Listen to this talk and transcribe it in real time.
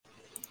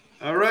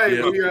All right,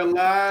 we are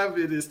live.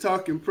 It is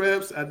Talking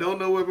Preps. I don't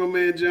know where my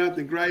man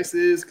Jonathan Grice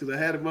is because I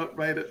had him up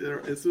right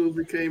as soon as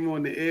we came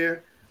on the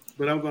air.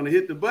 But I'm going to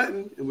hit the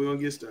button and we're going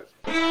to get started.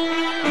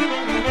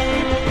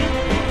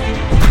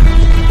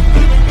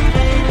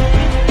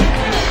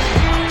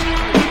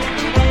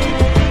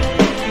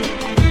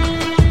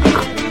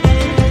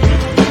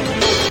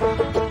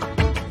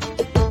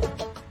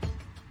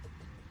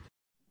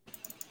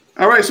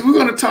 All right, so we're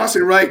going to toss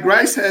it right.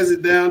 Grice has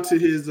it down to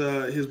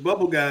his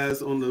bubble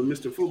guys on the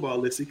Mr. Football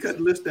list. He cut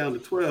the list down to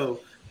 12.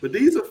 But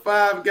these are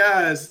 5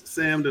 guys,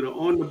 Sam, that are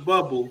on the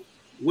bubble.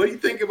 What do you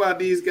think about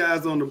these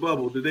guys on the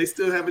bubble? Do they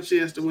still have a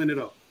chance to win it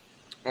all?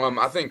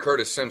 I think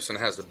Curtis Simpson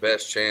has the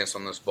best chance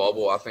on this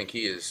bubble. I think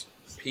he is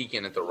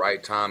peaking at the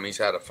right time. He's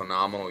had a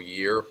phenomenal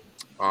year.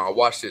 I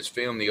watched his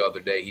film the other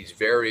day. He's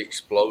very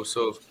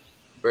explosive,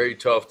 very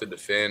tough to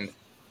defend.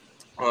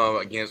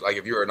 Against, like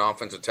if you're an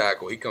offensive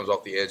tackle, he comes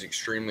off the edge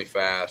extremely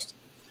fast.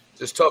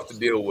 Just tough to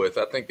deal with.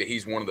 I think that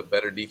he's one of the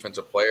better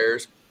defensive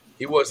players.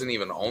 He wasn't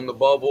even on the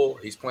bubble.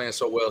 He's playing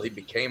so well, he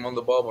became on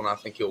the bubble, and I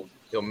think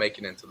he'll make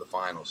it into the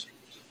finals.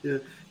 Yeah.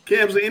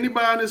 Cam, is there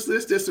anybody on this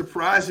list that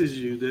surprises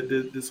you,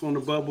 that's on the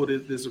bubble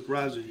that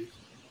surprises you?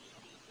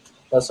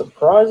 That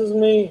surprises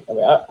me? I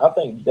mean, I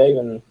think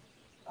David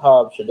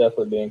Hobbs should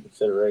definitely be in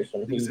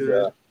consideration.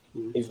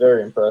 He's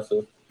very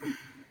impressive.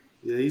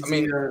 Yeah,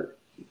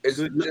 it's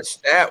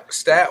just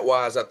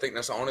stat-wise, I think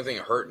that's the only thing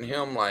hurting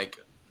him. Like,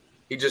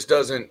 he just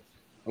doesn't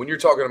 – when you're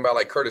talking about,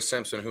 like, Curtis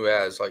Simpson, who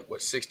has,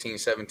 16,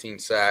 17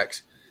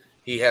 sacks,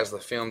 he has the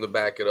film to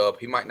back it up.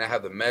 He might not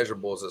have the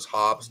measurables as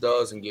Hobbs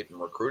does and getting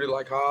recruited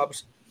like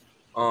Hobbs.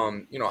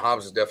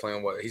 Hobbs is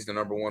definitely he's the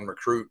number 1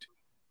 recruit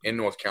in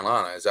North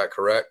Carolina. Is that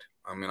correct?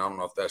 I mean, I don't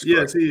know if that's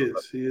correct.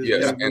 Yes, he is.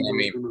 Yes, and I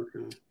mean,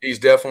 he's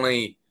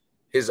definitely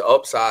 – his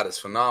upside is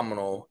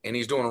phenomenal, and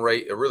he's doing a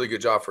really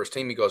good job for his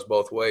team. He goes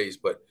both ways,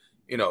 but –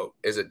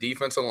 as a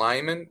defensive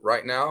lineman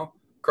right now,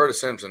 Curtis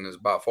Simpson is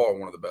by far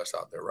one of the best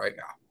out there right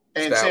now.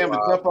 And Sam,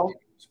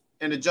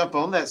 to jump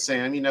on that,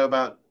 Sam,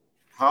 about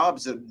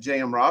Hobbs at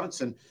J.M.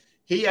 Robinson,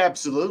 he's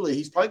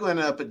probably going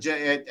up at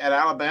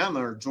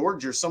Alabama or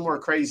Georgia or somewhere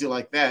crazy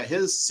like that.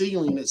 His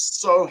ceiling is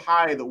so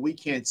high that we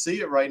can't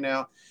see it right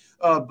now.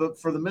 But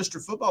for the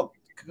Mr. Football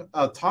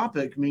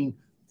topic, I mean,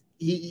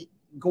 he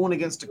going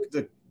against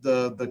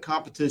the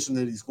competition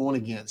that he's going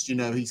against,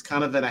 he's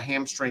kind of at a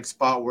hamstring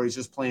spot where he's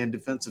just playing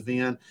defensive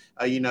end.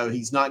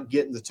 He's not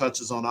getting the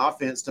touches on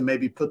offense to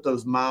maybe put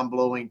those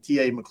mind-blowing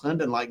T.A.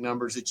 McClendon-like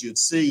numbers that you'd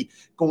see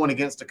going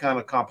against the kind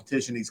of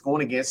competition he's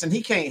going against. And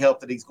he can't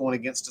help that he's going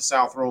against the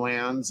South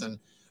Rowan's and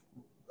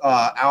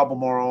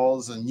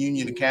Albemarle's and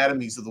Union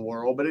Academies of the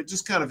world. But it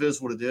just kind of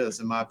is what it is,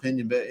 in my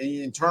opinion. But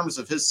in terms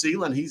of his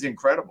ceiling, he's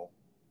incredible.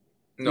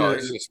 No,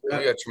 he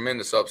got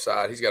tremendous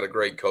upside. He's got a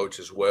great coach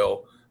as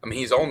well. I mean,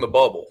 he's on the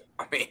bubble.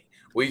 I mean,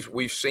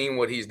 we've seen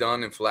what he's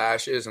done in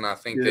flashes, and I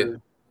think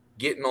that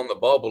getting on the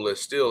bubble is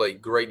still a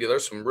great deal.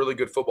 There's some really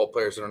good football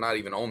players that are not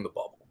even on the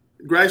bubble.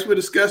 Grice, we're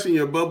discussing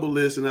your bubble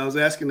list, and I was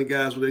asking the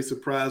guys, were they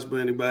surprised by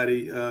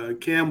anybody?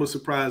 Cam was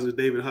surprised that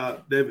David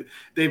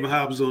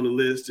Hobbs is on the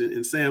list,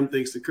 and Sam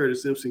thinks that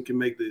Curtis Simpson can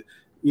make the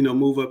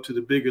move up to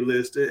the bigger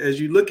list. As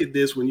you look at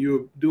this, when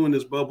you're doing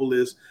this bubble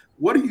list,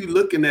 what are you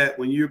looking at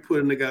when you're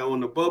putting the guy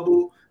on the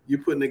bubble,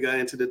 you're putting the guy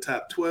into the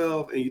top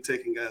 12, and you're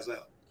taking guys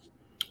out?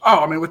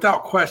 Oh, I mean,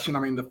 without question, I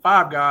mean, the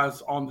 5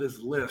 guys on this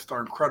list are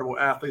incredible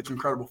athletes,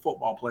 incredible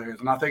football players.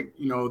 And I think,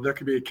 there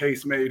could be a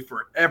case made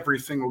for every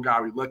single guy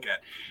we look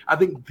at. I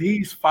think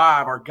these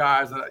 5 are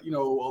guys that, a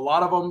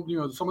lot of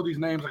them, some of these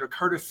names like a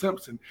Curtis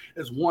Simpson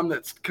is one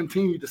that's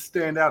continued to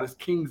stand out as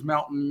Kings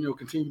Mountain,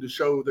 continue to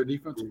show their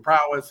defensive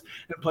prowess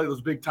and play those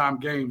big-time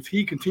games.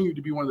 He continued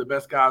to be one of the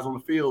best guys on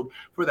the field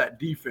for that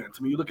defense.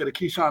 I mean, you look at a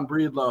Keyshawn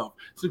Breedlove,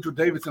 Central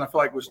Davidson, I feel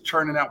like was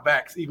churning out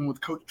backs even with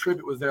Coach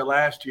Tribbett was there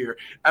last year.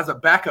 As a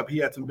backup, he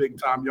had some big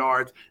time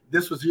yards.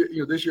 This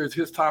year is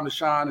his time to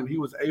shine, and he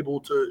was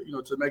able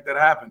to, to make that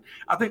happen.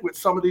 I think with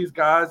some of these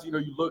guys, you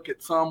look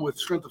at some with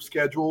strength of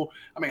schedule.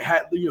 I mean,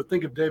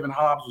 think if David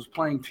Hobbs was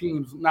playing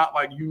teams not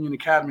like Union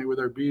Academy where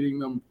they're beating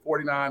them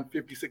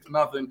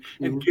 49-56-0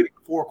 and getting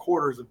 4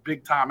 quarters of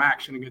big time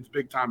action against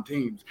big time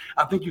teams.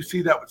 I think you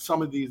see that with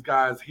some of these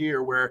guys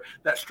here where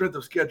that strength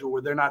of schedule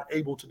where they're not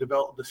able to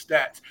develop the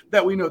stats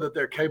that we know that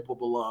they're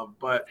capable of.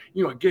 But,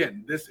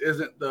 again, this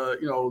isn't the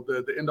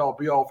end all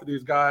be all for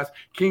these guys.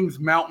 Kings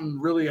Mountain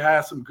really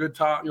has some good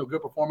time,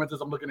 good performances.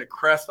 I'm looking at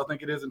Crest, I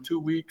think it is in 2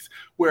 weeks,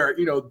 where,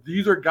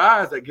 these are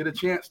guys that get a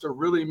chance to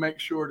really make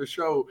sure to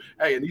show,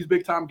 hey, in these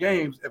big time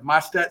games, if my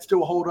stats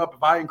still hold up,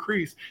 if I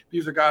increase,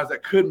 these are guys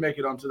that could make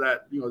it onto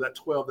that, that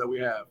 12 that we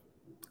have.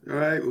 All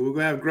right, well, we're going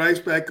to have Grice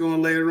back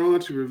on later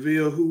on to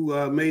reveal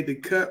who made the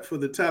cut for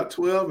the top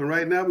 12. And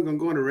right now we're going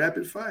to go into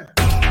rapid fire.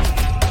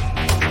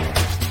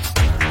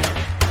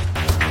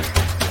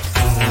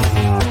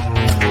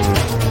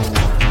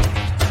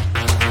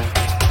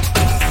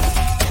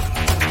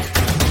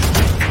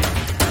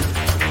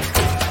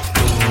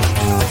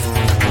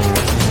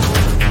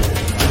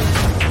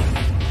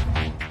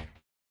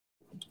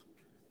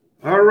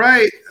 All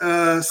right.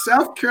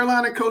 South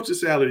Carolina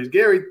coaches' salaries.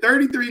 Gary,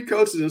 33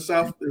 coaches in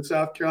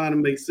South Carolina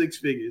make six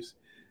figures.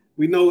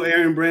 We know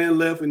Aaron Brand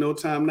left. We know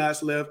Tom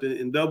Knotts left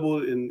and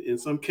doubled, in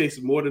some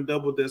cases, more than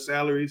doubled their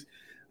salaries.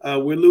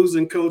 We're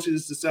losing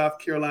coaches to South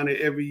Carolina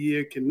every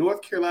year. Can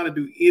North Carolina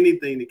do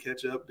anything to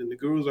catch up? Then the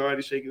Guru's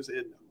already shaking his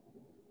head no.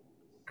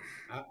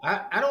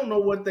 I don't know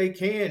what they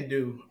can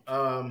do.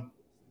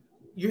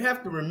 You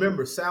have to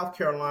remember, South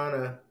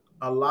Carolina,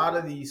 a lot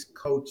of these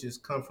coaches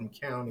come from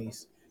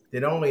counties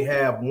that only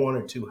have one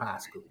or two high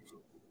schools.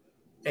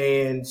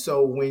 And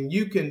so when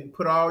you can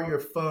put all your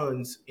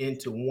funds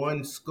into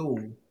one school,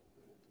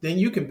 then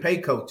you can pay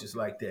coaches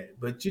like that.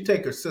 But you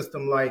take a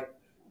system like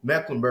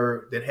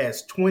Mecklenburg that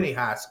has 20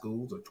 high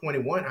schools or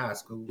 21 high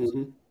schools,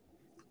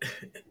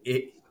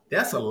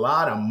 that's a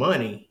lot of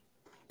money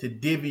to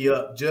divvy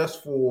up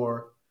just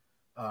for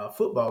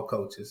football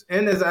coaches.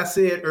 And as I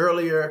said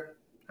earlier,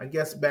 I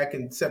guess back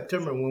in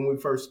September when we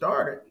first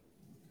started,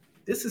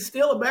 this is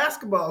still a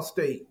basketball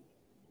state.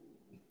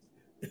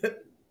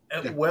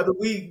 Whether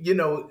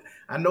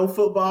I know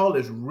football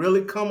has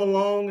really come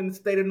along in the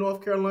state of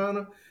North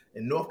Carolina,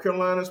 and North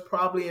Carolina is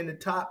probably in the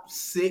top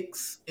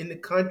 6 in the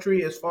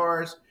country as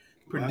far as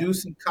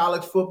producing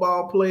college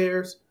football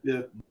players.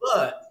 Yeah.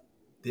 But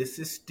this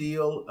is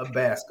still a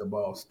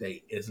basketball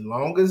state. As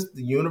long as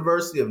the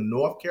University of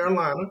North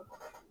Carolina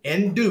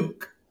and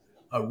Duke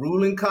are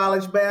ruling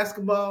college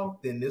basketball,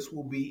 then this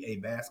will be a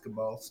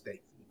basketball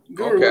state.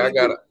 Okay,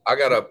 I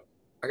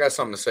got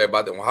something to say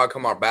about that. Well, how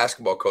come our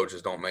basketball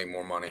coaches don't make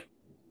more money?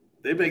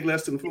 They make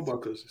less than the football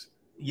coaches.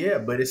 Yeah,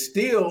 but it's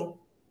still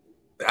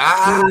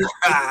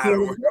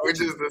we're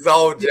just this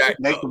old jack.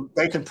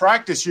 They can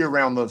practice year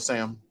round though,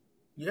 Sam.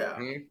 Yeah.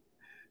 Mm-hmm.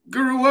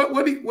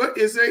 Guru, what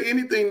is there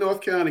anything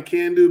North Carolina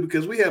can do,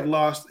 because we have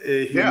lost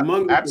a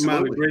humongous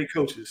amount of great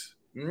coaches?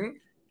 Mm-hmm.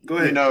 Go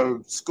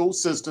ahead. School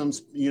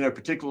systems,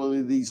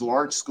 particularly these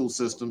large school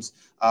systems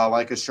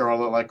like a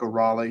Charlotte, like a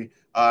Raleigh,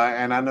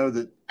 and I know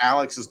that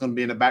Alex is going to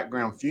be in the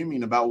background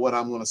fuming about what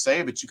I'm going to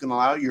say, but you can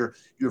allow your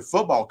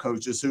football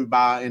coaches, who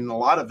in a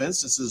lot of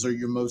instances are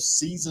your most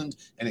seasoned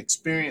and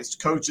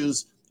experienced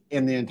coaches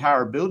in the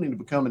entire building, to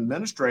become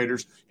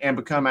administrators and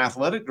become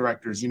athletic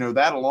directors.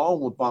 That alone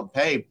would bump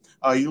pay.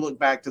 You look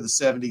back to the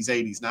 70s,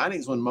 80s,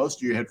 90s, when most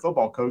of your head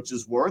football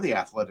coaches were the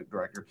athletic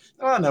director.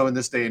 Now, I know in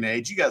this day and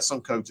age, you got some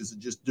coaches that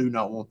just do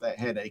not want that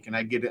headache, and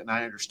I get it and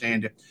I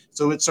understand it.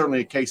 So it's certainly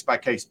a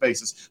case-by-case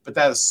basis, but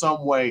that is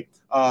some way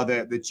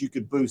that you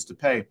could boost the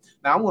pay.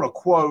 Now, I want to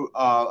quote,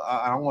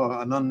 I want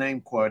an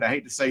unnamed quote. I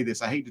hate to say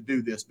this. I hate to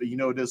do this, but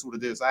it is what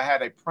it is. I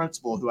had a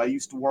principal who I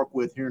used to work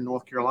with here in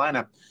North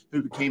Carolina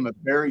who became a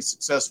very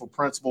successful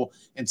principal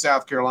in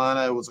South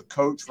Carolina. Was a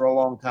coach for a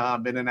long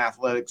time, been in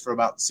athletics for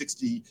about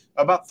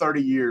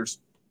 30 years.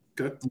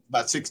 Okay.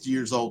 About 60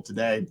 years old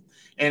today.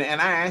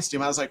 And I asked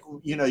him, I was like,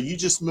 you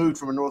just moved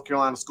from a North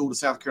Carolina school to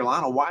South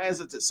Carolina. Why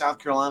is it that South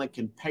Carolina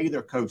can pay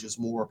their coaches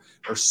more,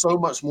 or so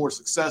much more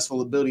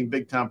successful at building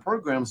big time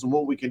programs than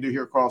what we can do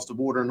here across the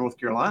border in North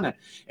Carolina?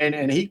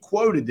 And he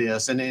quoted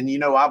this, and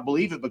I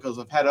believe it because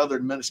I've had other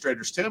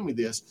administrators tell me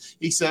this.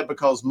 He said,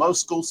 because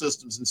most school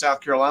systems in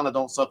South Carolina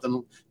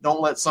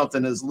don't let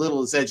something as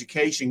little as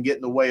education get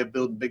in the way of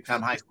building big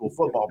time high school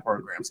football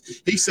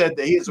programs. He said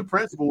that he as a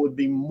principal would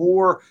be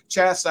more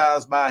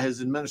chastised by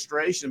his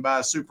administration, by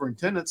his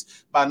superintendents,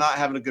 by not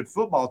having a good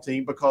football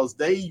team, because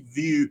they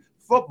view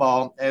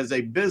football as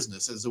a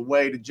business, as a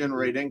way to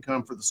generate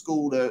income for the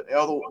school,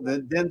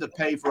 then to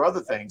pay for other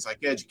things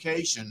like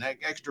education,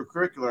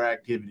 extracurricular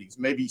activities,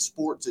 maybe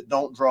sports that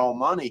don't draw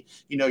money,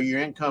 your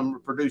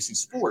income producing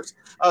sports.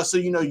 So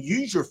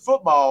use your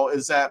football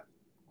as that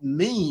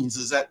means,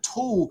 is that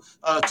tool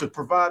to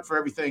provide for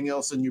everything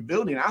else in your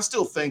building. I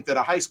still think that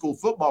a high school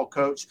football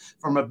coach,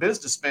 from a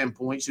business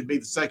standpoint, should be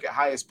the second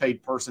highest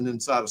paid person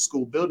inside a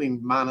school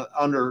building,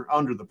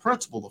 under the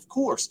principal, of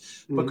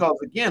course, because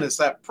again, it's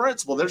that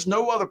principal. There's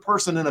no other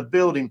person in a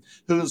building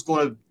who is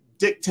going to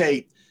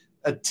dictate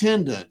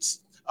attendance,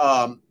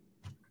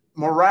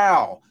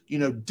 morale,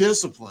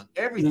 discipline,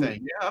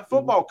 everything. Yeah, a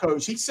football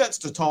coach, he sets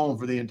the tone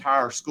for the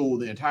entire school,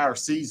 the entire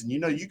season.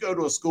 You go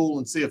to a school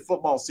and see a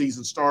football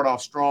season start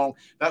off strong.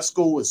 That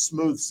school is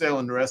smooth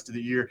sailing the rest of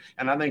the year.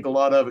 And I think a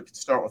lot of it can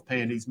start with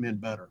paying these men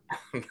better.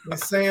 And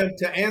Sam,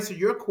 to answer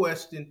your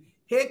question,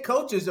 head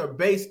coaches are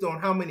based on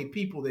how many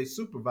people they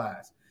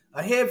supervise.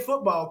 A head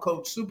football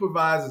coach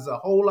supervises a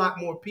whole lot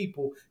more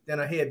people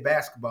than a head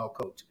basketball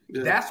coach.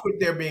 Yeah. That's what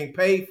they're being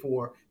paid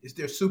for, is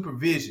their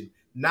supervision,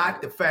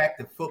 not the fact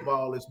that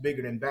football is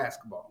bigger than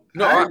basketball.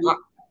 No,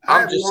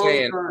 I'm just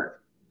saying.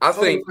 I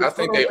think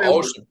they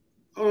all should.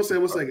 Hold on,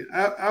 Sam, 1 second.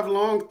 I've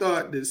long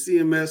thought that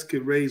CMS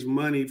could raise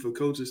money for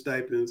coaching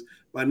stipends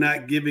by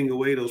not giving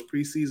away those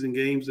preseason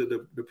games, or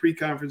the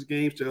pre-conference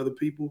games, to other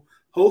people.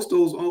 Host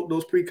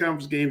those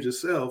pre-conference games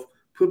yourself.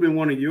 Put them in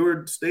one of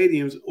your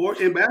stadiums, or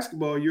in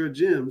basketball, your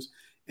gyms,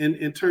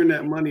 and turn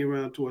that money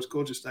around towards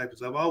coaching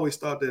stipends. I've always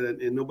thought that,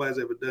 and nobody's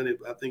ever done it,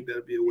 but I think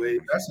that'd be a way.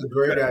 That's a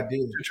great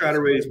idea. To try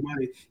to raise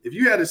money. If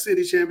you had a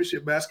city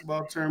championship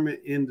basketball tournament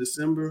in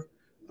December,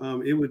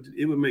 it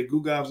would make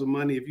goo gobs of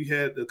money. If you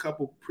had a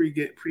couple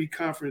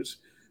pre-conference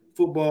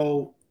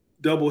football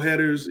double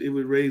headers. It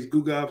would raise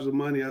gobs of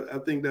money. I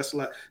think that's a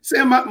lot.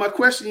 Sam, my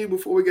question to you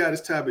before we got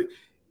this topic.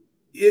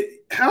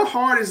 How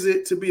hard is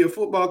it to be a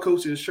football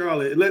coach in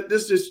Charlotte?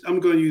 I'm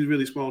going to use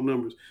really small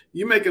numbers.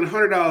 You're making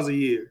 $100 a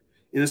year,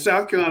 and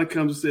South Carolina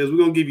comes and says, we're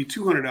going to give you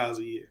 $200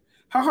 a year.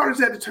 How hard is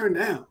that to turn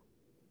down?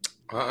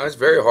 It's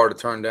very hard to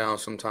turn down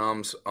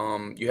sometimes.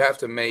 You have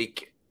to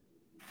make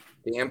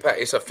the impact.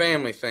 It's a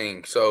family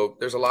thing. So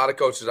there's a lot of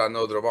coaches I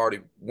know that have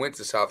already went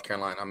to South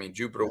Carolina. I mean,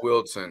 Jupiter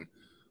Wilson,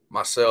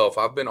 myself,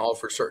 I've been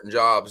offered certain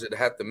jobs that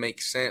have to make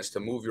sense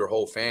to move your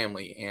whole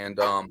family. And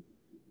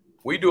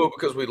we do it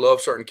because we love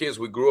certain kids.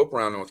 We grew up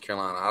around North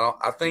Carolina.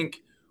 I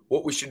think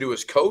what we should do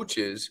as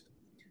coaches,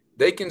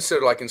 they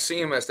consider, like in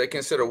CMS, they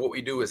consider what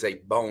we do as a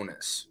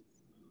bonus.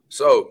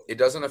 So it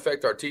doesn't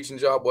affect our teaching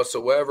job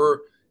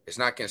whatsoever. It's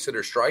not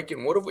considered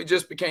striking. What if we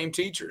just became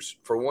teachers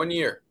for 1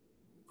 year?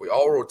 If we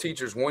all were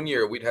teachers 1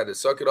 year, we'd have to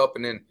suck it up.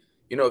 And then,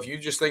 if you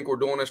just think we're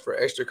doing this for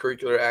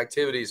extracurricular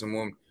activities, and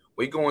when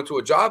we go into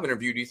a job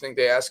interview, do you think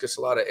they ask us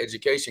a lot of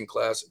education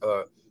class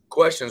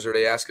questions, or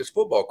they ask us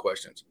football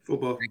questions?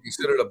 Football. They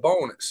consider it a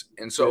bonus.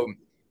 And so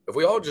if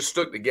we all just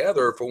stuck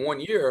together for 1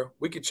 year,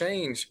 we could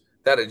change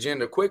that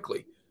agenda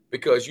quickly,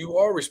 because you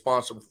are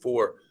responsible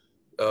for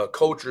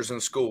cultures in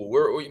school.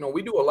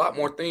 We do a lot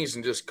more things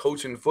than just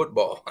coaching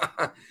football.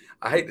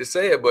 I hate to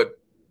say it, but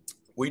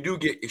we do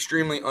get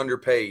extremely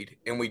underpaid,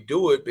 and we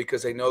do it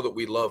because they know that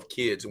we love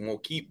kids, and we'll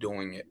keep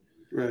doing it.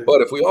 Right.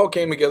 But if we all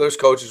came together as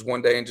coaches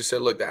one day and just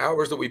said, look, the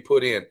hours that we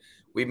put in,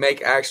 we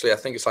make actually, I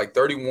think it's like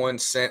 31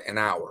 cents an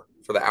hour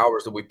for the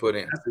hours that we put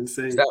in. That's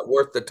insane. Is that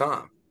worth the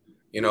time?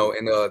 And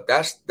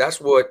that's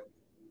what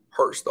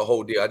hurts the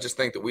whole deal. I just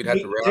think that we'd have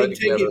to rally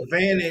together. They take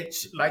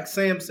advantage, like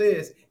Sam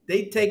says,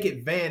 they take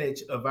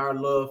advantage of our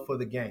love for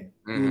the game.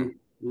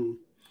 Mm-hmm. Mm-hmm.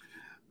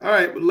 All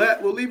right,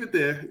 we'll leave it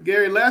there.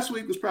 Gary, last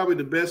week was probably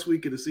the best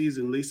week of the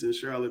season, at least in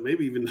Charlotte,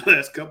 maybe even the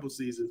last couple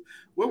seasons.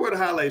 What were the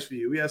highlights for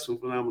you? We had some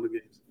phenomenal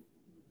games.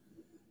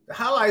 The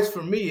highlights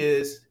for me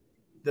is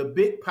the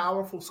big,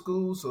 powerful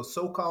schools, or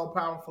so-called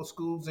powerful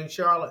schools in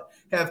Charlotte,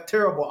 have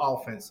terrible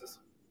offenses.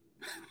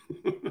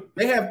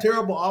 They have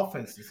terrible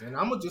offenses, and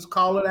I'm going to just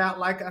call it out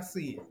like I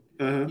see it.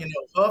 Uh-huh.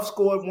 Huff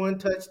scored 1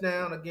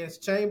 touchdown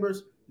against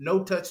Chambers,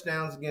 no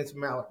touchdowns against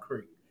Mallard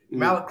Creek.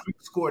 Mallard Creek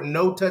scored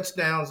no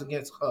touchdowns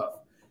against Huff,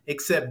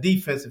 except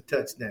defensive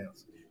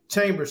touchdowns.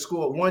 Chambers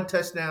scored 1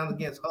 touchdown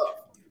against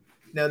Huff.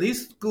 Now,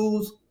 these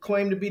schools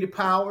claim to be the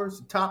powers,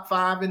 the top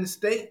 5 in the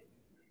state.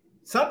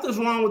 Something's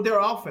wrong with their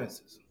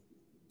offenses.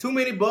 Too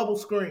many bubble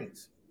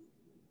screens.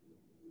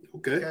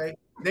 Okay.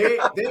 They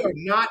are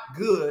not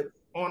good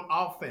on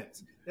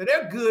offense. Now,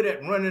 they're good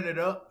at running it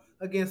up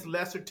against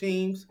lesser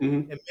teams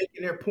and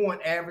making their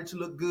point average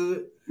look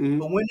good. Mm-hmm.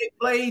 But when they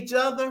play each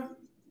other,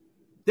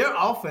 their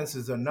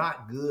offenses are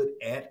not good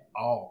at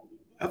all.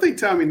 I think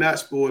Tommy Knott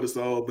spoiled us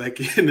all back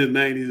in the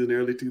 90s and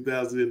early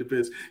 2000s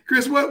independence.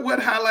 Chris, what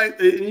highlight,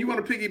 and you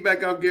want to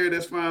piggyback off Gary,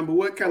 that's fine, but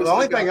what kind of the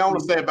only thing I want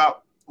to say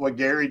about what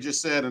Gary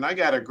just said, and I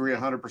got to agree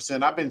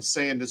 100%. I've been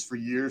saying this for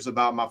years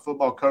about my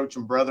football coach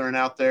and brethren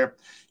out there.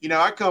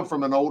 I come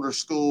from an older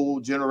school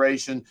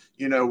generation,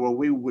 where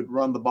we would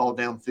run the ball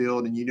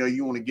downfield, and,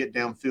 you want to get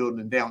downfield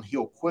and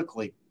downhill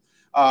quickly.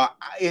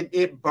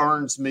 It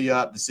burns me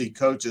up to see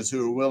coaches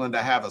who are willing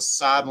to have a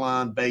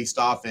sideline-based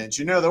offense.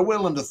 They're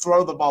willing to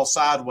throw the ball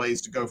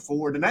sideways to go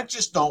forward, and that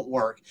just don't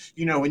work.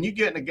 When you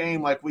get in a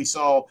game like we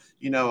saw,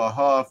 a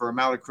Huff or a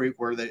Mallard Creek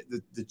where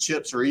the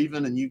chips are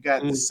even and you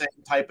got the same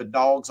type of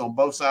dogs on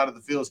both sides of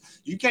the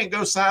fields, you can't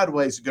go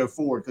sideways to go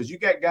forward because you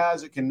got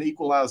guys that can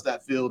equalize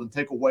that field and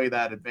take away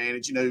that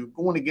advantage.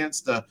 Going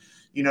against the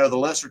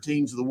lesser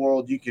teams of the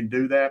world, you can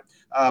do that.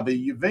 But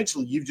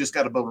eventually, you've just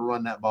got to be able to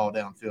run that ball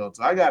downfield.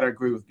 So I got to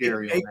agree with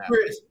Gary on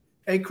that.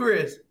 Hey,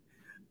 Chris,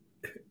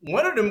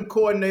 one of them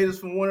coordinators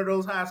from one of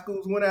those high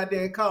schools went out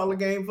there and called a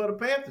game for the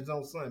Panthers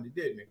on Sunday,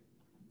 didn't he?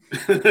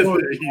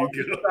 There you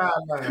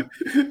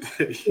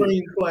go.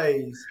 Screen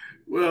plays.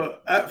 Well,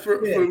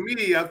 for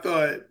me, I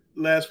thought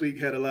last week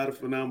had a lot of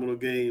phenomenal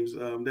games.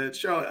 That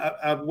Charlotte,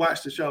 I've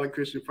watched the Charlotte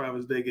Christian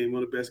Providence Day game,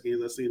 one of the best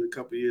games I've seen in a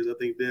couple of years. I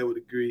think Dale would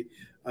agree.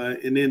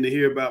 And then to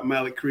hear about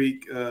Mallard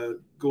Creek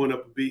going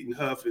up and beating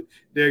Huff, and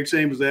Derek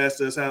Chambers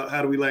asked us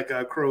how do we like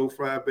our crow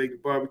fried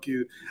baked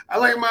barbecue. I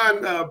like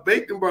mine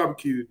baked and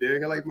barbecue,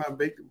 Derek. I like mine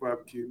baked and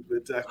barbecue.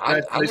 But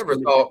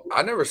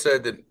I never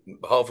said that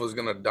Huff was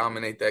going to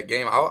dominate that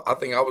game. I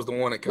think I was the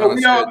one that kind of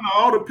said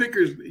all the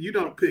pickers. You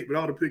don't pick, but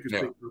all the pickers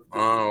pick.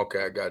 Oh,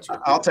 okay, I got you.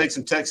 I'll take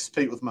some Texas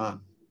Pete with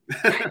mine.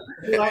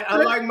 I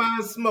like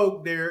mine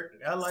smoked, Derek.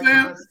 I like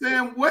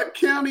Sam, what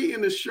county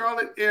in the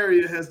Charlotte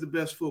area has the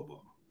best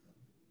football?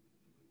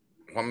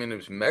 I mean, it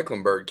was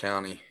Mecklenburg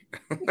County.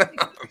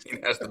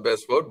 That's the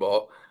best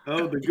football.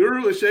 Oh, the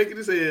guru is shaking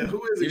his head.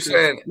 Who is it? You're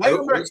saying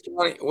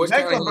which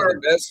county is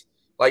the best,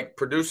 like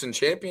producing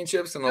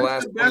championships in the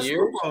last 1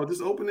 year? Football.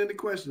 Just open-ended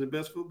question. The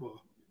best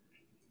football.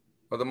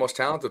 Well, the most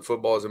talented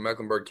football is in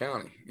Mecklenburg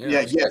County.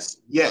 Yes.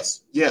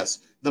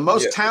 The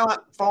most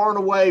talent, far and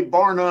away,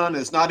 bar none,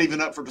 is not even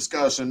up for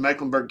discussion.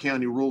 Mecklenburg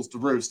County rules the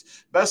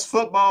roost. Best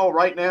football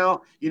right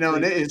now,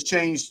 and it has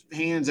changed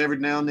hands every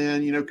now and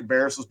then.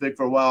 Cabarrus was big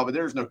for a while, but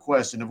there's no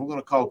question. If we're going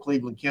to call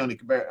Cleveland County,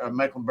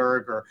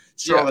 Mecklenburg, or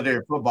Charlotte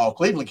area football,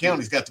 Cleveland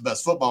County's got the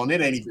best football, and it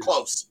ain't even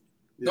close.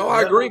 No,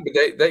 I agree, but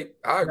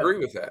I agree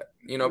with that.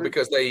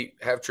 Because they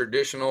have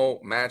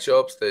traditional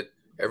matchups that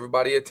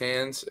everybody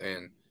attends,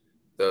 and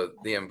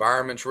the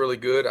environment's really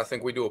good. I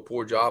think we do a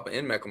poor job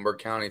in Mecklenburg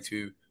County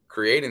to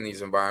creating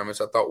these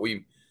environments. I thought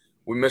we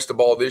missed the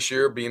ball this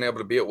year, being able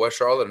to be at West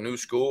Charlotte, a new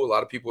school. A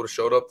lot of people would have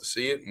showed up to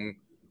see it, and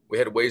we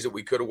had ways that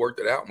we could have worked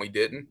it out, and we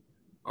didn't.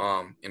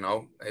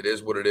 It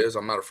is what it is.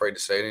 I'm not afraid to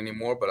say it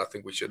anymore, but I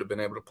think we should have been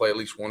able to play at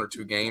least 1 or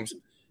 2 games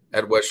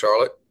at West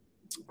Charlotte.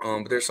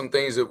 But there's some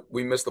things that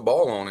we missed the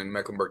ball on in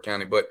Mecklenburg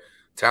County. But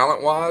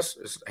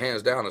talent-wise,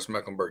 hands down, it's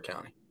Mecklenburg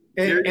County.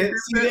 And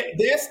see,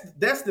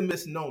 that's the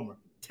misnomer.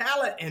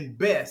 Talent and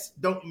best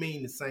don't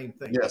mean the same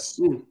thing. Yes.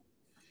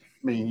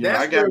 I mean,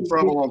 I got in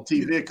trouble on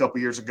TV a couple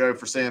years ago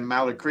for saying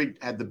Mallard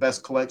Creek had the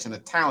best collection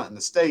of talent in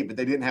the state, but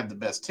they didn't have the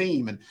best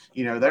team. And,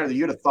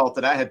 you'd have thought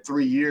that I had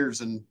 3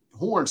 years and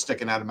horns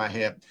sticking out of my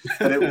head,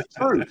 but it was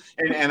true.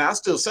 And I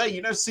still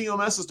say,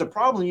 CMS is the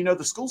problem.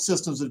 The school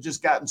systems have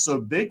just gotten so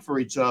big for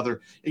each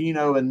other,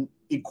 and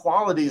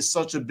equality is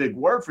such a big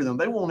word for them.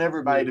 They want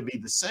everybody to be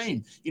the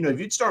same. If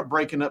you'd start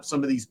breaking up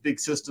some of these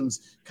big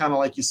systems, kind of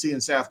like you see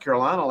in South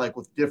Carolina, like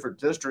with different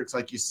districts,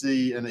 like you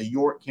see in a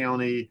York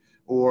County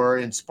or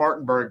in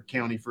Spartanburg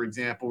County, for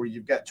example, where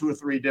you've got 2 or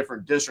 3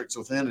 different districts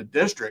within a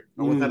district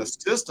or within a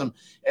system,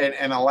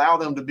 and allow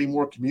them to be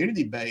more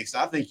community-based,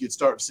 I think you'd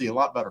start to see a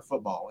lot better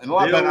football. And a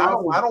lot better.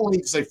 I don't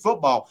need to say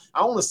football.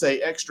 I want to say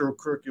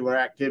extracurricular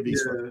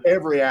activities for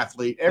every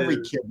athlete,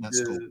 every kid in that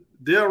school.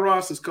 Dale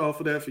Ross has called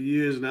for that for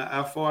years, and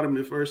I fought him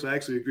at first. I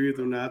actually agree with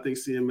him now. I think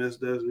CMS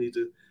does need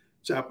to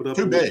chop it up.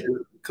 Too big.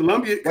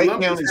 Columbia's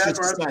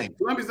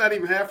Columbia's not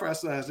even half our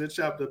size. They're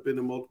chopped up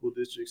into multiple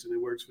districts, and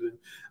it works for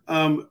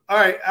them. All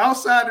right,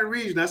 outside the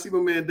region, I see my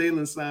man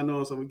Dalen signed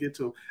on, so I'm going to get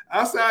to him.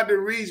 Outside the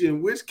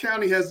region, which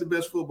county has the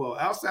best football?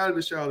 Outside of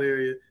the Charlotte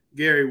area,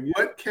 Gary,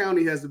 what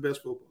county has the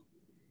best football?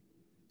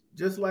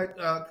 Just like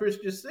Chris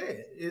just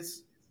said,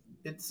 it's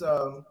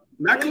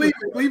not Cleveland.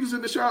 Cleveland's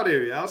in the Charlotte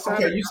area.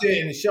 Outside. Okay, you said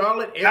in the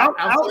Charlotte area.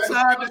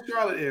 Outside the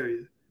Charlotte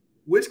area.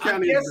 Which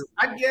county?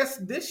 I guess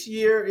this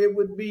year it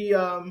would be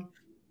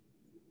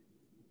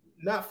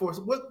not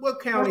Forsyth. What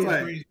county is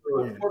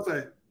Greensboro in?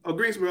 Forsyth. Oh,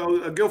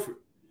 Greensboro. Guilford.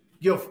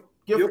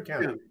 Guilford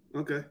County.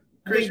 Okay.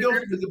 I think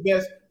Guilford is the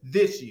best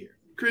this year.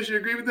 Chris, you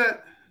agree with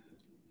that?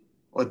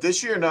 Well,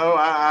 this year, no.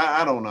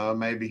 I don't know.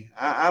 Maybe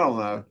I don't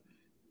know.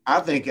 I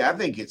think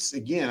it's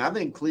again. I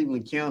think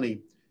Cleveland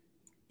County.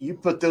 You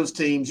put those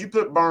teams. You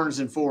put Burns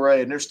in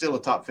 4A, and they're still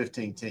a top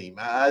 15 team.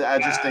 I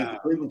just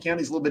think Cleveland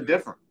County is a little bit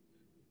different.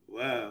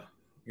 Wow.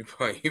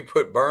 You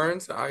put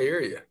Burns. I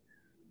hear you.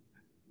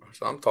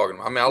 So I'm talking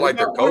about. I mean, I like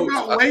their coach.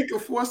 What about Wake or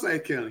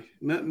Forsyth County?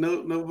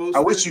 No votes. I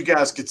wish you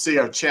guys could see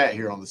our chat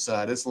here on the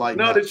side. It's like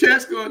the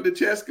chat's going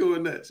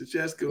nuts. The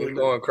chat's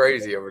going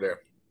crazy over there.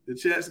 The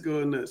chat's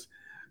going nuts.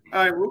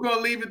 All right, we're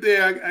gonna leave it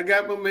there. I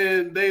got my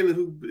man Dalen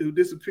who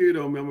disappeared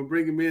on me. I'm gonna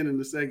bring him in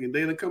a second.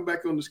 Dalen, come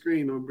back on the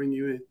screen. I'm gonna bring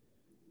you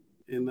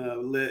in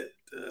and let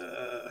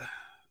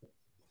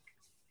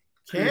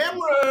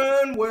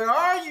Cameron, where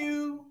are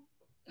you?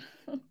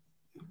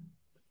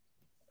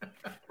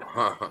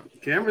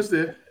 Cameron's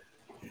there.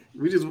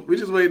 We just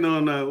waiting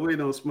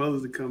on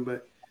Smothers to come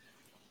back.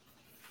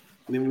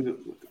 And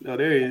then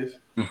there he is.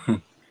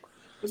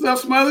 What's up,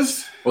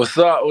 Smothers? What's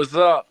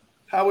up?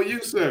 How are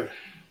you, sir?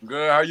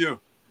 Good. How are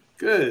you?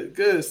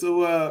 Good.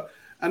 So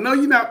I know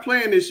you're not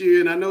playing this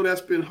year, and I know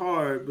that's been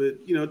hard.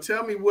 But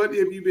tell me, what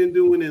have you been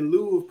doing in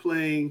lieu of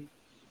playing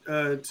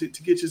to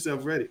get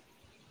yourself ready?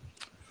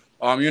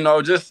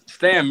 Just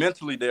staying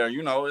mentally there.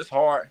 It's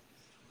hard.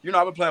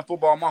 I've been playing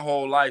football my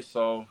whole life,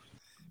 so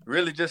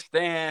really just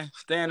staying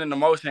in the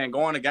motion and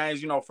going to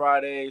games,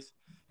 Fridays,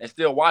 and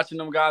still watching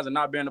them guys and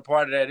not being a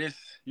part of that.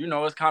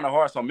 It's kind of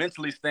hard. So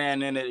mentally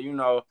staying in it,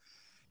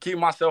 keep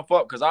myself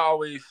up, because I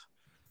always,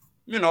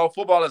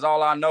 football is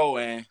all I know,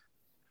 and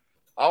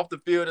off the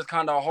field it's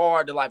kind of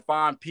hard to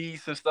find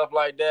peace and stuff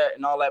like that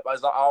and all that.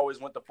 As I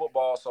always went to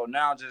football, so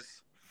now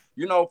just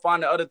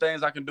finding other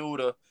things I can do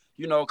to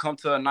come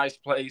to a nice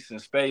place and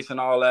space and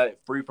all that,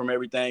 free from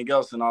everything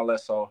else and all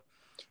that. So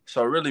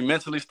really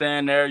mentally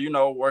staying there,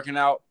 working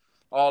out,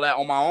 all that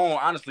on my own,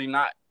 honestly,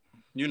 not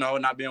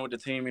being with the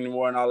team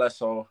anymore and all that.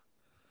 So,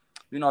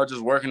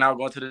 just working out,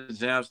 going to the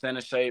gym, staying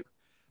in shape,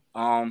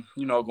 going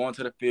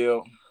to the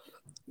field.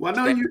 Well,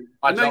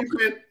 I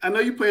know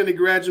you plan to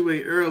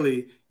graduate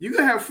early. You're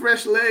going to have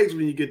fresh legs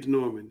when you get to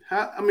Norman.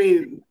 I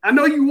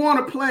know you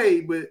want to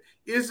play, but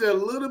is there a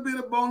little bit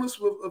of bonus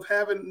of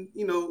having,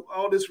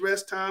 all this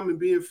rest time and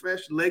being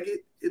fresh-legged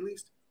at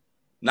least?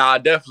 Nah,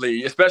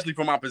 definitely, especially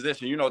for my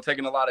position.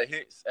 Taking a lot of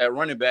hits at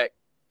running back,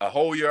 a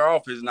whole year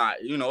off is not,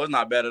 it's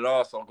not bad at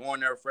all. So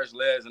going there with fresh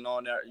legs and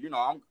all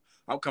that,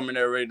 I'm coming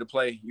there ready to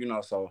play,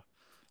 So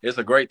it's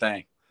a great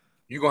thing.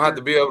 You're going to have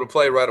to be able to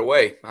play right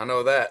away. I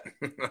know that.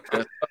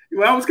 Well,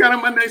 that was kind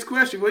of my next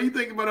question. What do you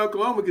think about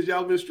Oklahoma? Because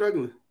y'all been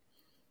struggling.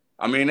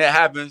 I mean, it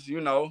happens,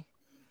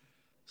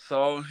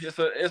 So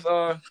it's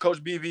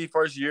Coach BV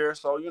first year.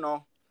 So,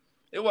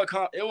 it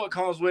what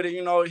comes with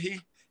it.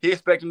 He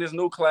expecting this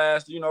new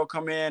class,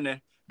 come in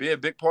and be a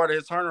big part of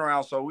his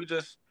turnaround. So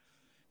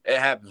it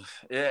happens.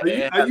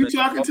 Are you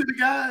talking to the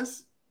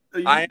guys?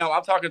 I am.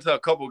 I'm talking to a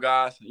couple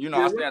guys.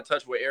 I stay in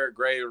touch with Eric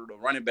Gray or the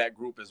running back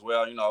group as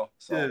well,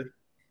 So yeah.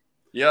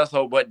 Yeah,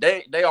 so but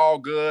they all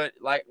good.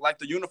 Like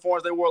the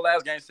uniforms they wore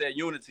last game said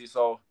unity.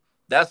 So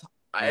that's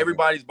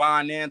everybody's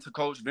buying in to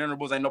Coach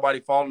Venables. Ain't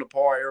nobody falling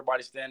apart.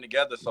 Everybody staying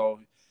together. So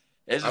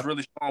it's just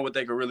really showing what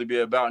they could really be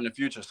about in the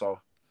future. So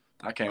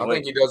I can't wait. I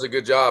think he does a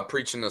good job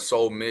preaching the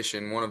soul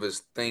mission. One of his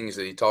things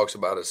that he talks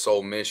about is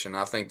soul mission.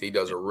 I think he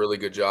does a really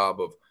good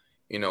job of,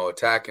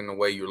 attacking the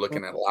way you're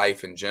looking at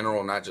life in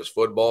general, not just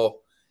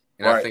football.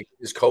 And I think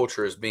his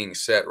culture is being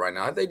set right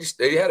now.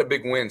 They had a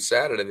big win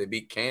Saturday. They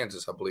beat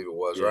Kansas, I believe it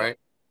was, right?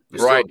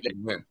 Right.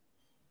 Win.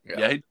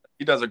 Yeah,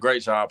 he does a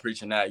great job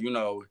preaching that.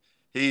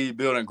 He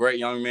building great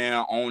young men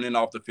on and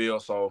off the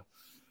field. So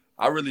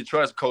I really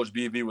trust Coach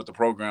BV with the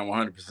program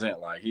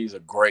 100%. Like, he's a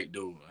great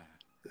dude.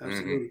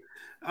 Absolutely.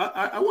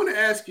 I want to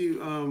ask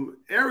you,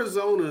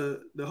 Arizona,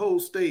 the whole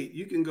state,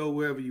 you can go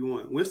wherever you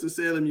want.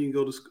 Winston-Salem, you can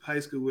go to high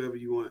school wherever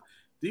you want.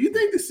 Do you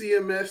think the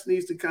CMS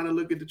needs to kind of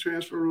look at the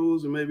transfer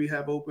rules and maybe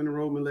have open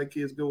enrollment, let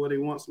kids go where they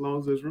want, as long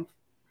as there's room?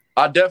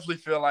 I definitely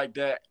feel like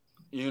that.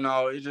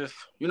 It just,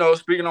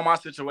 speaking on my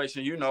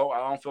situation, I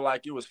don't feel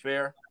like it was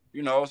fair,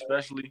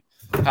 especially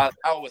how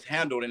it was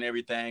handled and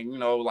everything,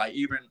 like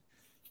even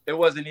it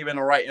wasn't even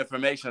the right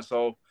information.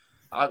 So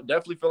I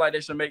definitely feel like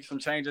they should make some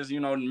changes,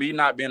 me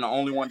not being the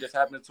only one this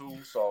happened to.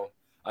 So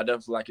I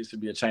definitely feel like it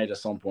should be a change at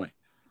some point.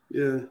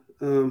 Yeah.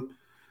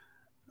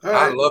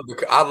 Right.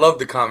 I love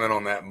to comment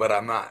on that, but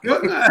I'm not.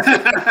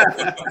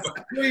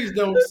 Please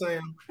don't,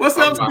 Sam. What's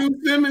up, Scoot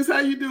Simmons? How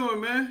you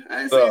doing, man?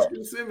 I ain't seen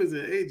Scoot Simmons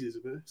in ages,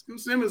 man. Scoot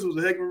Simmons was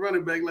a heck of a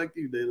running back like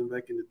you, Dalen,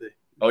 back in the day.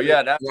 Oh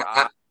yeah,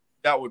 I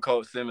got with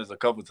Coach Simmons a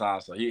couple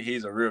times, so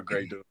he's a real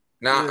great dude.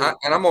 Now,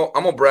 I'm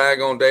gonna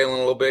brag on Dalen a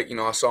little bit.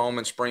 I saw him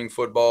in spring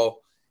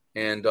football,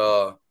 and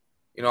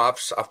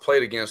I've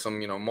played against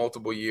him,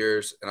 multiple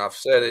years, and I've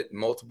said it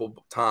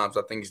multiple times.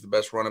 I think he's the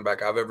best running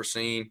back I've ever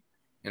seen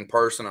in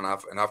person, and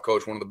I've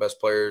coached one of the best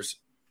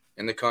players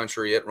in the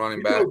country at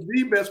running back.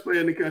 The best player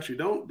in the country.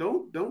 Don't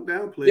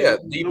downplay. Yeah,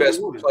 the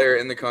best player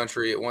in the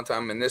country at one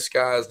time, and this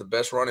guy is the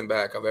best running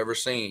back I've ever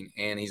seen,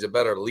 and he's a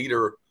better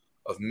leader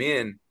of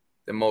men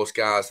than most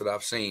guys that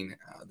I've seen.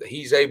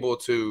 He's able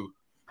to,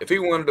 if he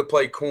wanted to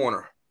play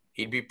corner,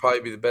 he'd probably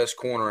be the best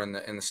corner in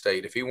the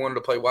state. If he wanted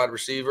to play wide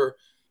receiver,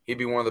 he'd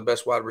be one of the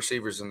best wide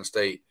receivers in the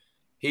state.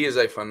 He is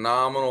a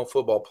phenomenal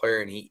football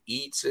player, and he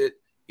eats it.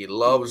 He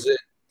loves it.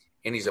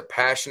 And he's a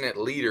passionate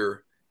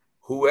leader.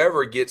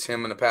 Whoever gets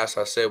him in the past,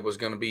 I said, was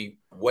going to be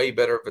way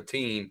better of a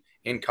team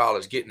in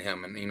college getting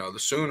him. And, the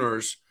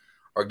Sooners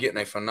are getting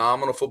a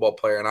phenomenal football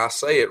player. And I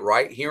say it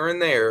right here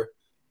and there,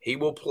 he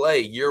will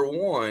play year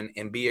one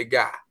and be a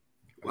guy.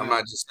 Wow. I'm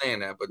not just saying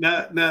that. But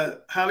now,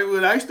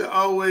 Hollywood, I used to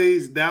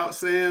always doubt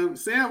Sam.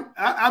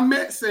 I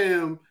met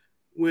Sam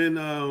when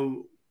my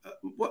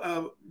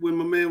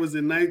man was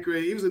in ninth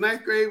grade. He was in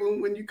ninth grade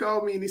when you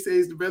called me and he said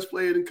he's the best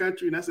player in the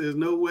country. And I said, there's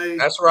no way.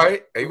 That's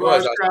right. He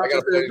was.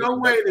 There's no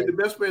way that the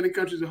best player in the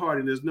country is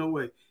Harden. There's no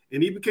way.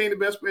 And he became the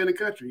best player in the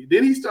country.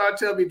 Then he started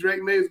telling me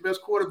Drake May is the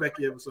best quarterback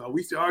he ever saw.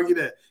 We used to argue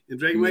that. And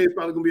Drake May is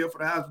probably going to be up for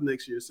the Heisman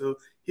next year. So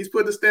he's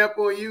putting a stamp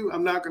on you.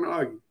 I'm not going to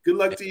argue. Good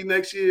luck to you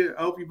next year.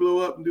 I hope you blow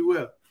up and do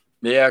well.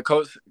 Yeah,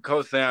 Coach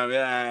Sam,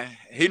 yeah,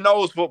 he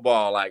knows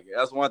football. Like,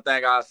 that's one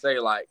thing I say.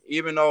 Like,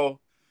 even though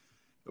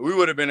we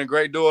would have been a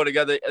great duo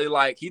together,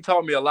 like, he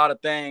taught me a lot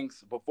of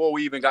things before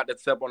we even got to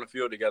step on the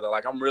field together.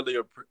 Like, I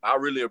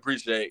really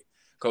appreciate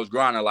Coach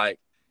Griner. Like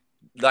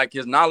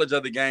his knowledge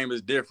of the game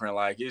is different.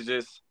 Like, he's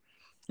just,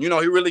 he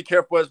really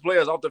cares for his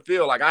players off the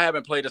field. Like, I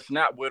haven't played a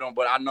snap with him,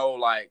 but I know,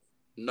 like,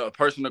 a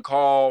person to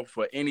call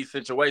for any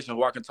situation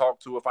who I can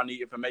talk to if I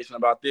need information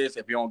about this.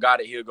 If he don't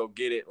got it, he'll go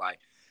get it. Like,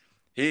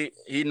 he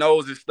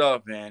knows his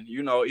stuff, man.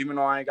 Even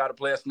though I ain't got to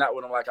play a snap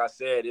with him, like I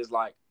said, it's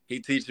like he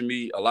teaching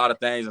me a lot of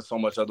things in so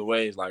much other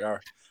ways. Like, I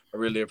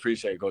really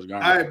appreciate Coach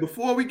Garner. All right,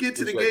 before we get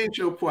to the game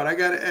show part, I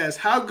got to ask,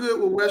 how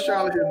good would West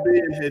Charlotte have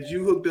been had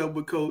you hooked up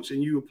with Coach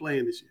and you were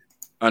playing this year?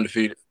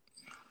 Undefeated.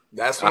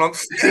 That's what I'm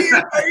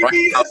saying,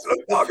 baby. That's what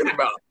I'm talking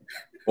about.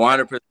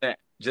 100%.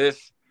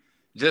 Just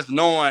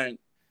knowing,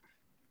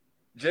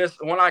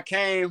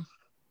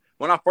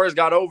 when I first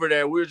got over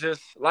there, we were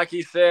just, like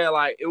he said,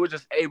 like, it was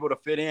just able to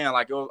fit in.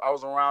 Like, I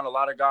was around a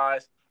lot of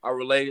guys I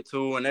related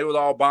to, and they was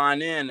all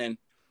buying in. And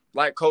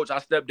like Coach, I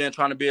stepped in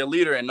trying to be a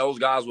leader, and those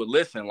guys would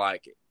listen.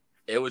 Like,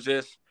 it was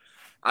just,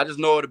 I just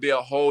know it'd be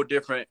a whole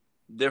different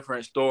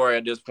story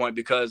at this point,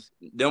 because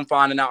them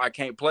finding out I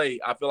can't play,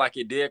 I feel like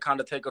it did kind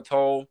of take a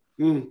toll.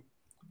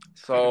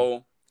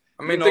 So,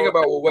 I mean, think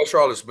about what West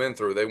Charlotte's been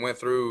through. They went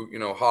through,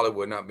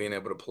 Hollywood not being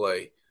able to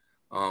play.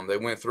 They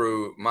went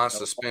through my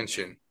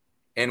suspension.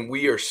 And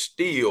we are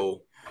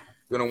still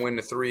going to win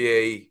the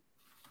 3A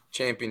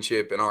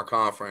championship in our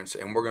conference,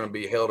 and we're going to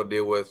be hell to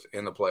deal with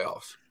in the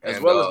playoffs. As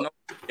well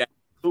as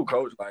too,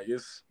 Coach. Like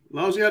it's as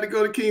long as you had to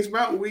go to Kings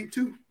Mountain week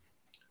 2.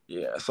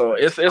 Yeah, so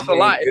it's a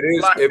lot. It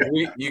is.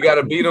 If you got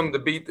to beat them to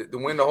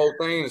win the whole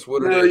thing. It's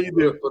what it is. You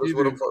do. Put us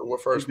with them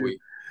first week.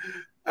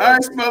 All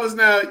right, Smothers.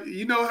 Now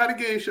you know how the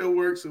game show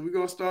works, so we're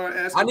gonna start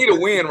asking. I need a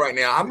win right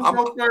now. I'm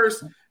go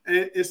first.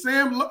 And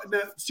Sam,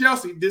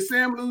 Chelsea, did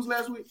Sam lose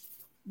last week?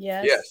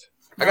 Yes.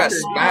 I got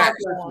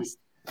smacked.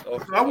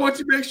 So I want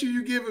you to make sure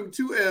you give him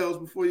 2 L's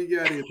before you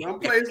get in. So I'm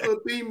playing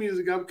some theme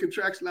music. I'm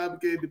contractually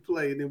obligated to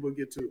play, and then we'll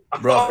get to it.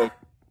 Bro,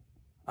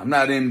 I'm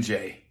not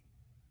MJ,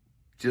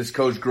 just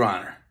Coach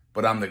Griner,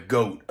 but I'm the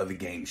GOAT of the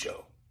game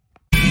show.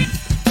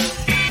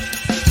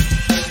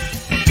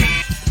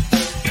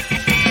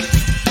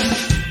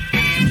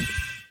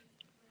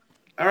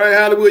 All right,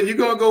 Hollywood, you're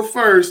going to go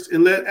first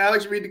and let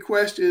Alex read the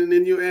question, and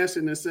then you answer,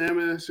 and then Sam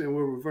answer, and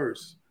we'll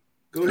reverse.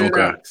 Go ahead,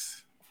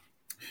 Alex.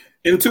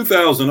 In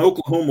 2000,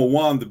 Oklahoma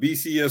won the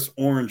BCS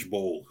Orange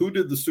Bowl. Who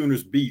did the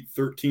Sooners beat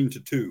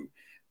 13-2?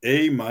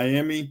 A,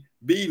 Miami,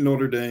 B,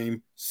 Notre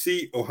Dame,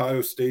 C,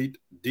 Ohio State,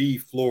 D,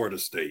 Florida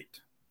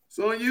State.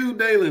 So you,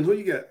 Dalen, who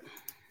you got?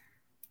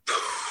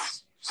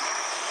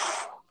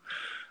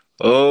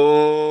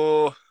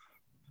 Oh,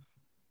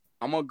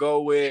 I'm going to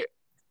go with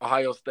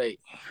Ohio State.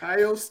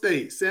 Ohio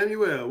State.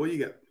 Samuel, what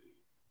you got?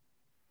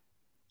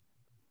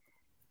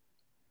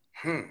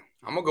 I'm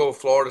going to go with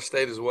Florida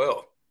State as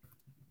well.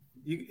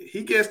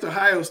 He guessed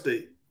Ohio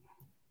State.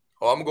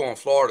 Oh, I'm going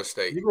Florida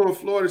State. You're going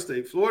Florida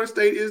State. Florida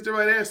State is the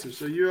right answer,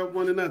 so you're up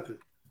 1-0.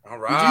 All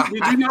right.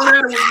 Did you know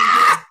that,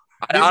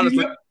 or were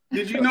you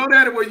did you know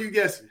that, or were you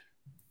guessing?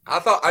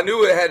 I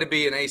knew it had to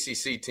be an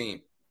ACC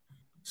team.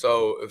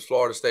 So if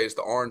Florida State is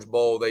the Orange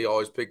Bowl, they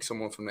always pick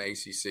someone from the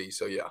ACC.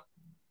 So yeah.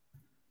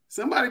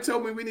 Somebody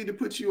told me we need to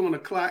put you on a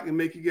clock and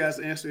make you guys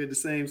answer at the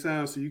same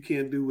time, so you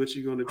can't do what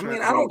you're going to try. I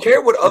mean, I don't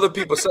care what other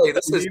people say.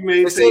 This is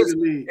the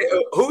lead.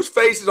 Whose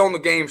face is on the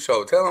game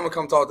show? Tell them to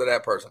come talk to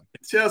that person.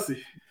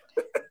 Chelsea.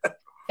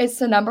 It's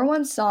the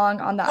 #1 song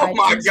on the iTunes. Oh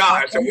my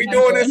gosh, are we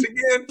doing this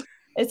again?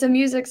 It's a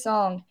music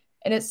song,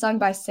 and it's sung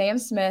by Sam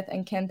Smith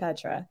and Kim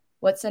Petra.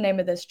 What's the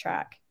name of this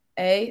track?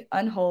 A,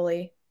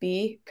 Unholy,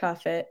 B,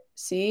 Cuff It,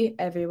 C,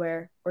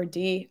 Everywhere, or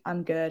D,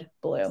 I'm Good,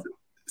 Blue.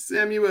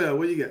 Samuel,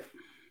 what you got?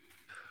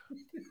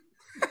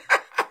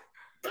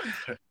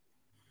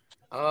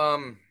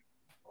 I'm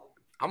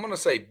gonna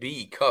say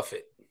B, Cuff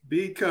It.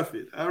 B, Cuff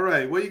It. All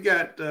right, what you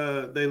got,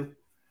 Dalen?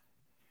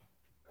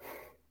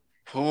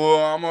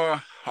 Oh, I'm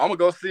gonna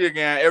go see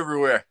again.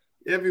 Everywhere.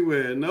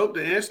 Everywhere. Nope.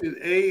 The answer is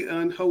A,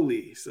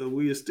 Unholy. So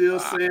we are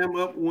still Sam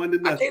up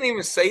 1-0. I can't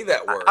even say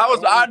that word.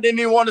 I didn't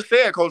even want to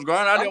say it, Coach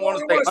Grant. I didn't want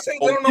to say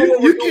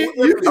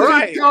it.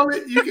 All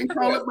right. You can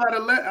call it by the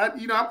letter.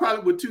 I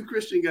probably with 2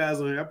 Christian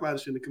guys on here. I probably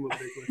shouldn't have come up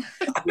with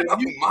that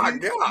question. My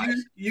God.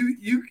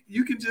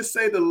 You can just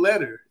say the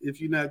letter if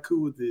you're not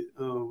cool with it.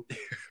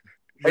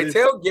 Hey,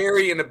 tell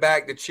Gary in the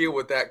back to chill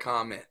with that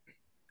comment.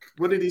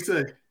 What did he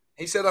say?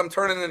 He said, I'm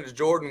turning into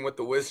Jordan with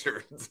the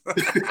Wizards.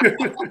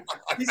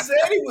 He said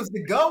he was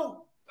the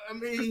GOAT. I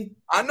mean,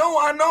 I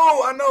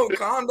know.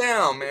 Calm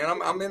down, man.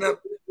 I'm in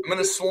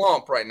a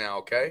slump right now,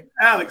 okay?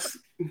 Alex.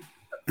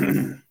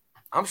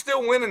 I'm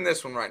still winning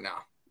this one right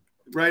now.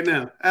 Right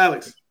now.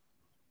 Alex.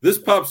 This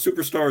pop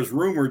superstar is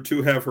rumored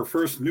to have her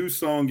first new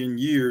song in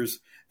years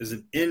as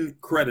an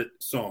end-credit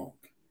song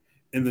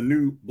in the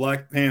new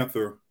Black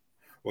Panther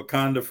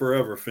Wakanda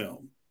Forever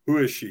film. Who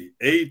is she?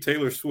 A,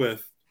 Taylor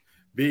Swift,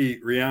 B,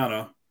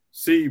 Rihanna,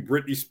 C,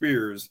 Britney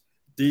Spears,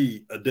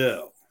 D,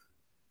 Adele.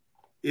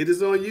 It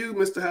is on you,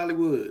 Mr.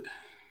 Hollywood.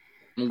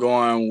 I'm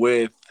going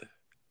with,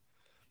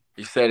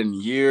 you said in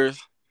years?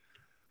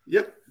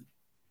 Yep.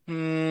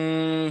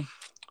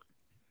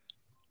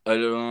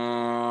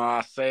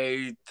 I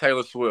say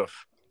Taylor Swift.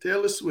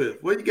 Taylor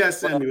Swift. What you got,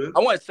 Samuel? I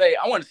want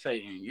to say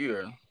in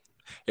years.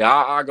 Yeah,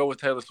 I'll go with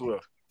Taylor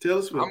Swift.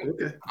 Taylor Swift.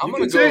 Okay. I'm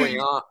gonna go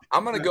Rihanna.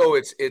 I'm gonna go.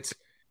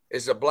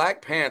 It's a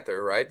Black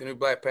Panther, right? The new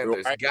Black Panther.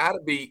 Right.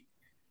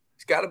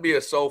 It's gotta be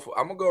a soulful.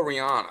 I'm gonna go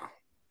Rihanna.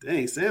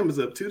 Dang, Sam is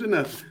up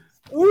 2-0.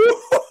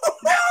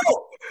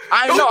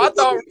 I know. I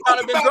thought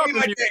Rihanna been dropping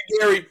like that,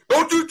 Gary.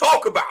 Don't you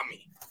talk about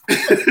me.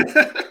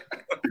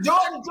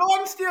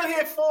 Jordan still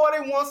hit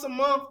 40 once a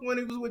month when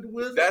he was with the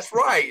Wizards. That's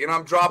right, and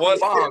I'm dropping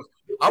bombs.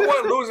 I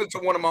wasn't losing to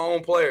one of my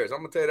own players. I'm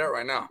gonna tell you that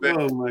right now.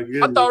 Oh my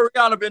goodness! I thought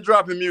Rihanna been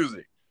dropping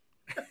music.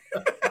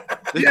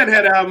 She hadn't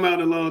had an album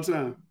out in a long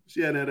time.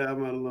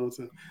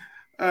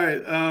 All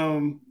right.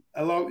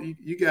 I lost.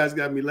 You guys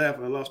got me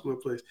laughing. I lost my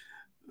place.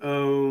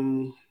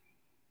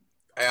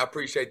 Hey, I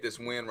appreciate this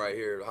win right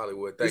here,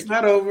 Hollywood. Thank you. It's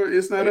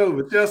not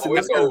over. Chelsea,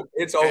 let's go.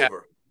 It's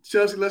over.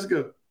 Chelsea, let's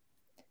go.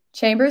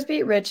 Chambers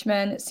beat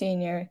Richmond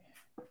Senior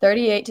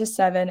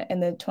 38-7 in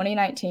the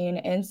 2019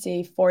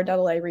 NC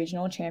 4AA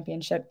Regional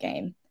Championship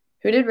game.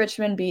 Who did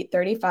Richmond beat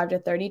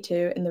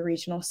 35-32 in the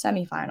regional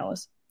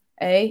semifinals?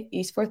 A,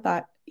 East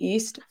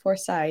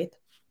Forsyth,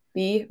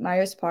 B,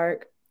 Myers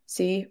Park,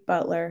 C,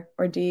 Butler,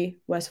 or D,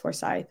 West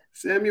Forsyth?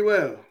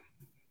 Samuel.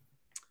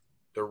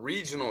 The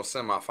regional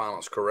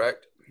semifinals,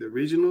 correct? The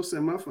regional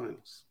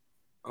semifinals.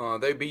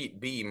 They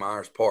beat B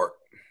Myers Park.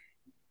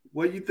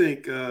 What do you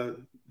think,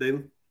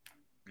 Dalen?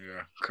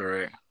 Yeah,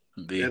 correct.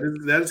 B.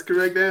 That is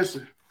correct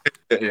answer.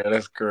 Yeah,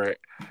 that's correct.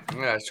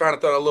 Yeah, I was trying to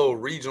throw a little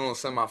regional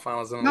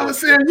semifinals in. No,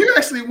 Sam, you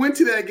actually went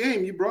to that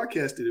game. You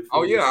broadcasted it.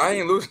 Oh yeah, I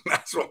ain't losing.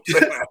 That's what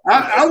I'm saying.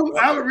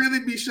 I would really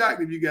be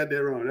shocked if you got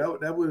that wrong.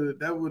 That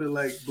would have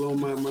like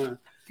blown my mind.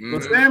 Mm-hmm.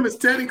 But Sam is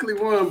technically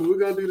won, but we're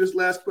gonna do this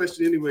last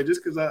question anyway,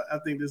 just because I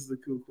think this is a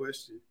cool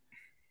question.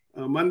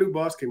 My new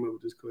boss came up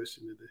with this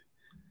question today.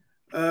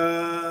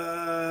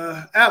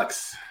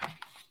 Alex.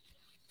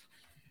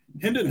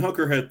 Hendon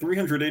Hooker had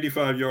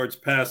 385 yards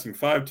passing,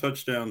 5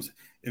 touchdowns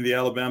in the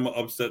Alabama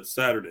upset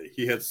Saturday.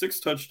 He had 6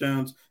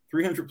 touchdowns,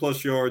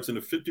 300-plus yards, and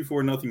a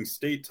 54-0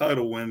 state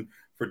title win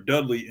for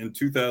Dudley in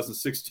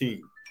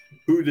 2016.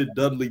 Who did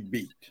Dudley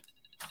beat?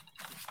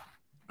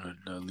 I'm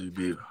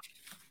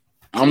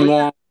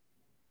going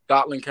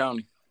Scotland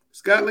County.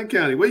 Scotland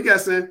County. What you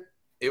got, Sam?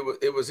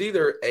 It was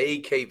either A,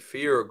 Cape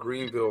Fear, or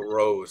Greenville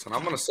Rose, and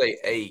I'm going to say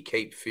A,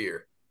 Cape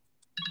Fear.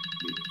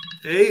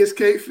 A is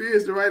Cape Fear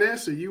is the right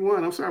answer. You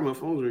won. I'm sorry, my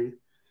phone's ringing.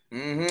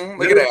 Mm-hmm.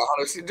 Look at that.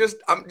 Honestly,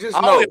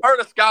 I only heard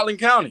of Scotland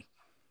County.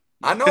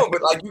 I know,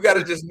 but like you got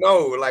to just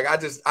know. Like I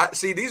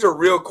see these are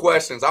real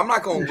questions. I'm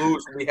not going to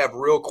lose when we have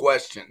real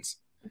questions,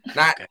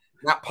 not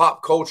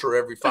pop culture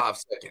every 5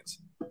 seconds.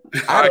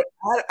 I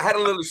had to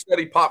literally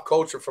study pop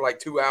culture for like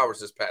 2 hours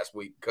this past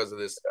week because of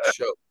this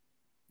show.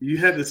 You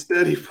had to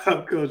study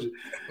pop culture.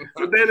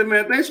 So, Dana,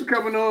 man, thanks for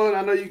coming on.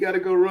 I know you got to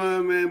go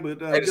run, man. But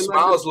the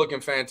smile's looking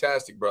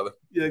fantastic, brother.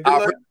 Yeah, good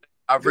luck.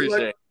 I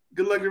appreciate it.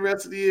 Good luck the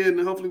rest of the year, and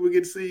hopefully we'll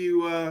get to see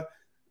you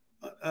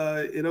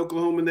in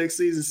Oklahoma next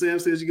season. Sam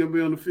says you're going to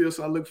be on the field,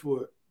 so I look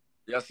for it.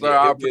 Yes, sir.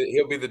 Yeah,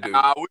 he'll be the dude. We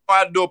might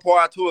have to do a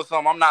part 2 or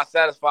something. I'm not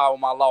satisfied with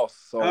my loss.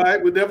 So. All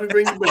right, we'll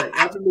definitely bring you back.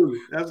 Absolutely.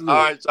 All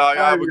right, y'all.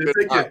 Y'all have a good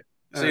take care.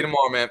 See you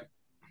tomorrow, man.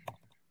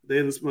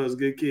 Dana Smuts,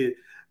 good kid.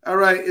 All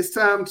right, it's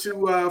time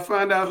to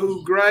find out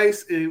who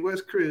Grice and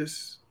where's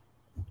Chris?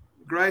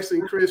 Grice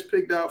and Chris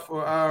picked out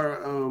for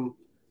our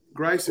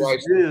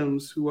Grice's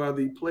Gems, who are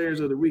the players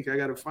of the week. I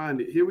got to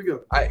find it. Here we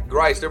go. All right,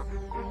 Grice.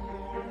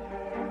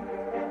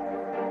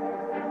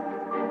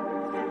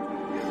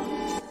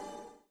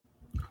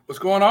 What's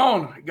going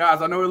on,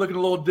 guys? I know we're looking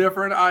a little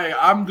different.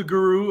 I'm the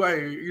guru.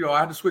 I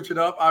had to switch it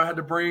up. I had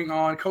to bring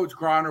on Coach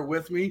Griner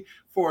with me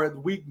for the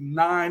Week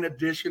 9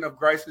 edition of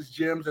Grice's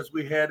Gems as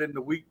we head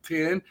into Week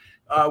 10.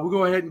 We'll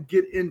go ahead and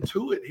get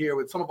into it here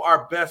with some of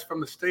our best from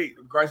the state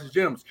of Grice's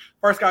Gems.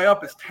 First guy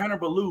up is Tanner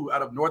Ballou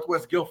out of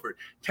Northwest Guilford.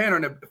 Tanner,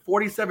 in a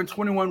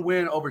 47-21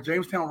 win over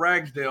Jamestown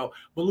Ragsdale,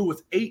 Ballou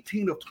was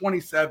 18 of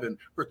 27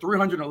 for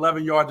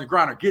 311 yards. And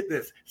Griner, get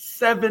this,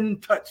 7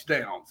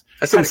 touchdowns.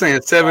 That's what I'm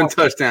saying, 7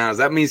 touchdowns.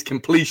 That means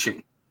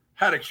completion.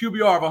 Had a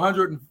QBR of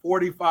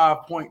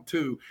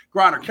 145.2.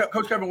 Griner,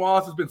 Coach Kevin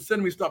Wallace has been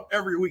sending me stuff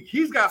every week.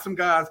 He's got some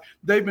guys,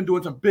 they've been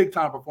doing some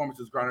big-time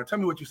performances, Griner. Tell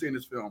me what you see in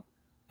this film.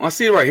 I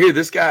see it right here.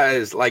 This guy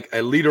is like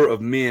a leader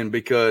of men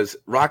because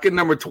rocket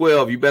number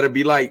 12, you better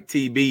be like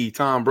TB,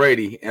 Tom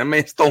Brady. And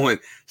man's throwing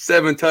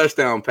 7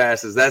 touchdown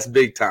passes. That's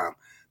big time.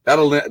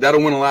 That'll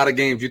win a lot of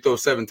games. You throw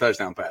 7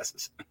 touchdown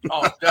passes.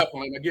 Oh,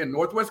 definitely. And again,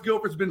 Northwest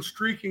Guilford's been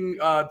streaking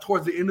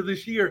towards the end of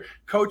this year.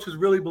 Coach is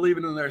really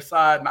believing in their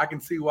side, and I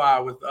can see why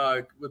with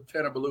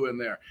Tanner Ballou in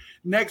there.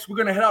 Next, we're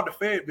going to head out to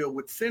Fayetteville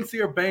with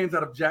Sincere Baines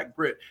out of Jack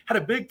Britt. Had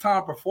a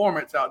big-time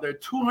performance out there,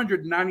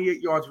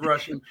 298 yards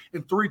rushing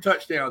and 3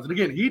 touchdowns. And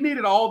again, he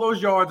needed all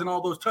those yards and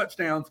all those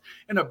touchdowns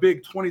in a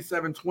big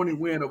 27-20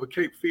 win over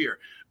Cape Fear.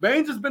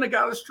 Baines has been a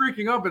guy that's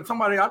streaking up, and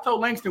somebody I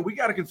told Langston we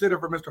got to consider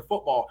for Mr.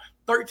 Football.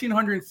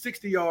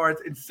 1,360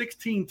 yards and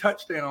 16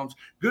 touchdowns,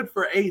 good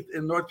for 8th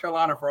in North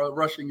Carolina for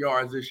rushing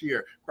yards this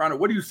year. Griner,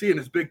 what do you see in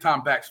this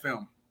big-time backs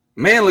film?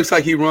 Man, looks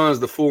like he runs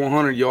the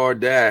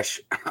 400-yard dash,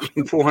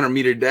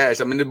 400-meter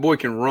dash. I mean, the boy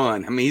can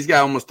run. I mean, he's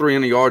got almost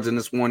 300 yards in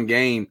this one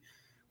game.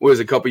 Was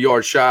a couple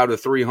yards shy of the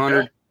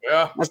 300.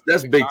 Yeah.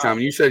 That's big time.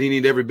 You said he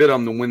needed every bit of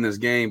them to win this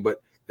game,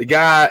 but the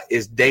guy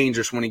is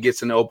dangerous when he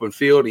gets in the open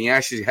field. He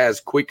actually has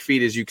quick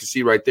feet, as you can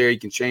see right there. He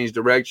can change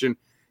direction.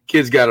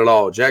 Kid's got it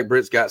all. Jack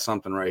Britt's got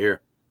something right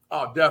here.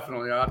 Oh,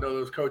 definitely. I know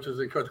those coaches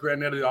and Coach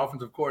Grandetti, the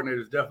offensive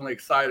coordinator, is definitely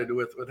excited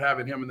with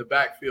having him in the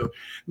backfield.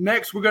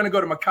 Next, we're going to go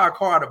to Makai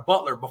Carr out of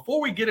Butler. Before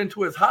we get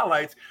into his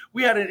highlights,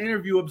 we had an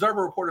interview.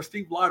 Observer reporter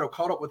Steve Lido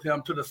caught up with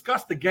him to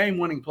discuss the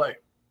game-winning play.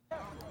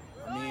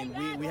 I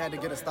mean, we had to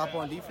get a stop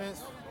on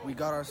defense. We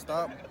got our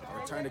stop,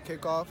 returned the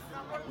kickoff.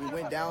 We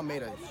went down,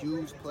 made a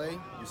huge play.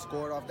 We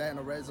scored off that in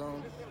the red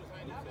zone.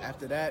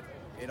 After that,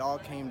 it all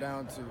came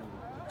down to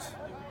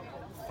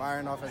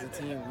firing off as a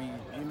team.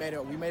 We made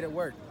it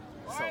work.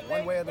 So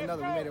one way or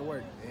another, we made it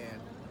work,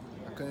 and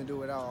I couldn't do it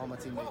without all my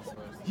teammates.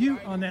 You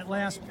on that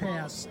last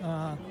pass,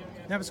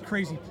 that was a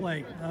crazy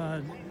play.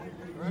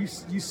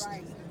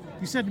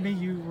 You said to me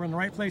you were in the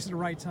right place at the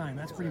right time.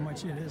 That's pretty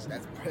much it, isn't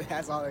it?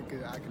 That's all I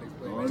can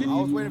explain.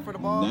 I was waiting for the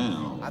ball.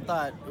 Now, I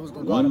thought it was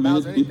going to go out of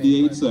bounds or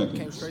anything. 58 seconds. It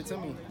came straight to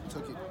me.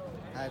 Took it.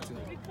 I had to.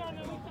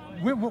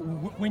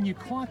 When you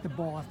caught the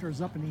ball after it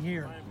was up in the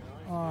air,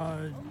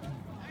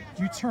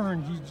 you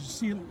turned, you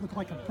see it look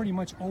like a pretty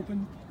much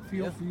open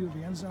field for you at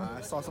the end zone?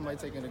 I saw somebody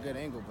taking a good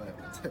angle,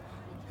 but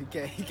he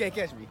can't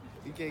catch me.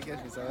 He can't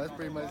catch me, so that's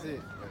pretty much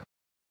it.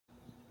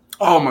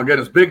 Oh, my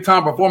goodness.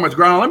 Big-time performance,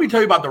 Ground. Let me tell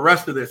you about the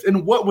rest of this.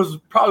 In what was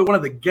probably one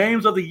of the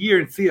games of the year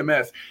in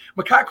CMS,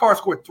 Mekhi Carr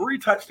scored 3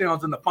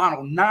 touchdowns in the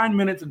final 9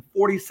 minutes and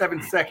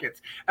 47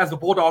 seconds as the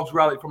Bulldogs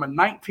rallied from a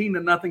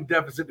 19-0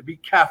 deficit to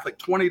beat Catholic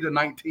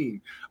 20-19.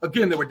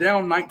 Again, they were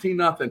down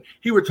 19-0.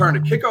 He returned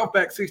a kickoff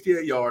back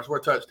 68 yards for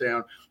a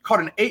touchdown,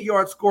 caught an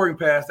 8-yard scoring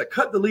pass that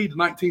cut the lead to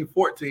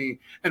 19-14,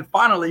 and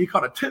finally he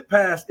caught a tip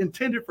pass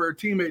intended for her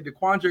teammate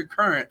DeQuandre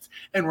Currents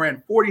and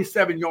ran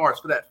 47 yards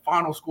for that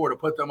final score to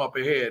put them up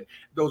ahead.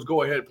 Those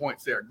go-ahead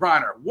points there.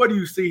 Griner, what do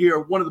you see here?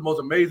 One of the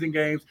most amazing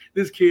games.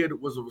 This kid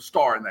was a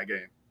star in that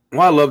game.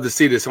 Well, I love to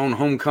see this on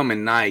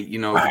homecoming night. You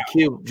know, the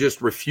kid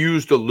just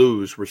refused to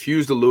lose.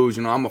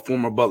 You know, I'm a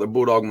former Butler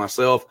Bulldog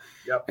myself,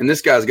 and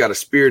this guy's got a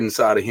spirit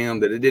inside of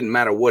him that it didn't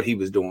matter what he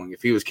was doing.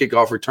 If he was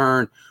kickoff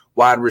return,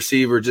 wide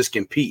receiver, just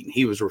competing.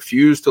 He was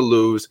refused to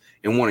lose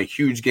and won a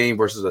huge game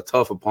versus a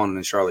tough opponent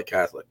in Charlotte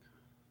Catholic.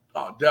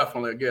 Oh,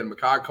 definitely. Again,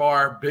 Mekhi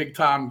Carr,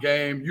 big-time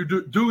game. You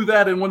do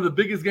that in one of the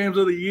biggest games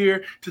of the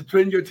year to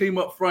send your team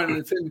up front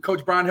and send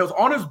Coach Brian Hills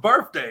on his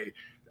birthday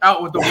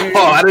out with the win.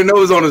 Oh, I didn't know it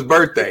was on his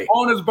birthday.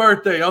 On his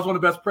birthday. That was one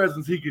of the best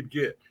presents he could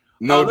get.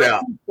 No doubt.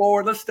 Let's move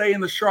forward. Let's stay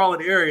in the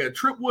Charlotte area.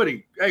 Trip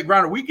Woody. Hey,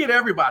 Grinder, we get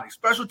everybody.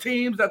 Special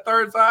teams, that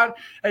third side.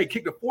 Hey,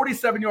 kicked a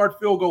 47-yard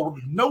field goal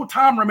with no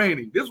time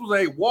remaining. This was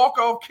a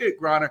walk-off kick,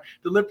 Grinder,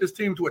 to lift his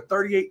team to a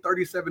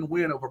 38-37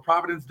 win over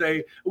Providence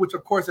Day, which,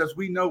 of course, as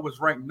we know,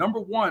 was ranked number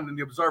 1 in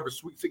the Observer's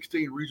Sweet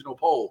 16 regional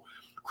poll.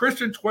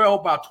 Christian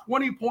 12 by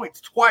 20 points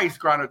twice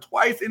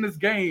in this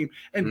game,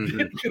 and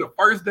didn't get a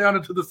first down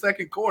into the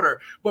second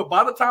quarter. But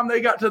by the time they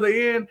got to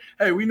the end,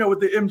 hey, we know with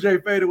the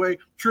MJ fadeaway,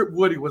 Trip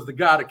Woody was the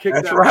guy to kick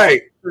that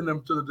right. Send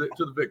them to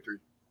the victory.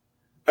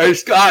 Hey,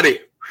 Scotty,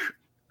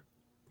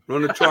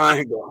 run the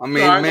triangle. I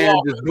mean, man,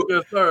 just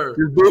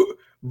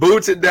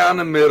boots it down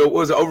the middle. What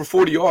was it, over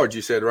 40 yards,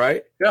 you said,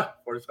 right? Yeah,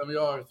 47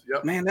 yards.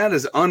 Yep. Man, that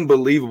is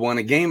unbelievable. In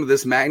a game of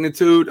this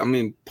magnitude, I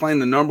mean, playing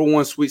the number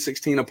 1 Sweet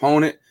 16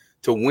 opponent,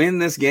 to win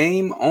this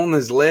game on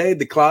his leg,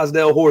 the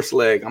Clydesdale horse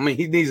leg. I mean,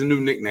 he needs a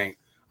new nickname.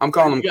 I'm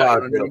calling him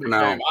Clydesdale for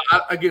now.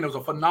 Again, it was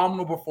a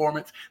phenomenal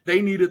performance. They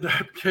needed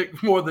that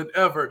kick more than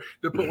ever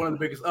to put one of the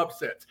biggest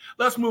upsets.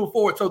 Let's move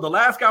forward. So the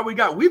last guy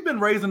we've been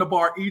raising the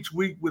bar each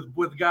week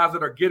with guys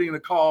that are getting the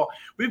call.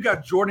 We've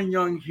got Jordan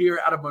Young here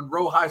out of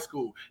Monroe High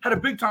School. Had a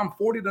big-time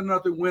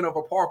 40-0 win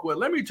over Parkwood.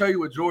 Let me tell you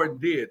what Jordan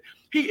did.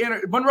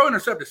 Monroe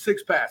intercepted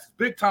 6 passes,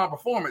 big-time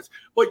performance.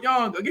 But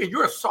Young, again,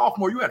 you're a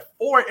sophomore. You had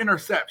 4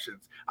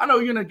 interceptions. I know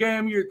you're in a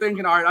game, you're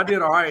thinking, all right, I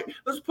did all right.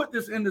 Let's put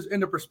this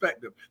into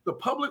perspective. The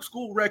public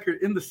school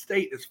record in the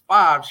state is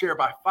 5, shared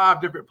by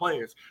 5 different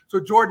players. So,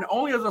 Jordan,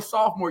 only as a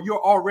sophomore,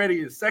 you're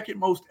already the second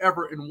most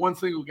ever in one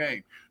single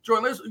game.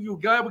 Jordan, you're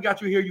glad we got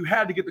you here. You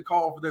had to get the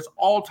call for this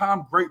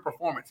all-time great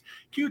performance.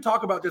 Can you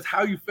talk about just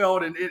how you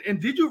felt, and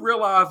did you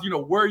realize,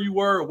 where you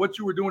were or what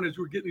you were doing as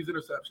you were getting these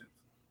interceptions?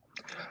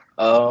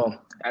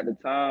 At the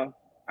time,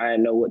 I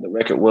didn't know what the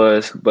record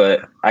was,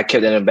 but I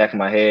kept it in the back of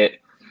my head.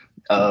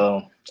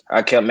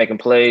 I kept making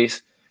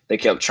plays. They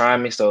kept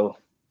trying me, so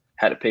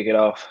had to pick it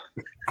off.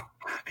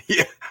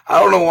 Yeah, I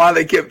don't know why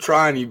they kept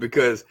trying you,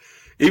 because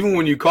even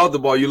when you caught the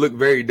ball, you look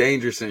very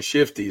dangerous and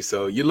shifty.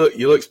 So you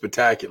look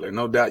spectacular.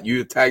 No doubt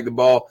you attacked the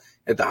ball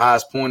at the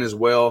highest point as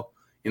well.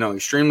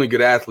 Extremely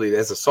good athlete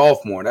as a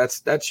sophomore.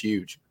 That's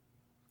huge.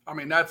 I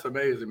mean, that's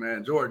amazing,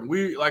 man. Jordan,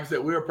 like I said,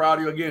 we were proud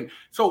of you again.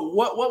 So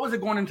what was it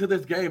going into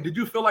this game? Did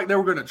you feel like they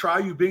were going to try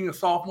you being a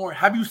sophomore?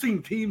 Have you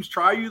seen teams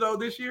try you, though,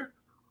 this year?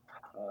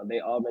 They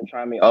all been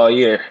trying me all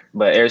year,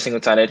 but every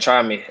single time they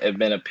try me, it's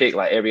been a pick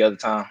like every other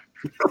time.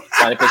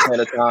 90% of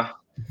the time.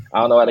 I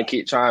don't know why they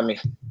keep trying me.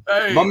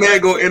 Hey, my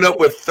man going to end up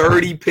with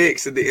 30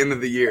 picks at the end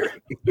of the year.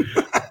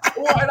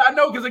 Well, and I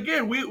know, because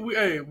again,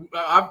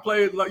 I've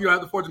played, I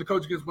have the fortune to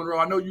coach against Monroe.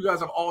 I know you guys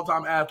have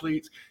all-time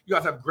athletes. You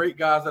guys have great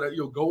guys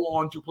that go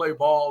on to play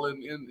ball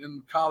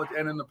in college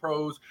and in the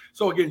pros.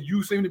 So again,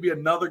 you seem to be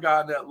another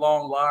guy in that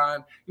long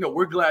line.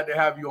 We're glad to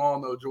have you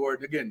on, though,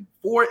 Jordan. Again,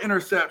 4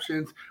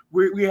 interceptions.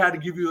 We had to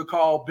give you a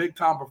call.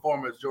 Big-time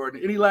performance,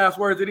 Jordan. Any last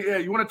words?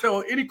 You want to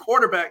tell any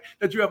quarterback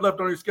that you have left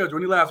on your schedule?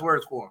 Any last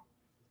words for him?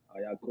 Oh,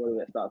 y'all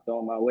quarterback, stop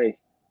throwing my way.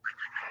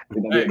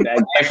 We're going to get a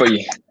bad game for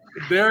you.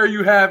 There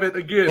you have it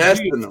again.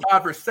 He is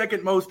tied for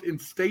second most in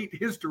state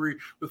history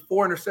with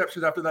 4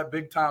 interceptions after that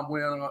big-time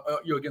win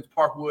against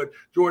Parkwood.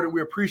 Jordan, we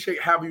appreciate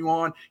having you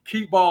on.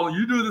 Keep balling.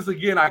 You do this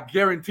again, I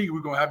guarantee we're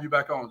going to have you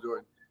back on,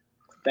 Jordan.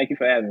 Thank you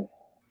for having me.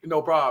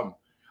 No problem.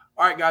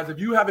 All right, guys, if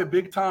you have a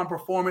big-time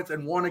performance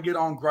and want to get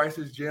on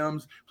Grice's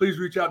Gems, please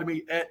reach out to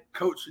me at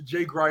Coach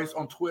Jay Grice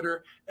on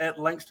Twitter, at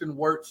Langston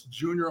Wirtz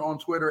Jr. on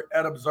Twitter,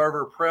 at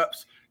Observer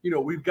Preps.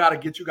 We've got to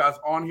get you guys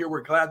on here.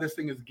 We're glad this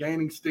thing is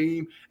gaining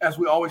steam. As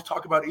we always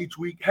talk about each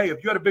week, hey,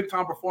 if you had a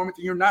big-time performance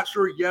and you're not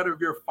sure yet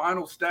of your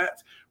final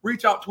stats,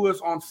 reach out to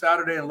us on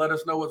Saturday and let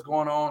us know what's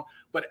going on.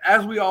 But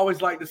as we always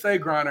like to say,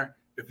 Griner,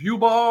 if you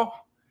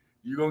ball,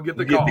 you're going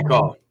to get the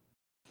call.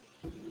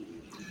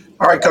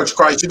 All right, Coach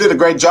Christ, you did a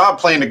great job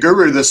playing the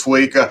guru this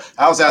week.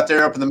 I was out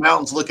there up in the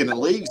mountains looking at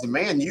leagues, and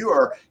man, you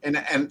are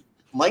and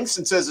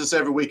Langston says this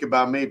every week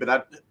about me, but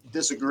I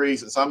disagree.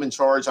 Since I'm in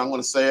charge, I'm going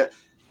to say it.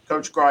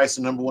 Coach Christ,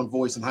 the number one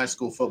voice in high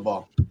school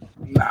football.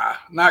 Nah,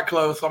 not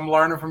close. I'm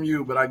learning from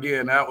you, but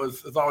again,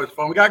 it's always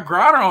fun. We got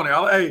Griner on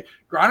there. Hey,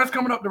 Griner's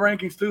coming up the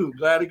rankings too.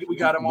 Glad we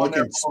got him on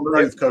there.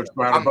 Smooth, Coach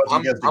Griner.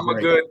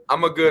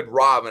 I'm a good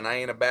Robin. I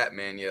ain't a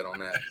Batman yet on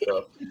that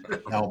stuff.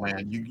 No,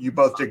 man, you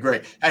both did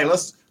great. Hey,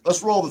 let's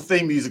roll the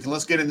theme music and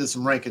let's get into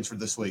some rankings for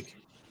this week.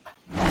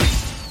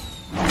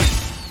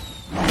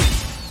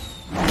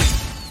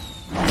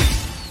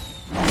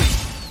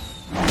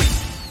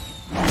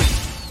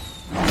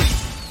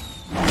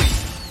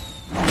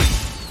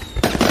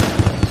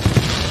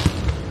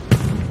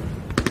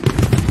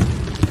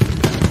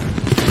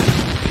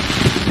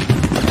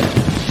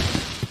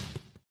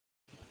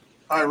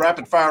 All right,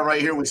 rapid fire right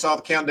here. We saw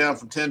the countdown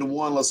from 10 to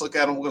 1. Let's look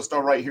at them. We're going to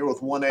start right here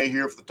with 1A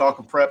here for the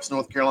Talking Preps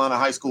North Carolina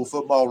high school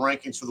football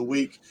rankings for the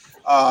week.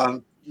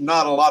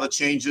 Not a lot of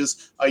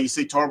changes. You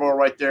see Tarboro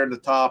right there in the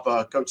top.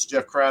 Coach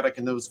Jeff Craddock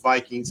and those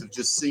Vikings have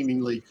just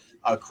seemingly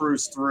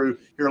cruised through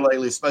here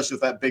lately, especially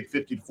with that big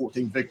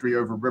 50-14 victory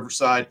over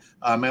Riverside.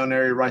 Mount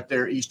Airy right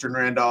there, Eastern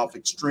Randolph,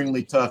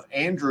 extremely tough.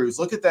 Andrews,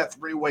 look at that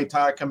three-way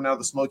tie coming out of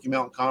the Smoky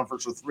Mountain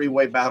Conference, a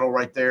three-way battle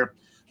right there.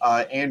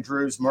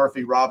 Andrews,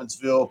 Murphy,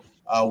 Robbinsville.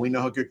 We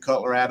know how good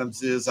Cutler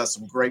Adams is. That's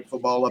some great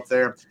football up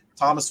there.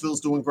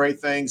 Thomasville's doing great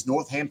things.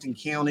 Northampton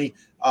County,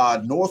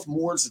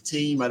 Northmore's a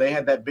team. They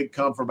had that big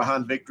come from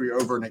behind victory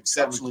over an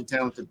exceptionally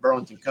talented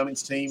Burlington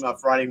Cummings team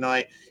Friday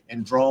night,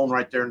 and Drone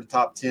right there in the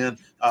top 10.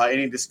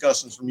 Any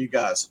discussions from you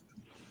guys?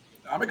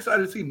 I'm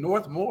excited to see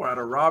Northmore out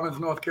of Robbins,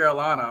 North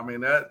Carolina. I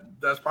mean,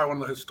 that's probably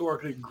one of the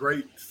historically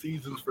great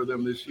seasons for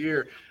them this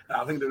year. And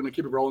I think they're going to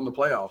keep it rolling in the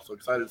playoffs. So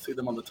excited to see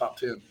them on the top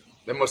 10.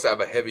 They must have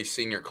a heavy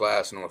senior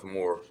class,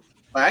 Northmore.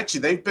 Actually,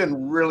 they've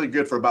been really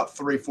good for about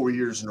 3-4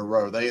 years in a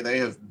row.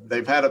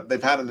 They've had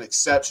an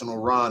exceptional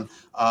run.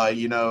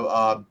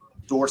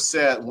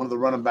 Dorsett, one of the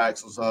running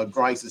backs, was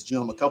Grice's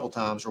gym a couple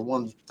times, or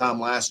one time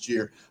last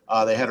year.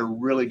 They had a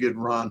really good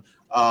run.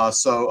 I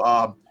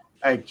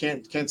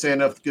can't say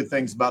enough good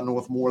things about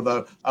Northmore,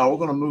 though. We're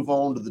going to move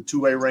on to the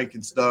 2A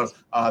rankings, though.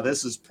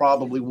 This is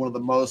probably one of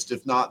the most,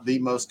 if not the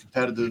most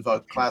competitive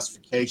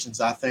classifications,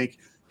 I think,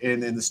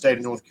 in the state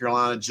of North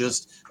Carolina.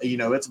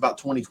 It's about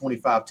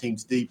 20-25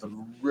 teams deep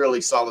and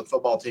really solid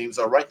football teams.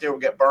 Right there, we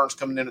got Burns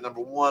coming in at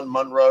number 1,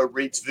 Monroe,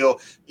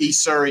 Reidsville,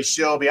 East Surrey,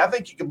 Shelby. I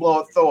think you can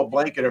throw a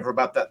blanket over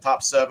about that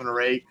top 7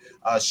 or 8.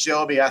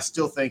 Shelby, I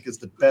still think, is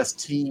the best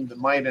team that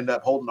might end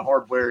up holding the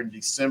hardware in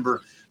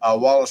December.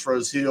 Wallace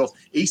Rose Hill.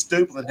 East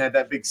Duplin had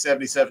that big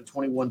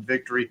 77-21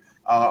 victory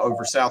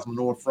over South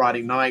Lenore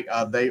Friday night.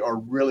 They are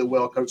really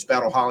well coached.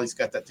 Battle Holly's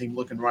got that team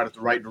looking right at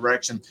the right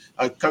direction.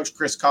 Coach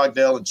Chris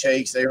Cogdell and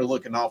Chase, they are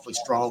looking awfully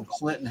strong.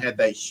 Clinton had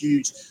that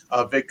huge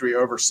victory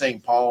over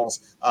St.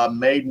 Paul's.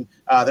 Maiden,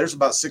 there's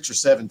about 6 or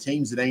 7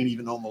 teams that ain't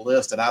even on the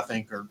list that I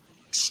think are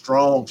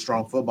strong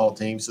football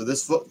teams. So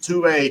this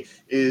 2A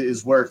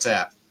is where it's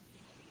at.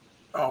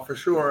 Oh, for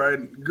sure.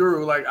 And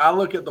Guru, I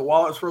look at the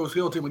Wallace Rose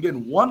Hill team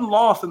again, one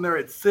loss and they're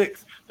at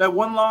 6. That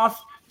one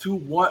loss to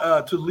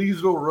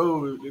Leesville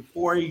Road, a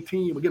 4A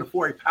team, again, a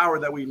 4A power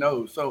that we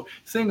know. So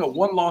seeing a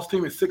one-loss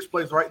team in 6th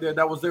place right there,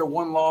 that was their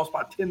one loss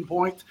by 10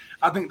 points.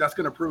 I think that's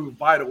going to prove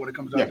vital when it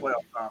comes down to playoff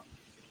time.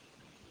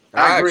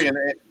 I agree.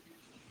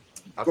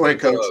 Go ahead,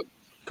 Coach.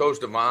 Coach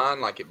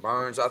Devine, at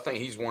Burns, I think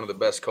he's one of the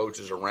best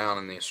coaches around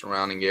in the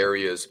surrounding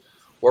areas.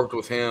 Worked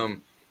with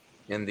him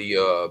in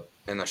the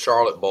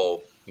Charlotte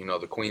Bowl,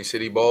 the Queen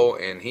City Bowl,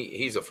 and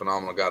he's a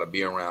phenomenal guy to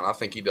be around. I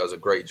think he does a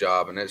great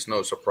job, and it's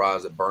no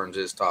surprise that Burns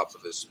is top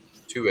of this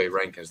 2A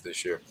rankings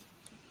this year.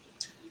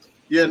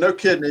 Yeah, no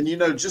kidding.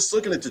 And, just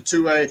looking at the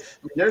 2A,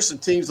 there's some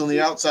teams on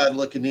the outside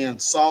looking in.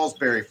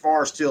 Salisbury,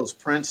 Forest Hills,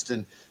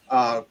 Princeton,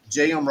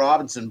 J.M.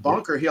 Robinson,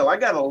 Bunker Hill. I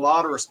got a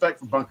lot of respect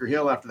for Bunker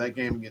Hill after that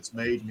game against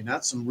Maiden.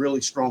 That's some really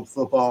strong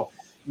football.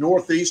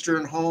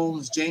 Northeastern,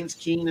 Holmes, James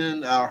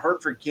Keenan,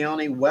 Hertford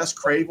County, West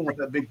Craven with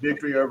that big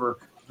victory over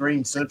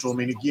Green Central.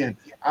 Again,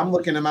 I'm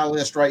looking at my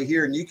list right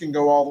here, and you can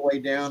go all the way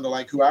down to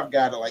who I've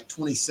got at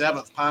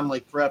 27th, Pine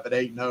Lake Prep at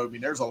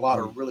 8-0. There's a lot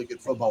of really good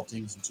football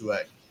teams in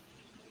 2A.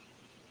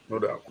 No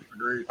doubt.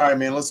 Agreed. All right,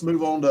 man, let's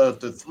move on to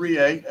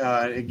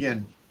 3A.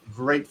 Again,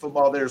 great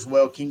football there as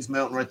well. Kings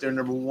Mountain right there,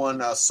 number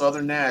 1.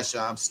 Southern Nash,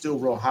 I'm still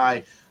real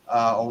high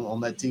on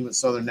that team at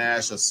Southern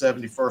Nash.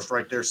 71st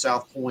right there,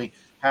 South Point,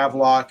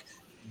 Havelock.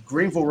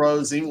 Greenville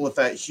Rose, even with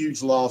that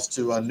huge loss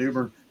to New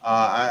Bern,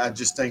 I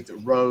just think that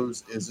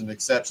Rose is an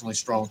exceptionally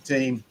strong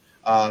team.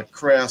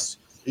 Crest,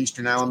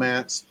 Eastern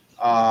Alamance,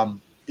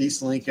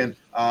 East Lincoln.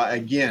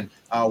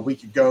 We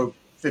could go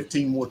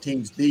 15 more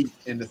teams deep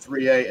into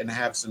 3A and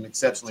have some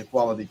exceptionally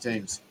quality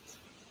teams.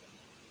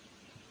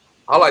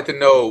 I'd like to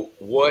know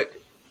what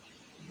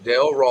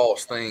Dale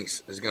Ross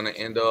thinks is going to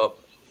end up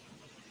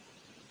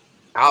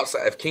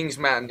outside. If Kings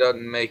Mountain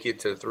doesn't make it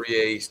to the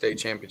 3A state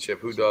championship,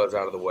 who does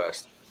out of the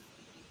West?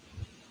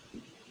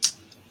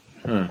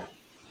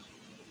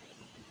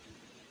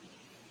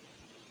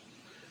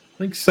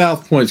 think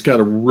South Point's got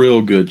a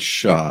real good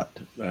shot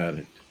at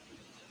it.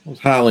 I was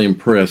highly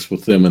impressed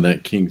with them in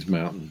that Kings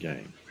Mountain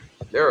game.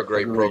 They're a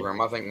great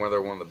program. I think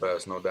they're one of the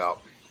best, no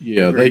doubt.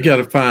 Yeah, they got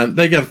to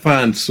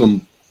find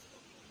some,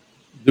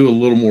 do a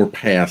little more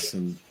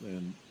passing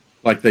and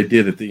like they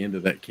did at the end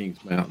of that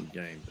Kings Mountain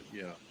game. But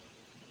yeah,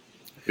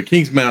 the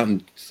Kings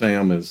Mountain,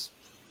 Sam, is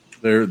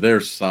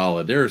they're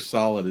solid. They're as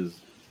solid as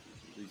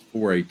these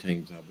 4A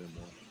teams I've been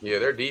watching. Yeah,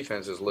 their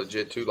defense is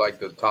legit too, like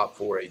the top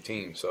 4A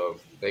team, so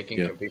they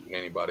can compete with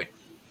anybody.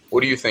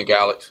 What do you think,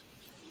 Alex?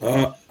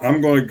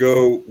 I'm going to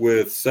go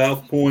with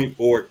South Point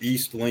or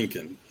East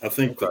Lincoln. I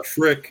think the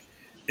trick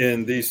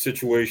in these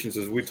situations,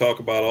 as we talk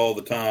about all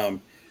the time,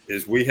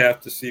 is we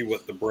have to see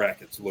what the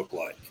brackets look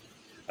like.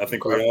 I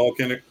think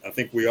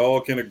we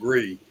all can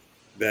agree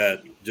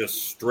that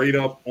just straight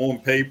up on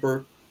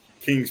paper,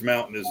 Kings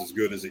Mountain is as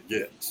good as it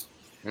gets.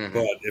 Mm-hmm.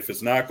 But if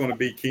it's not going to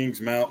be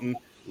Kings Mountain,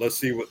 let's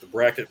see what the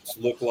brackets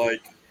look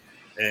like,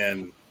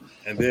 and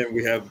then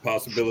we have the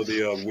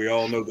possibility of, we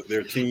all know that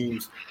there are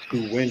teams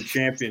who win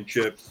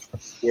championships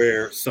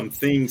where some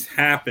things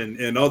happen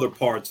in other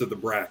parts of the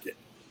bracket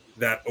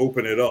that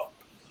open it up.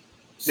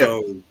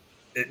 So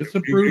it's a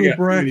brutal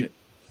bracket.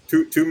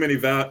 Too many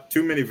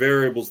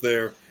variables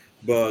there.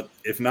 But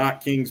if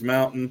not Kings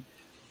Mountain,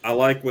 I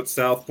like what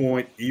South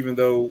Point, even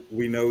though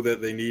we know that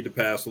they need to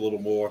pass a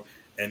little more,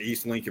 and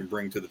East Lincoln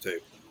bring to the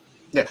table.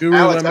 Yeah,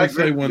 Alex, let me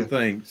say one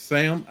thing,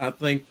 Sam. I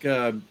think,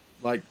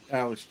 like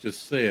Alex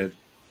just said,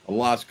 a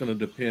lot's going to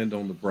depend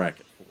on the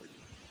bracket for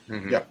you.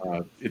 Mm-hmm.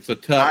 Yeah, it's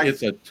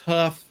a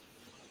tough.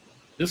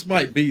 This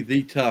might be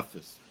the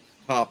toughest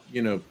top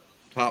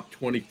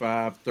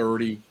 25,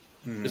 30.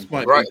 Mm-hmm. This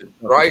might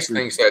Bryce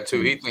thinks that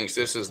too. He thinks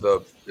this is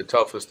the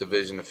toughest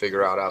division to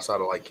figure out outside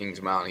of like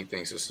Kings Mountain. He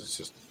thinks this is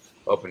just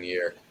up in the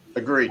air.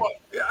 Agreed. Well,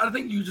 I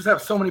think you just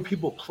have so many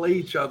people play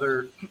each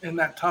other in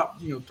that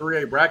top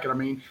 3A bracket. I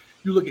mean,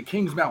 you look at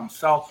Kings Mountain,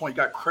 South Point,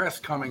 got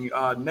Crest coming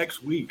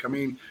next week. I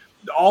mean,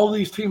 all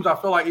these teams, I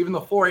feel like even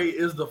the 4A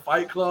is the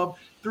fight club.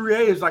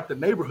 3A is like the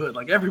neighborhood.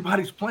 Like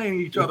everybody's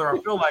playing each other, I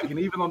feel like. And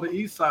even on the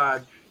east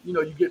side,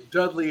 you get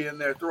Dudley in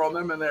there, throwing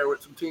them in there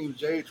with some teams.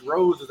 J.H.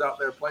 Rose is out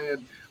there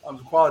playing some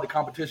quality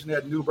competition. They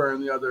had New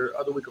Bern the other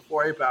week of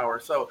 4A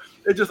Power. So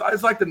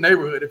it's like the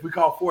neighborhood, if we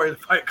call 4A the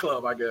fight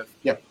club, I guess.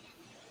 Yeah.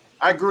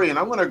 I agree, and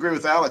I'm going to agree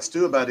with Alex,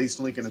 too, about East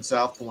Lincoln and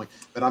South Point,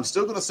 but I'm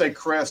still going to say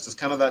Crest is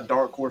kind of that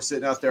dark horse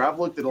sitting out there. I've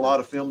looked at a lot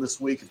of film this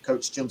week of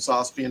Coach Jim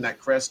Sosby and that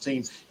Crest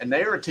team, and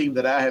they are a team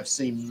that I have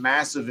seen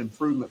massive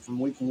improvement from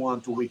week 1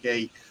 to week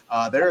 8.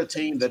 They're a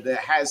team that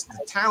has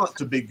the talent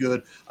to be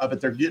good, but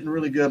they're getting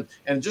really good.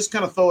 And just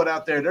kind of throw it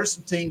out there, there's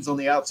some teams on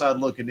the outside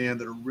looking in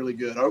that are really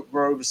good. Oak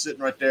Grove is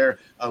sitting right there.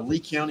 Lee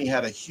County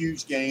had a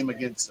huge game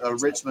against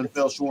Richmond,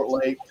 fell short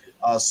late.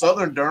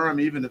 Southern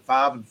Durham, even at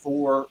 5-4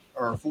 or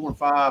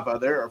 4-5,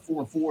 they're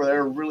 4-4. They're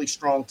a really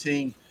strong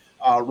team.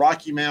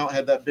 Rocky Mount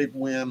had that big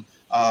win.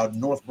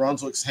 North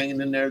Brunswick's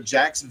hanging in there.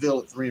 Jacksonville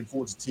at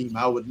 3-4 is a team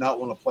I would not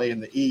want to play in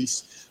the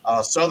East.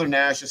 Southern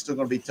Nash is still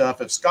going to be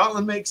tough. If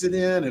Scotland makes it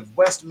in, if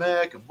West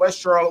Meck, if West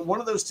Charlotte, one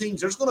of those teams,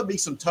 there's going to be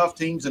some tough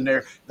teams in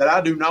there that I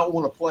do not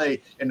want to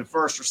play in the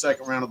first or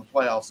second round of the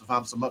playoffs if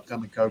I'm some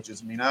upcoming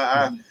coaches. I mean,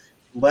 I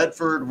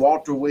Ledford,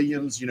 Walter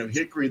Williams,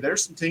 Hickory,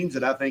 there's some teams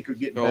that I think are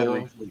getting better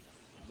each week.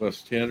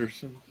 West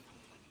Henderson.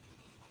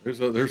 There's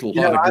a lot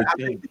of good I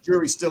think the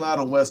jury's still out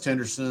on West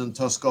Henderson,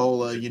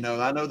 Tuscola.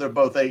 I know they're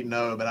both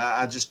 8-0, but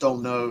I just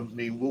don't know. I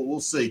mean, we'll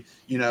see.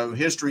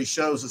 History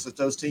shows us that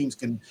those teams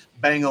can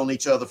bang on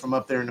each other from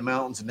up there in the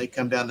mountains, and they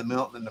come down the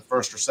mountain in the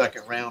first or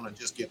second round and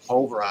just get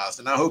pulverized.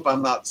 And I hope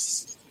I'm not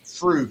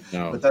true,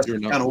 but that's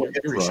kind of what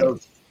history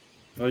shows.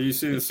 Well, you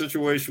see the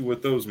situation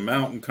with those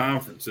mountain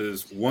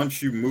conferences.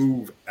 Once you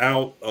move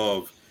out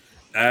of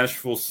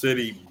Asheville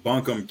City,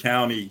 Buncombe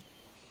County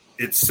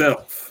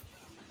itself,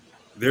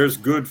 there's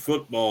good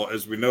football,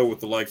 as we know,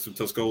 with the likes of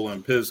Tuscola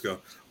and Pisgah,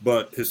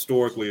 but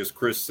historically, as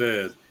Chris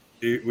said,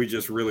 we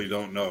just really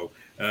don't know.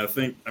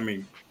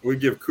 And we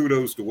give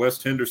kudos to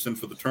West Henderson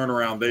for the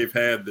turnaround they've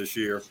had this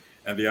year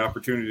and the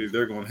opportunity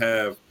they're going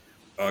to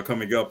have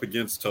coming up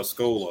against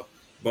Tuscola.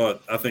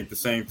 But I think the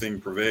same thing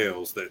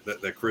prevails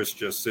that Chris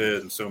just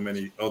said and so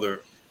many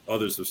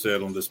others have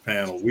said on this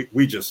panel.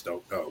 We just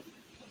don't know.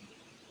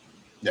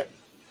 Yeah,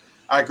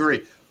 I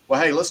agree. Well,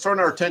 hey, let's turn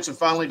our attention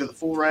finally to the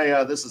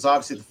 4A. This is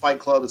obviously the Fight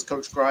Club, as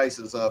Coach Grice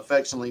is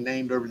affectionately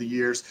named over the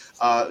years.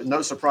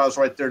 No surprise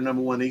right there,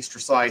 number 1, East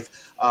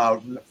Forsyth.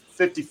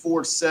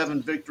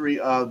 54-7 victory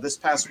this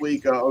past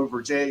week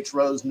over J.H.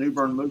 Rose. New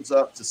Bern moves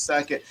up to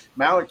second.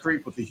 Mallard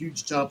Creek with a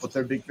huge jump with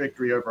their big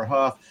victory over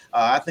Huff.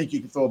 I think you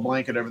can throw a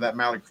blanket over that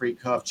Mallard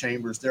Creek, Huff,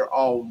 Chambers. They're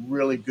all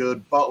really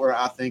good. Butler,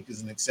 I think,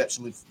 is an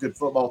exceptionally good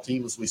football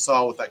team, as we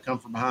saw with that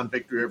come-from-behind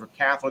victory over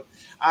Catholic.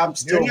 I'm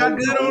still not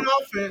good on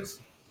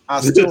offense. I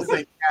still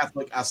think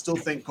Catholic. I still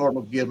think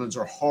Cardinal Gibbons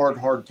are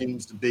hard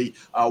teams to beat.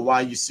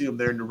 Why you see them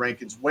there in the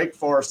rankings. Wake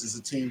Forest is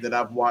a team that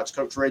I've watched.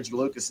 Coach Reggie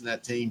Lucas and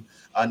that team,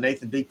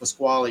 Nathan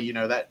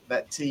DePasquale,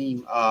 that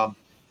team kind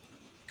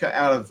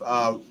out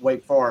of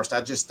Wake Forest.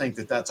 I just think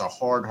that that's a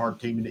hard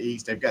team in the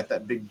East. They've got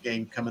that big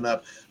game coming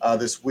up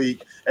this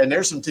week, and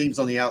there's some teams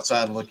on the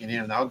outside looking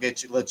in. And I'll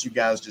let you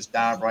guys just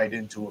dive right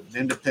into it.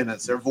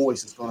 Independence, their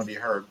voice is going to be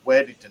heard.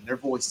 Weddington, their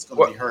voice is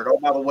going to be heard. Oh,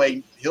 by the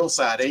way,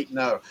 Hillside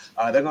 8-0.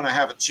 They're going to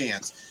have a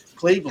chance.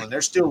 Cleveland,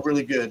 they're still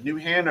really good. New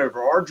Hanover,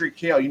 Ardrey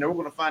Kell, we're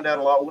going to find out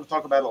a lot. We're going to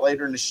talk about it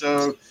later in the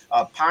show.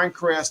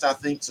 Pinecrest, I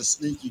think, is a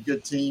sneaky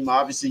good team.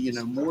 Obviously,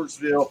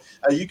 Mooresville,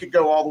 you could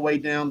go all the way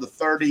down to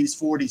 30s,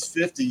 40s,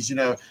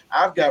 50s.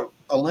 I've got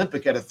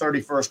Olympic at a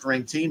 31st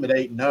ranked team at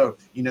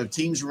 8-0.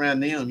 Teams around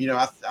them,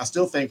 I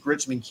still think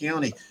Richmond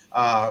County,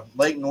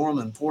 Lake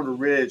Norman, Porter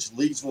Ridge,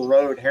 Leedsville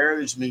Road,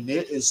 Heritage,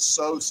 it is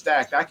so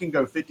stacked. I can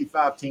go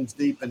 55 teams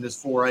deep in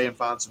this 4A and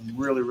find some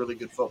really, really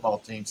good football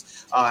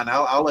teams. And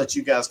I'll let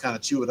you guys kind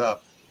of chew it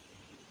up.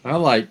 I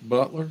like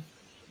Butler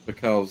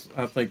because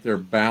I think they're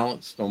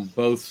balanced on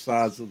both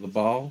sides of the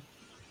ball.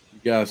 You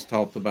guys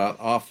talked about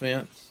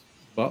offense.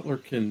 Butler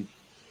can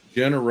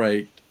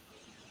generate.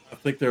 I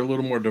think they're a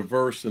little more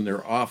diverse in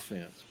their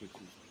offense, which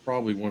is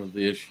probably one of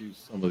the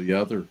issues some of the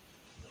other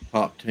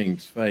top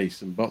teams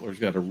face. And Butler's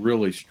got a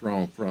really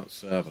strong front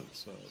seven.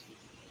 So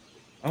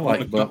I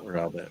like Butler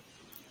out of that.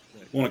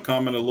 I want to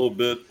comment a little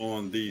bit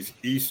on these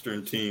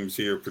Eastern teams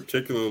here,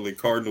 particularly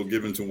Cardinal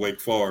Gibbons and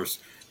Wake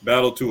Forest.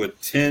 Battled to a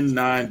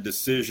 10-9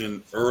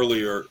 decision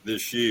earlier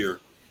this year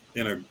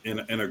in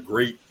a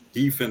great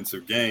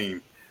defensive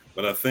game.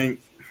 But I think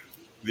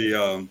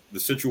the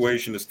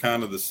situation is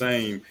kind of the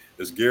same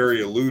as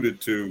Gary alluded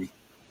to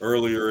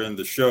earlier in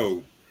the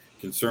show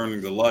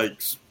concerning the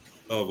likes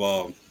of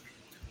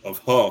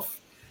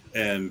Huff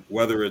and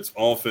whether its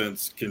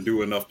offense can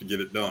do enough to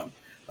get it done.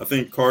 I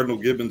think Cardinal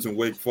Gibbons and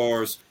Wake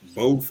Forest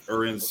both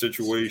are in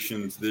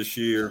situations this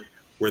year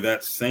where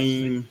that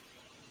same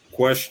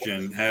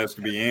question has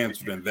to be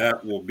answered, and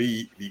that will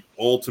be the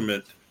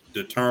ultimate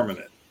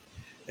determinant.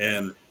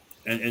 And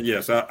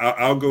yes,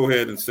 I'll go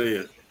ahead and say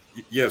it.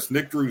 Yes,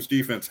 Nick Drew's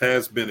defense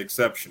has been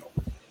exceptional.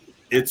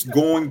 It's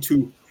going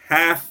to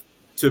have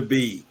to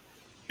be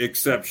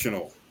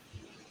exceptional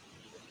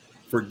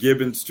for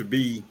Gibbons to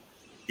be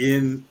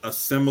in a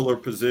similar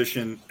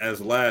position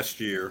as last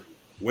year.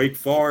 Wake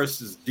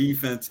Forest's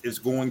defense is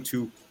going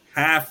to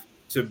have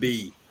to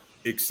be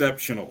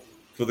exceptional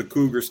for the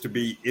Cougars to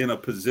be in a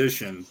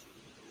position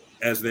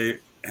as they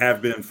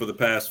have been for the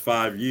past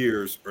 5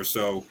 years or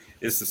so.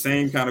 It's the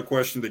same kind of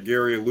question that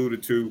Gary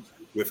alluded to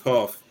with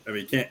Huff. I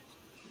mean,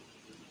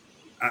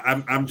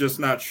 I'm just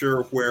not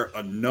sure where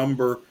a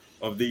number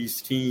of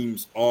these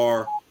teams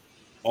are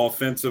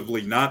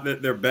offensively. Not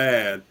that they're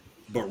bad,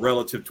 but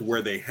relative to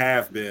where they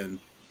have been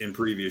in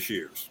previous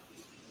years.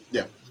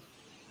 Yeah,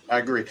 I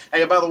agree.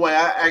 Hey, by the way,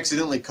 I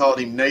accidentally called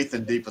him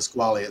Nathan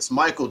DePasquale. It's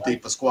Michael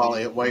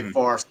DePasquale at Wake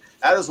Forest.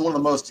 That is one of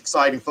the most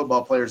exciting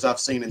football players I've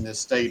seen in this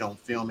state on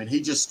film, and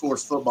he just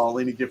scores football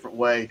any different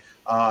way.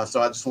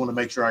 So I just want to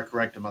make sure I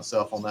corrected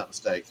myself on that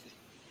mistake.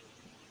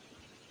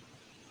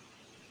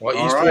 Well,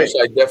 East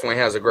Forsyth definitely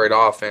has a great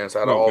offense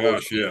out of all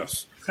those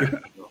teams. Yes.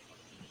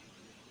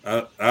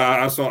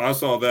 I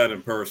saw that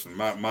in person.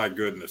 My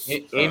goodness.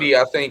 Indy,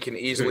 I think, can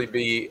easily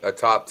be a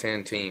top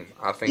 10 team.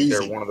 I think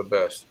they're one of the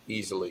best,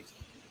 easily.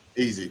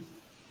 Easy.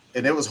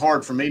 And it was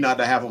hard for me not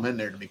to have them in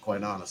there, to be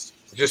quite honest.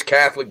 Just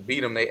Catholic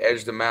beat them. They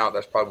edged them out.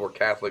 That's probably where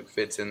Catholic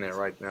fits in there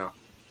right now.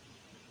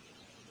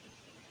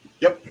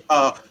 Yep.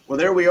 Well,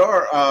 there we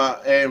are.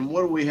 And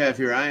what do we have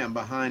here? I am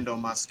behind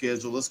on my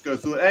schedule. Let's go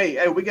through it.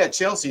 Hey, we got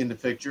Chelsea in the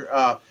picture.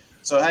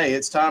 So, hey,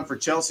 it's time for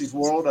Chelsea's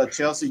World.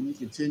 Chelsea, you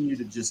continue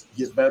to just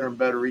get better and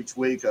better each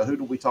week. Who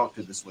do we talk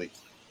to this week?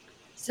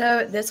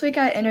 So this week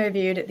I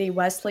interviewed the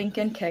West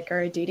Lincoln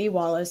kicker, Dee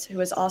Wallace, who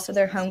was also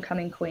their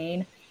homecoming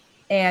queen,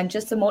 and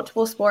just a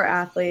multiple sport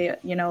athlete,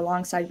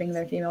 alongside being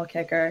their female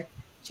kicker.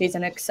 She's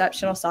an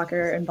exceptional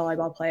soccer and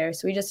volleyball player.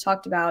 So we just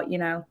talked about,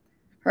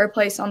 her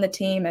place on the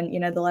team and,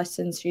 the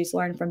lessons she's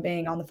learned from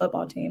being on the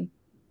football team.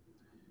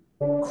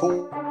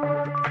 Cool.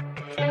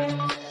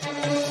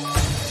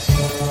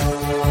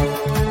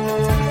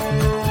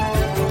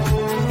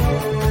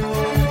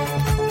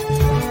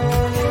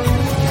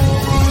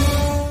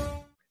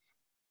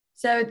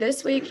 So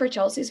this week for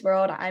Chelsea's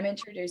World, I'm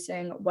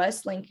introducing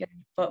West Lincoln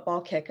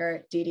football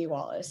kicker, Dee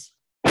Wallace.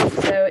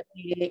 So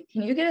Dee,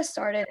 can you get us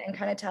started and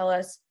kind of tell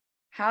us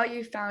how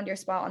you found your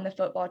spot on the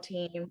football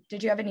team?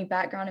 Did you have any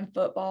background in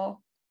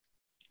football?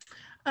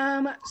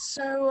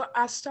 So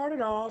I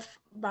started off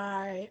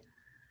by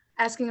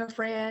asking a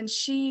friend.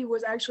 She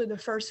was actually the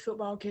first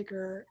football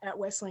kicker at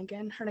West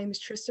Lincoln. Her name is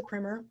Trista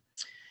Primer.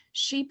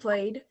 She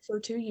played for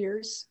 2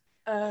 years,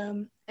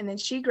 and then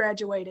she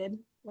graduated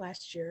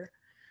last year.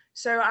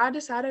 So I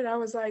decided, I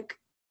was like,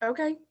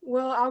 okay,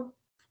 well, I'll,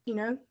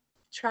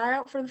 try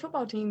out for the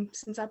football team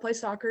since I play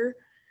soccer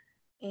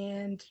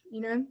and,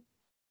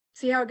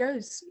 see how it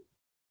goes.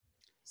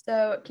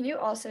 So can you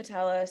also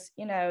tell us,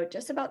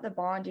 just about the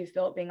bond you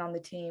felt being on the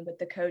team with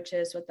the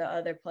coaches, with the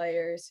other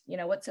players,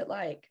 what's it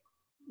like?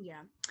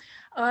 Yeah,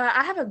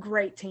 I have a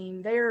great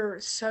team. They're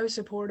so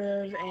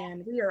supportive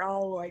and we are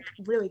all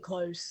really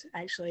close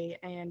actually.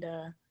 And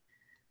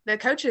the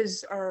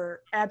coaches are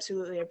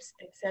absolutely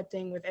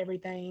accepting with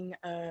everything.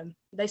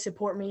 They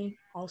support me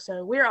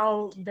also. We're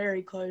all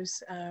very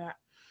close. I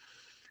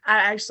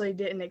actually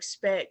didn't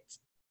expect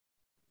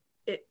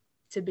it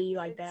to be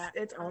like that.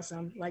 It's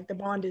awesome. Like, the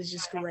bond is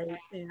just great,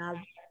 and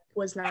I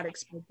was not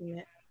expecting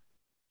it.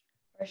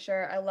 For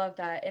sure. I love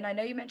that. And I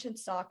know you mentioned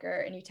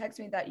soccer, and you texted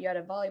me that you had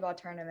a volleyball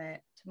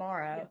tournament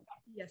tomorrow.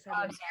 Yes,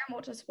 I did. So you're a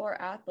multi-sport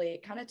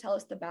athlete. Kind of tell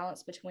us the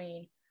balance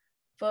between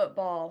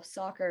football,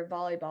 soccer,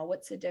 volleyball.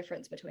 What's the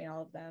difference between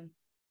all of them?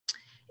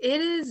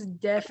 It is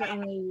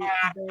definitely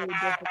very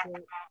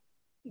difficult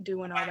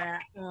doing all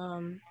that.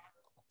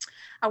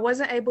 I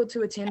wasn't able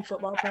to attend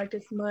football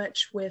practice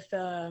much with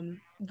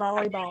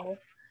volleyball,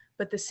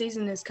 but the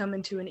season is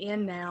coming to an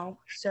end now,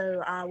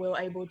 so I will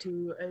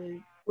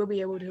we'll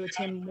be able to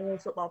attend more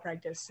football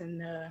practice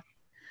and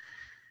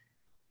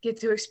get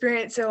to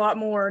experience a lot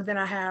more than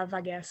I have, I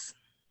guess.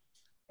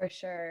 For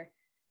sure.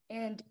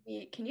 And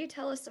can you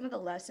tell us some of the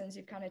lessons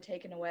you've kind of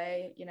taken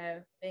away,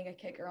 being a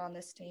kicker on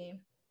this team?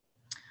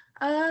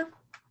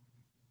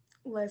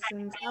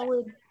 Lessons. I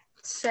would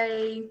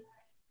say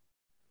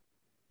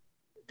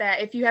that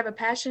if you have a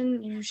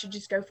passion, you should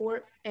just go for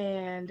it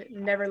and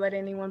never let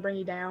anyone bring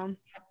you down.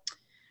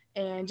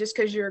 And just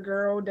because you're a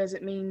girl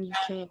doesn't mean you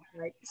can't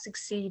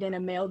succeed in a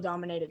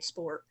male-dominated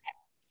sport.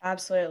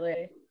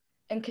 Absolutely.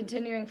 And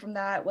continuing from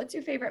that, what's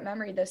your favorite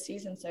memory this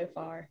season so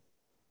far?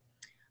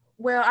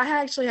 Well, I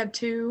actually have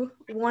two.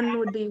 One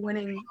would be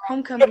winning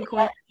homecoming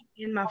queen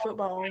in my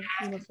football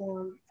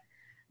uniform.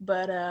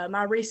 But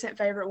my recent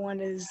favorite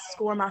one is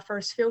scoring my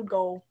first field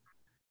goal.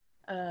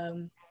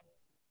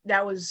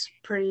 That was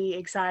pretty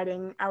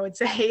exciting, I would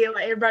say.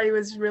 Everybody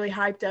was really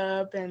hyped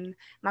up, and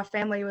my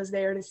family was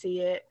there to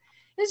see it.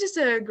 It's just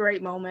a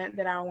great moment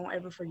that I won't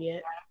ever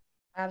forget.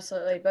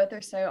 Absolutely. Both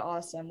are so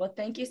awesome. Well,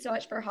 thank you so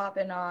much for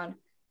hopping on.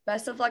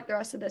 Best of luck the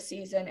rest of the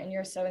season, and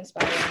you're so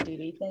inspiring,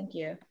 Dee. Thank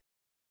you.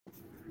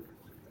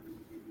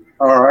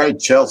 All right,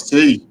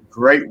 Chelsea.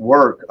 Great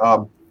work.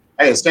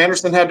 Hey, has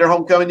Sanderson had their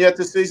homecoming yet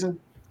this season?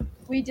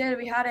 We did.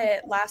 We had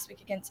it last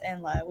week against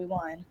Enloe. We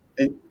won.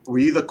 And were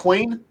you the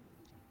queen?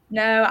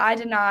 No, I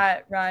did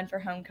not run for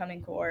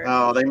homecoming court.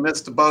 Oh, they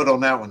missed the boat on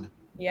that one.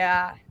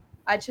 Yeah.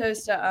 I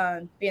chose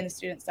to be in the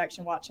student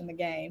section watching the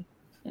game.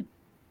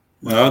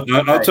 Well,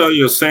 I'll tell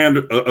you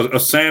a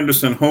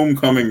Sanderson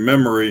homecoming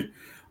memory.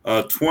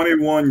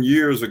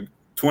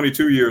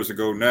 22 years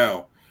ago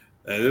now,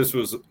 and this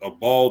was a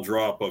ball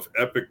drop of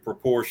epic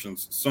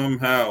proportions.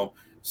 Somehow,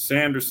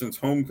 Sanderson's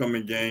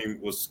homecoming game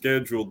was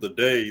scheduled the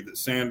day that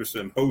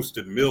Sanderson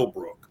hosted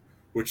Millbrook,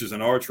 which is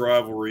an arch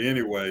rivalry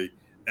anyway,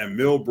 and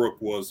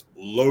Millbrook was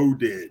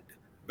loaded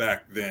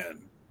back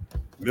then.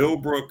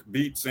 Millbrook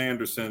beat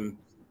Sanderson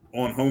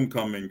on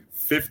homecoming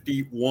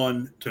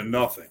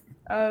 51-0.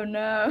 Oh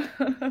no.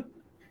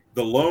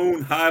 The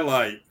lone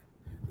highlight,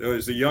 there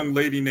was a young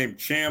lady named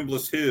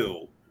Chambliss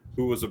Hill,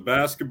 who was a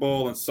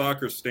basketball and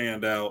soccer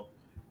standout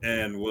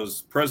and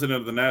was president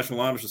of the National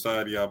Honor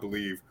Society, I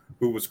believe,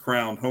 who was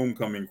crowned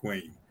homecoming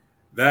queen.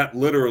 That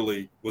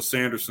literally was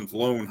Sanderson's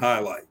lone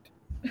highlight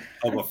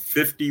of a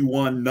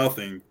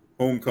 51-0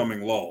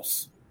 homecoming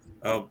loss.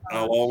 I'll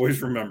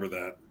always remember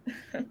that.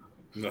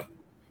 No.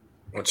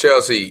 Well,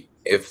 Chelsea,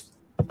 if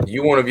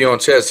you want to be on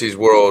Chelsea's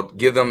World,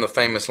 give them the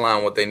famous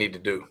line what they need to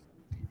do.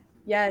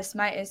 Yes,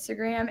 my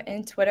Instagram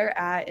and Twitter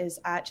is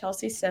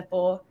 @Chelsea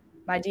Sipple.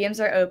 My DMs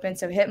are open,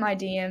 so hit my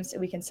DMs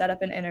and we can set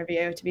up an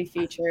interview to be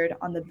featured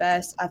on the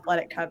best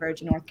athletic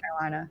coverage in North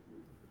Carolina.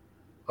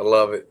 I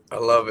love it.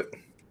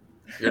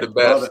 You're the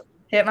best.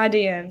 Hit my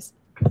DMs.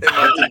 Hit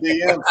the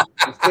DMs.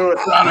 Let's do it.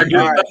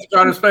 That's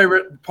Connor's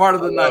favorite part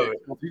of the night.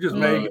 You just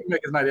make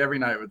his night every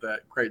night with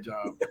that. Great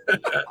job.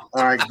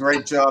 All right,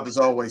 great job as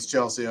always,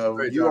 Chelsea.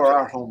 You are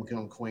our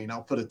homecoming queen.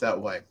 I'll put it that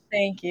way.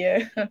 Thank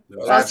you.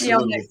 I'll see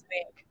y'all next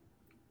week.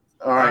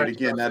 All right,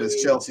 again, that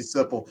is Chelsea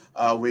Sipple.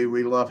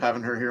 We love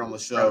having her here on the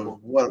show.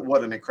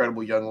 What an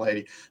incredible young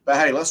lady. But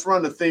hey, let's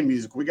run the theme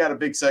music. We got a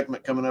big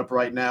segment coming up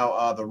right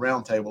now, the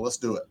roundtable. Let's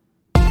do it.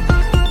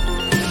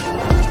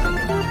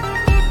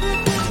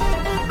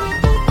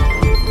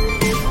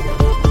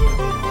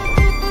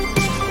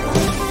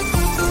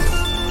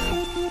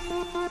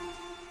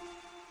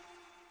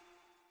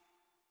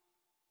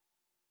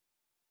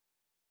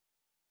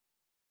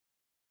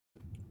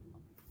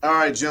 All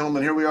right,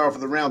 gentlemen, here we are for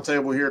the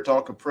roundtable here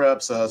talking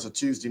preps. It's a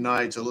Tuesday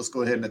night, so let's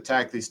go ahead and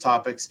attack these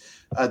topics.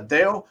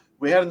 Dale,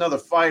 we had another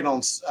fight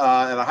on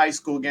at a high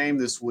school game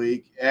this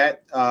week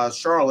at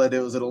Charlotte. It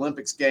was an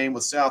Olympics game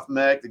with South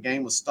Meck. The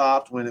game was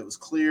stopped when it was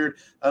cleared,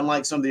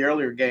 unlike some of the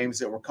earlier games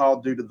that were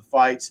called due to the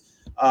fights.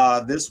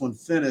 This one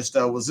finished.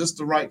 Was this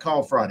the right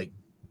call Friday?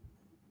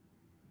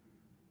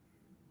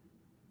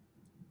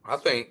 I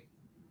think.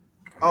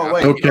 Oh,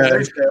 wait.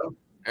 Okay.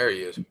 There he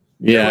is.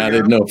 Yeah, I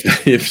didn't know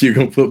if you're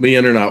going to put me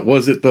in or not.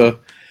 Was it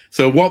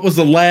so what was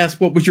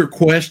what was your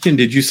question?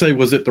 Did you say,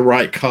 was it the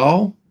right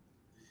call?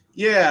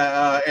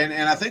 Yeah,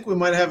 and I think we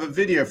might have a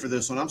video for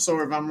this one. I'm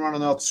sorry if I'm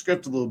running off the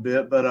script a little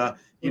bit, but,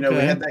 we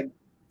had that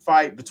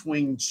fight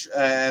between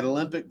at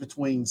Olympic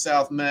between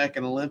South Meck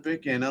and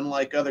Olympic, and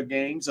unlike other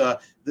games,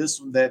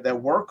 that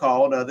were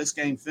called, this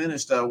game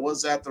finished.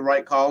 Was that the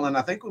right call? And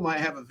I think we might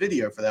have a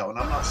video for that one.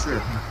 I'm not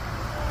sure.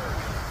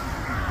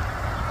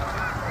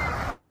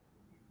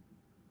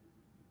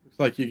 Looks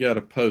like you got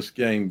a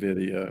post-game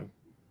video.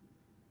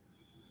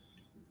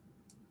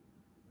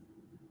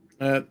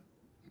 And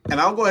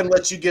I'll go ahead and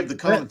let you give the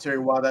commentary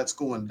while that's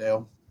going,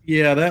 Dale.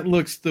 Yeah, that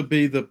looks to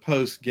be the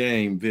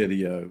post-game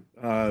video.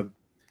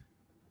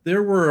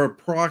 There were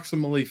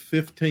approximately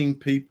 15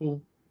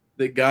 people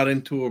that got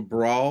into a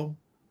brawl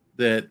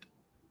that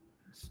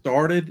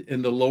started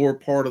in the lower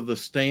part of the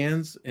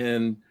stands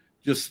and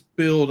just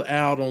spilled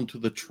out onto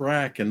the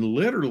track and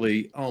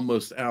literally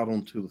almost out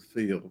onto the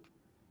field.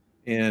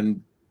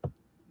 And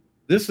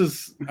this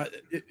is,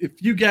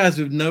 if you guys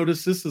have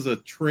noticed, this is a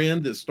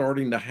trend that's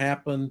starting to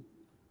happen,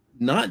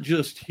 not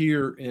just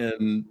here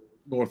in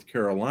North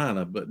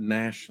Carolina, but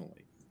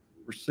nationally.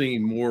 We're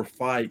seeing more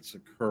fights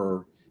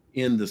occur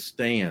in the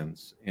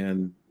stands,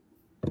 and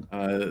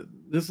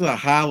this is a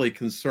highly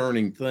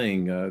concerning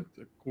thing. Of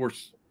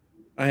course,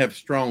 I have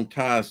strong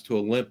ties to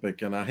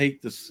Olympic, and I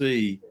hate to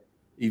see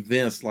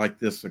events like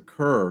this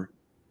occur.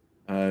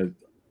 I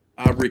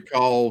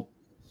recall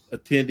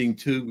attending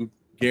 2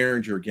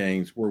 Garinger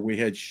games where we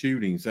had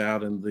shootings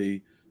out in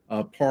the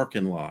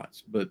parking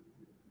lots, but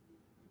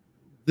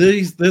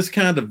this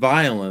kind of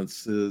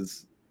violence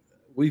is,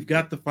 we've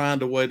got to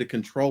find a way to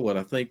control it.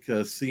 I think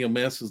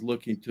CMS is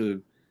looking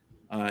to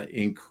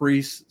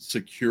increase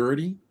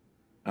security.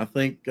 I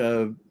think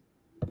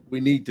we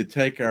need to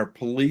take our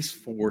police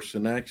force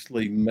and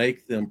actually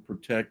make them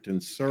protect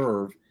and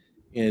serve,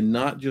 and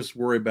not just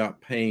worry about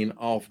paying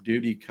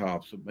off-duty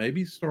cops, but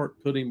maybe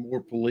start putting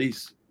more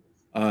police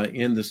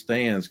in the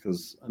stands,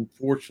 because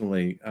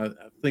unfortunately, I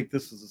think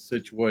this is a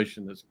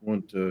situation that's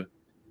going to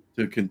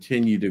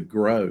continue to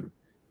grow.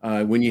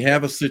 When you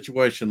have a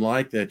situation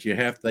like that,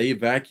 they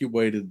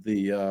evacuated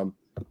the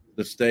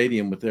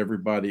stadium with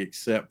everybody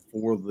except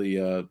for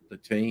the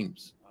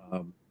teams.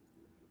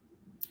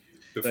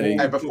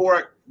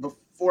 Before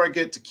I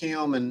get to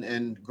Kim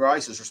and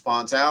Grice's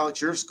response,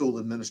 Alex, your school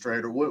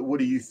administrator, what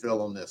do you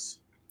feel on this?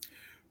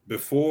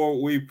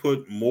 Before we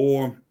put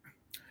more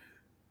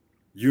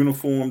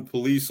uniformed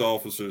police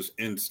officers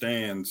in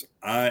stands,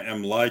 I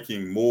am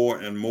liking more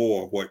and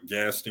more what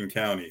Gaston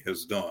County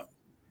has done.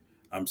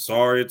 I'm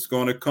sorry it's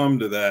going to come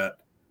to that,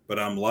 but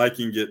I'm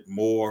liking it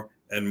more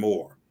and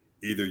more.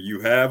 Either you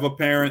have a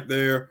parent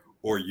there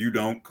or you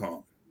don't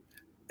come.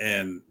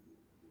 And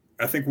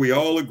I think we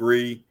all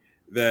agree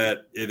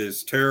that it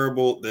is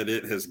terrible that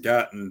it has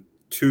gotten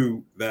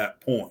to that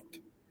point.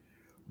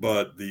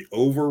 But the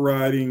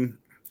overriding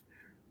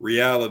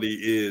reality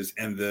is,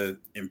 and the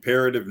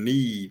imperative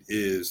need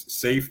is,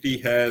 safety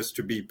has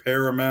to be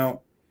paramount,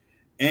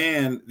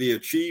 and the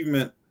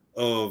achievement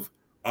of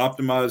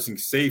optimizing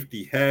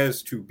safety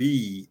has to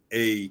be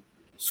a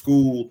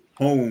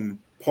school-home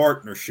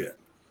partnership.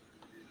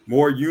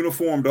 More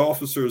uniformed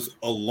officers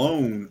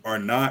alone are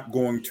not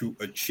going to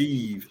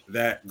achieve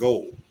that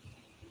goal.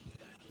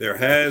 There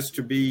has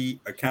to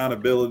be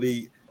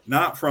accountability,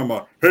 not from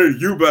a, hey,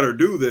 you better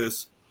do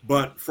this,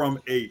 but from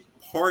a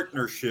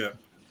partnership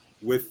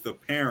with the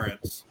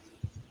parents,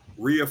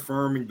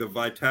 reaffirming the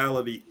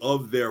vitality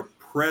of their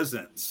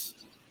presence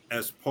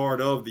as part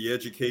of the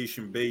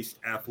education-based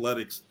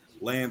athletics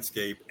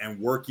landscape, and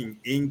working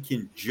in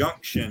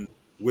conjunction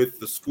with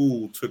the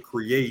school to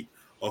create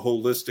a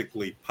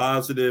holistically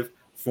positive,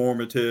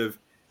 formative,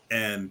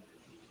 and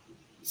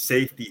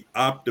safety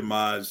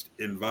optimized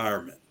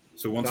environment.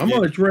 So once I'm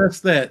going to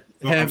address that.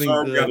 I'm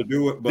sorry we got to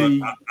do it, but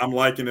I'm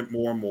liking it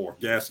more and more.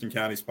 Gaston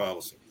County's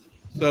policy.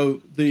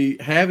 So the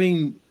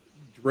having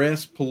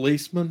dressed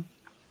policemen,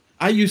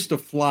 I used to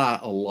fly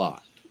a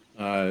lot.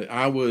 I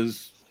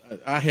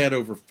had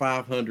over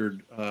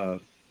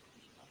 500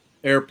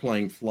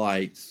 airplane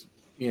flights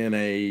in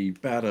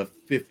about a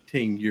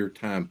 15-year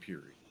time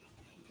period.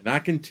 And I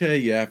can tell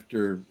you,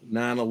 after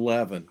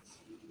 9/11,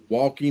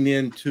 walking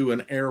into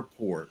an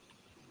airport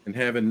and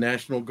having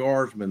National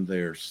Guardsmen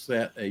there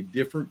set a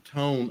different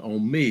tone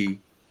on me,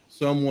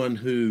 someone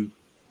who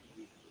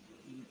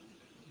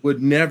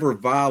would never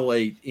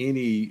violate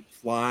any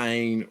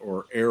flying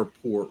or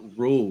airport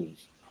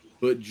rules,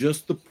 but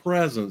just the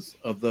presence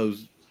of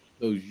those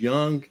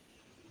young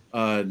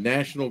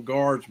National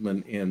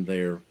Guardsmen in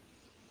there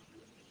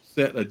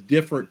set a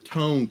different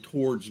tone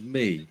towards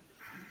me.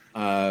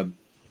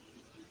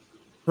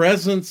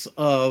 Presence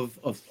of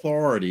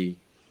authority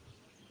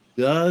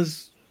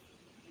does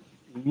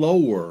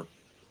lower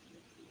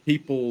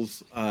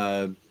people's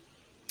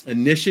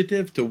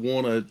initiative to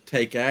want to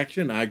take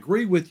action. I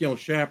agree with you on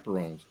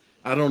chaperones.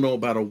 I don't know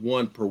about a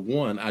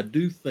 1-per-1. I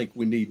do think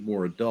we need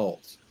more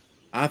adults.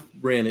 I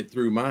ran it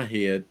through my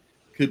head.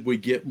 Could we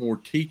get more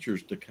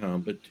teachers to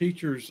come? But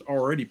teachers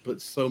already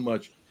put so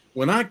much.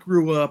 When I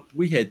grew up,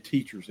 we had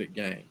teachers at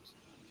games.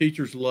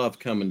 Teachers loved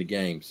coming to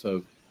games.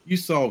 So you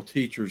saw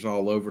teachers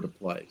all over the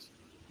place.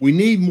 We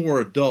need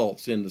more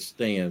adults in the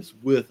stands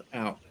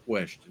without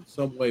question.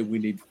 Some way we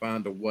need to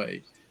find a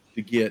way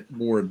to get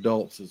more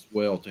adults as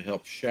well to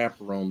help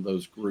chaperone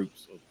those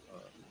groups.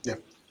 Yeah,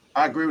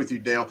 I agree with you,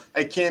 Dale.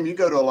 Hey, Cam, you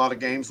go to a lot of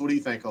games. What do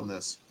you think on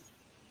this?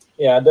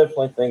 Yeah, I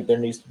definitely think there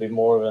needs to be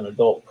more of an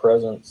adult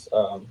presence,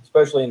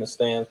 especially in the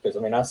stands. Because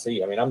I'm in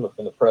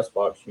the press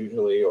box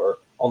usually or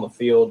on the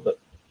field, but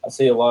I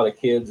see a lot of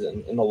kids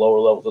in the lower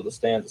levels of the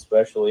stands,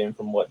 especially. And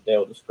from what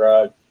Dale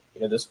described,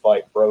 this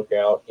fight broke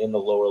out in the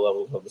lower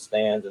levels of the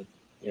stands, and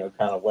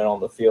kind of went on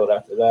the field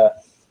after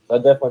that. So I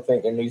definitely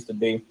think there needs to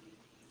be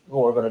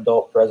more of an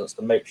adult presence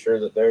to make sure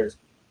that there's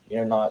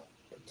not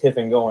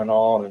tiffing going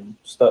on and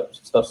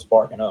stuff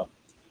sparking up.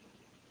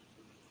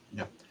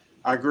 Yeah,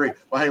 I agree.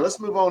 Well, hey, let's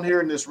move on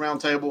here in this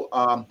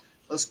roundtable.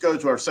 Let's go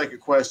to our second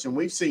question.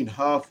 We've seen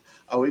Huff,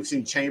 we've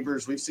seen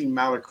Chambers, we've seen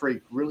Mallard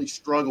Creek really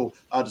struggle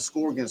to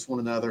score against one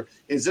another.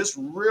 Is this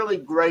really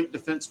great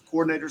defensive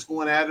coordinators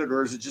going at it,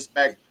 or is it just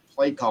bad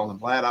play calling,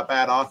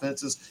 bad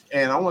offenses?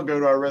 And I want to go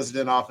to our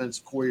resident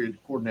offensive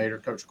coordinator,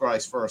 Coach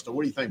Grice, first.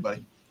 What do you think,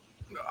 buddy?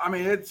 I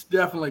mean, it's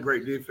definitely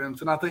great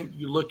defense, and I think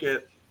you look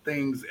at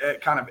things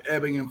at kind of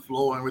ebbing and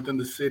flowing within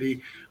the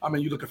city. I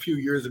mean, you look a few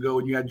years ago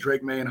when you had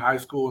Drake May in high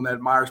school and that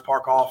Myers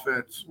Park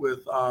offense with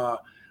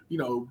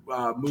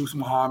Moose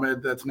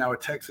Muhammad that's now at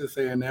Texas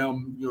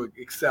A&M,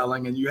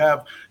 excelling. And you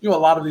have, a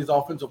lot of these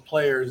offensive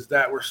players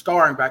that were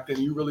starring back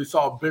then. You really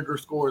saw bigger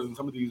scores in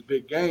some of these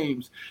big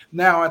games.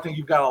 Now I think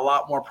you've got a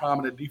lot more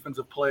prominent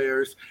defensive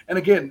players. And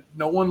again,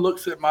 no one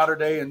looks at Mater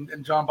Dei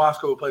and John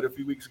Bosco, who played a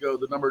few weeks ago,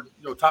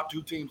 the top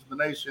two teams in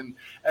the nation,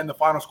 and the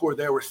final score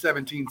there were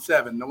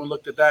 17-7. No one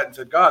looked at that and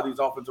said, God, these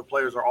offensive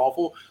players are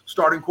awful.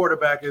 Starting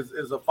quarterback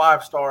is a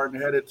 5-star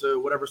and headed to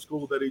whatever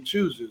school that he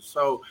chooses.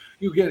 So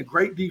you get a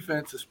great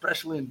defense,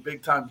 especially in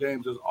big-time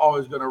games, is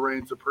always going to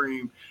reign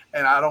supreme.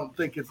 And I don't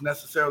think it's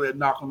necessarily a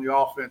knock on the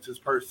offenses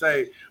per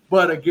se.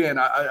 But, again,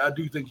 I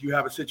do think you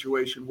have a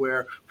situation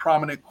where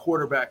prominent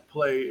quarterback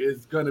play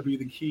is going to be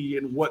the key,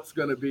 and what's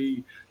going to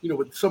be,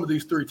 with some of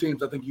these three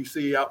teams I think you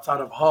see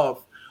outside of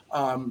Huff,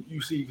 you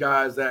see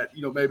guys that,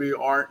 maybe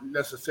aren't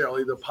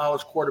necessarily the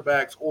polished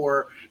quarterbacks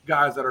or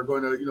guys that are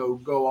going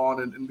to, go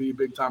on and be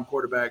big-time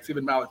quarterbacks,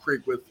 even Mallard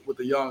Creek with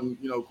a young,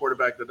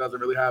 quarterback that doesn't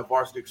really have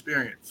varsity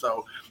experience.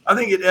 So I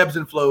think it ebbs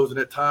and flows, and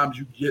at times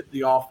you get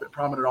the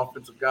prominent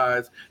offensive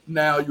guys.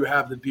 Now you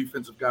have the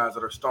defensive guys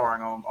that are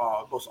starring on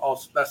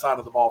that side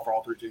of the ball for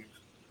all three teams.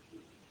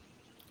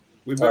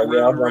 We've been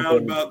running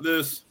around about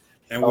this,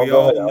 and we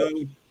all know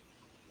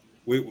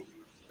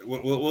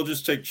we'll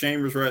just take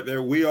Chambers right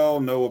there. We all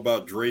know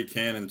about Drake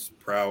Cannon's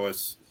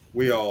prowess.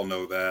 We all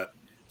know that.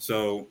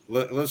 So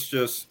let's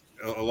just,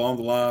 along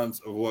the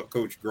lines of what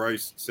Coach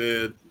Grice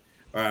said,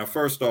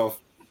 first off,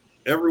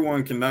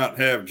 everyone cannot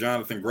have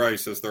Jonathan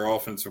Grice as their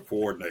offensive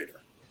coordinator.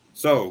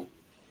 So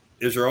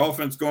is your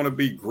offense going to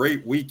be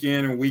great week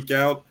in and week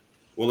out?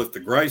 Well, if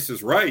the Grice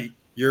is right,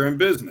 you're in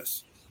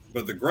business.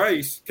 But the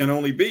Grice can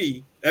only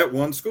be at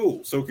one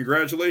school. So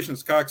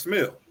congratulations, Cox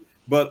Mill.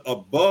 But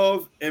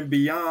above and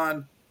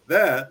beyond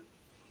that,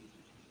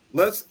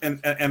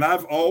 and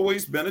I've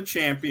always been a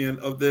champion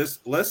of this,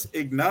 let's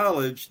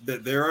acknowledge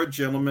that there are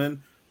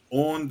gentlemen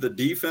on the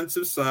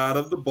defensive side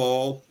of the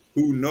ball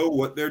who know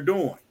what they're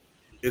doing.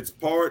 It's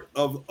part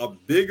of a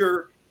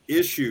bigger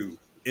issue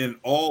in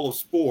all of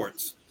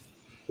sports.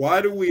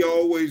 Why do we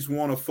always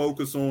want to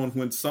focus on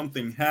when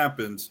something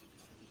happens?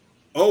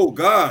 Oh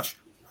gosh,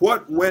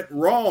 what went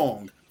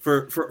wrong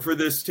for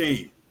this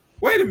team?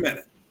 Wait a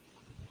minute.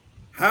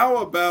 How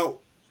about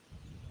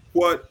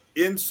what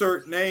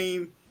insert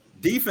name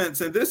defense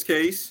in this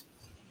case,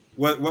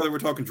 whether we're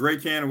talking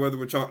Drake Cannon or whether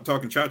we're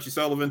talking Chachi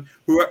Sullivan,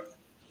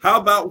 how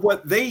about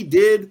what they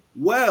did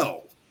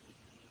well?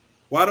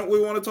 Why don't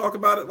we want to talk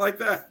about it like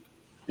that?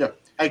 Yeah.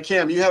 Hey,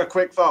 Kim, you had a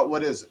quick thought.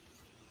 What is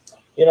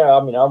it?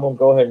 I'm going to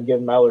go ahead and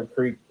give Mallard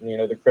Creek,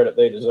 the credit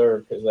they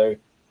deserve, because they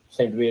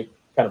seem to be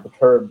kind of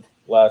perturbed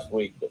last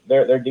week. But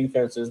their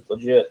defense is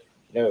legit,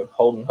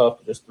 holding Huff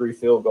to just 3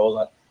 field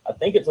goals. I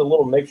think it's a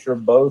little mixture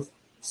of both.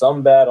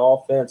 Some bad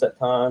offense at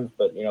times,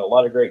 but, a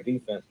lot of great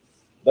defense.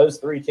 Those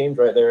 3 teams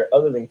right there,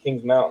 other than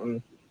Kings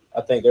Mountain,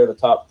 I think they're the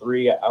top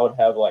 3. I would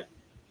have,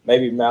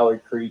 maybe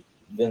Mallard Creek,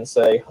 then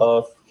say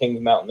Huff, Kings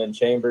Mountain, then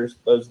Chambers.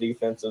 Those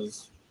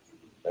defenses,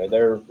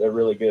 they're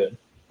really good.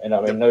 And,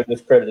 no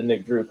discredit to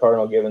Nick Drew.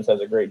 Cardinal Gibbons has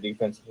a great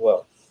defense as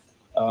well.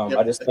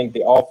 I just think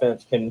the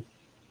offense can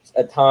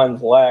at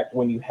times lack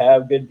when you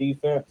have good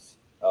defense.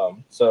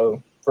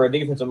 So for a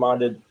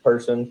defensive-minded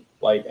person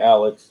like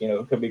Alex,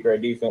 it could be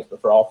great defense, but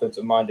for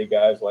offensive-minded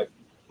guys like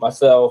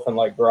myself and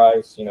like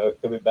Grice,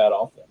 it could be bad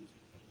offense.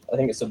 I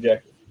think it's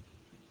subjective.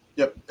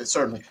 Yep,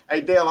 certainly.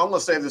 Hey, Dale, I'm going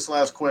to save this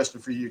last question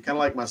for you. Kind of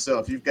like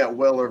myself, you've got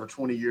well over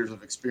 20 years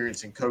of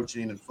experience in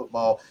coaching and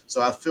football,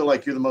 so I feel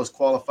like you're the most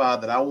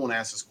qualified that I want to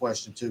ask this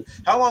question to.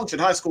 How long should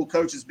high school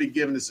coaches be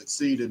given to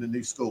succeed in a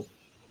new school?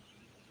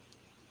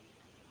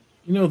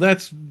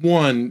 That's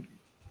one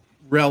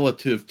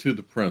relative to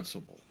the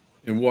principal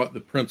and what the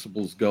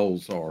principal's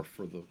goals are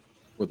for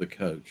the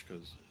coach,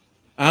 because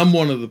I'm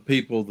one of the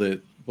people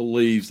that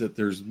believes that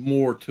there's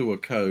more to a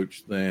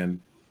coach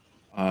than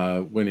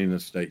winning a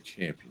state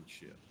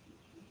championship.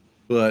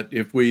 But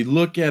if we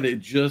look at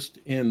it just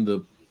in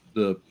the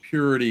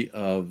purity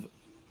of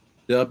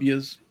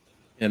W's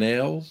and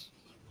L's,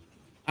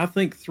 I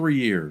think 3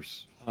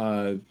 years.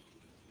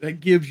 That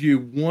gives you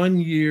 1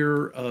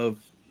 year of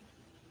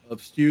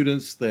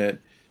students that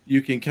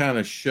you can kind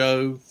of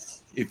show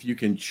if you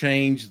can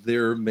change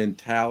their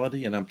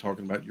mentality, and I'm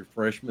talking about your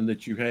freshmen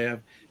that you have,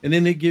 and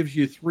then it gives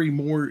you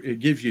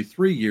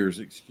 3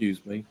 years,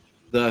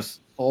 thus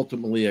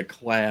ultimately a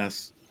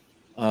class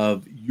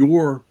of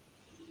your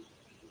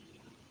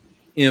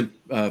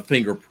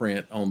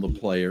fingerprint on the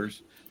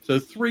players. So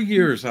 3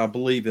 years, I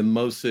believe, in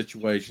most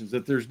situations,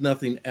 that there's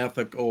nothing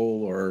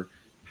ethical or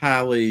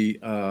highly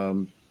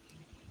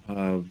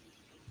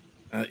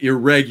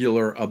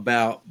irregular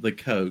about the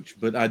coach.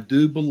 But I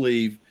do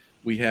believe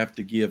we have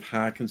to give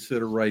high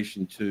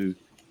consideration to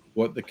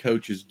what the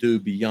coaches do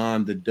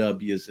beyond the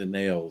W's and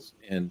L's.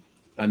 And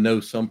I know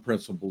some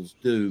principals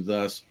do.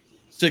 Thus,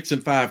 6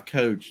 and 5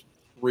 coach,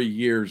 3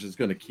 years is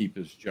going to keep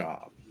his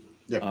job.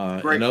 Yep.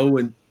 An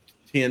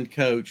 0-10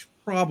 coach,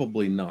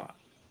 probably not.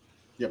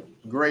 Yep.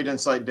 Great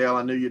insight, Dale.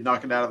 I knew you'd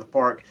knock it out of the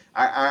park.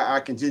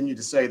 I continue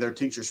to say they're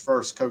teachers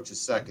first, coaches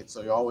second.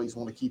 So you always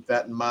want to keep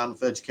that in mind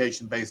with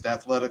education-based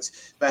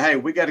athletics. But, hey,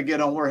 we got to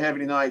get on. We're heavy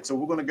tonight, so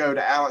we're going to go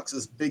to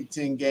Alex's Big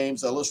Ten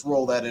games. Let's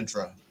roll that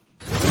intro.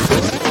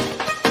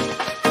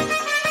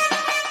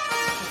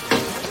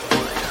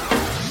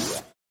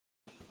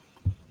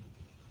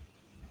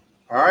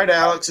 All right,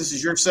 Alex, this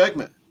is your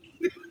segment.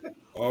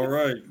 All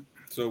right.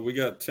 So we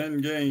got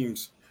 10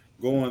 games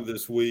going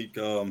this week.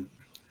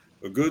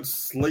 A good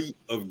slate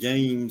of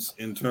games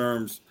in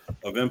terms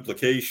of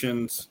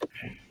implications.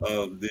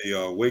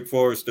 The Wake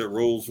Forest at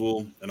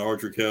Rolesville and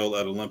Ardrey Kell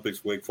at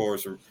Olympics. Wake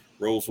Forest or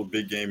Rolesville,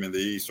 big game in the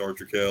East.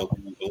 Ardrey Kell,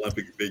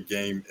 Olympic, big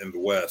game in the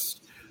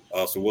West.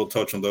 So we'll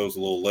touch on those a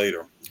little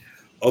later.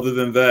 Other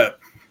than that,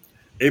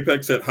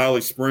 Apex at Holly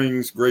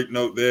Springs, great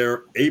note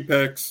there.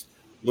 Apex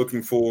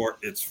looking for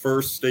its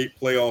first state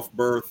playoff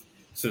berth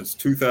since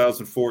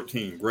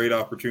 2014. Great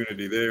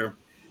opportunity there.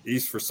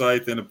 East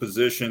Forsyth in a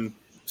position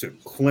to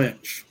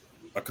clinch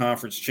a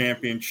conference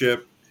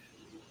championship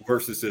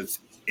versus its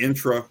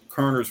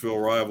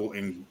intra-Kernersville rival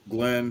in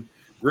Glenn.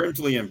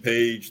 Grimsley and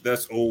Page,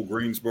 that's old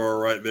Greensboro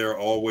right there,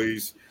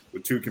 always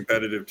with 2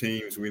 competitive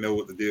teams. We know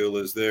what the deal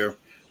is there.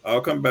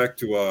 I'll come back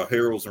to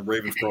Harrells and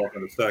Ravenscroft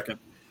in a second.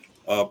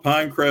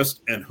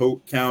 Pinecrest and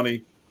Hope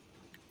County.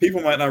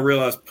 People might not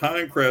realize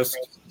Pinecrest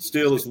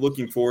still is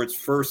looking for its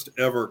first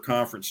ever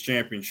conference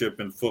championship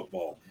in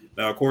football.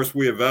 Now, of course,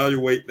 we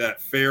evaluate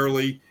that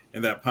fairly,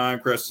 and that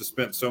Pinecrest has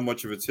spent so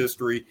much of its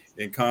history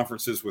in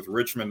conferences with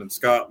Richmond and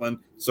Scotland.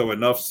 So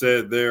enough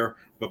said there.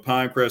 But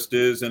Pinecrest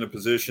is in a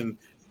position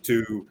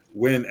to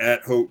win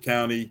at Hope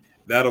County.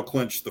 That'll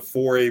clinch the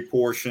 4A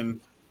portion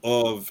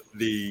of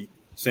the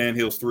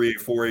Sandhills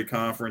 3A, 4A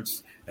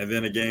conference, and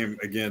then a game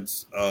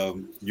against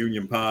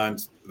Union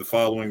Pines the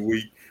following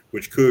week,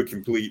 which could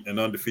complete an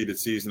undefeated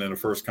season and a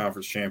first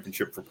conference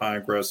championship for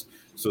Pinecrest.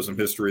 So some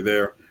history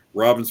there.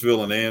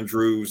 Robbinsville and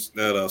Andrews,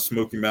 that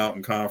Smoky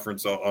Mountain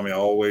Conference,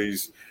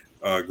 always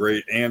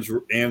great.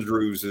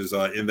 Andrews is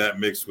in that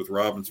mix with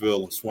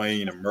Robbinsville and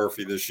Swain and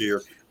Murphy this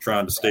year,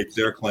 trying to stake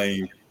their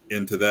claim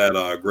into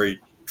that great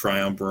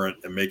triumvirate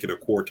and make it a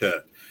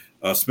quartet.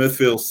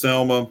 Smithfield,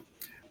 Selma,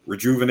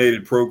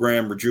 rejuvenated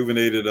program,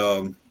 rejuvenated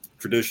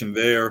tradition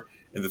there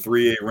in the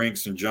 3A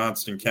ranks in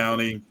Johnston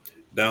County,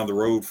 down the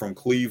road from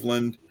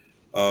Cleveland,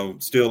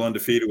 still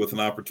undefeated with an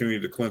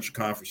opportunity to clinch a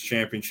conference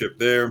championship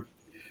there.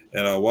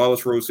 And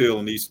Wallace Rose Hill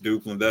and East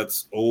Duplin,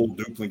 that's old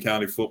Duplin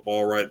County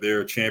football right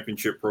there,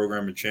 championship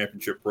program and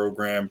championship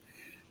program.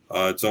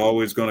 It's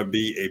always going to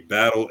be a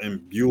battle in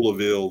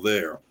Beulahville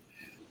there. All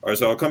right,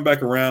 so I'll come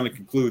back around and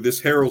conclude this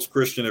Harrells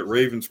Christian at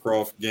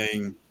Ravenscroft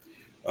game,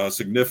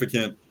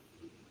 significant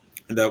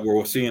that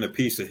we're seeing a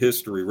piece of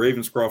history.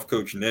 Ravenscroft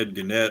coach Ned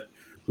Gannett,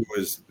 who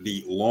is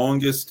the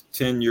longest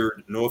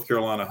tenured North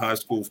Carolina high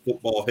school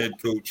football head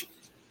coach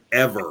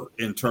ever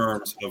in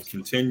terms of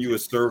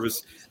continuous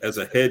service as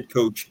a head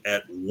coach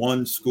at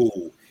one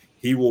school.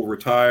 He will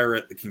retire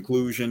at the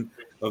conclusion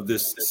of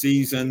this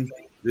season.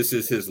 This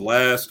is his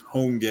last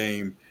home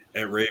game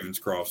at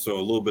Ravenscroft. So a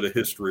little bit of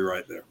history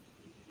right there.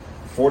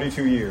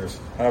 42 years.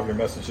 How have your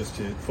messages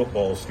to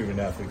football student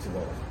athletes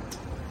evolved?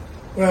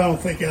 Well, I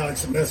don't think,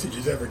 Alex, the message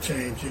has ever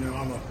changed. You know,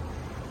 I'm a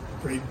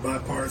pretty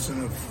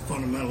bipartisan of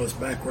fundamentalist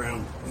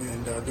background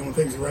and doing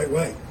things the right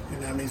way.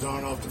 And that means on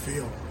and off the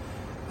field.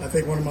 I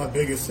think one of my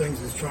biggest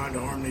things is trying to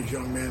arm these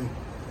young men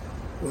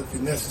with the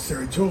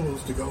necessary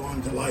tools to go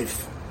on to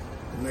life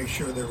and make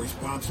sure they're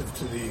responsive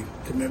to the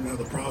commitment of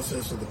the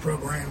process of the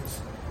programs,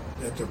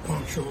 that they're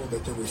punctual,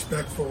 that they're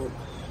respectful,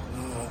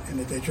 and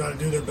that they try to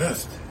do their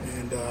best.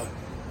 And,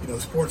 you know,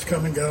 sports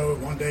come and go.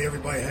 One day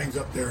everybody hangs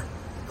up their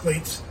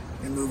cleats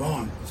and move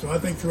on. So I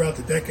think throughout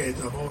the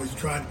decades, I've always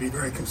tried to be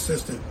very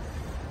consistent.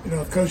 You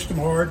know, I've coached them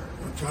hard.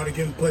 I've tried to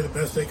get them to play the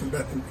best they can,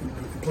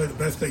 play the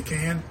best they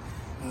can.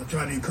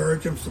 Try to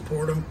encourage them,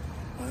 support them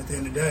at the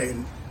end of the day.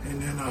 And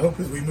then I hope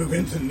as we move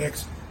into the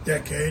next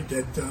decade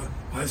that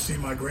I see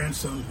my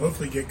grandson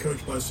hopefully get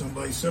coached by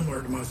somebody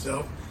similar to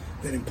myself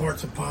that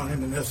imparts upon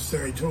him the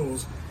necessary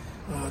tools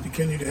to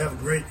continue to have a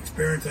great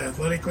experience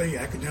athletically,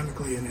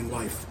 academically, and in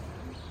life.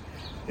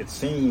 It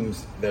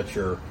seems that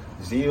your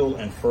zeal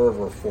and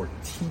fervor for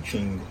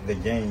teaching the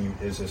game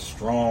is as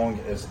strong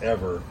as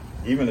ever,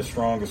 even as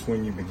strong as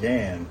when you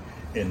began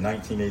in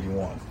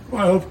 1981.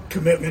 Well, I hope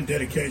commitment,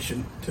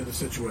 dedication to the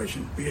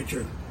situation,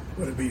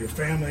 whether it be your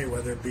family,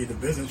 whether it be the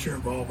business you're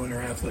involved in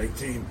or athletic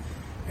team.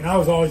 And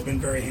I've always been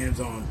very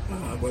hands-on,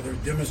 whether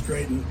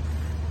demonstrating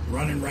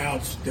running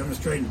routes,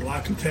 demonstrating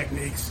blocking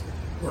techniques,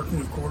 working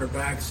with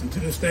quarterbacks, and to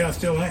this day I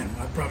still am.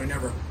 I've probably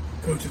never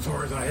coached as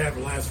hard as I have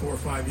the last 4 or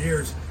 5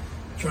 years,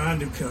 trying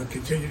to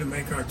continue to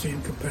make our team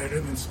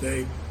competitive and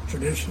stay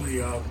traditionally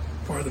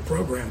part of the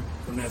program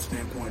from that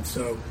standpoint.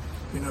 So,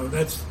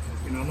 that's,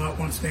 I'm not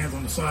one that stands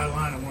on the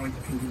sideline. I want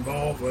to be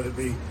involved, whether it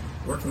be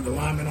working with the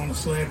linemen on the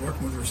sled,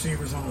 working with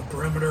receivers on the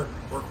perimeter,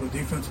 working with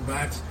defensive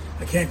backs.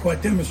 I can't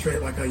quite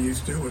demonstrate like I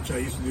used to, which I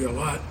used to do a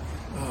lot,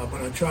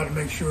 but I try to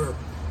make sure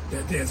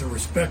that there's a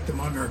respect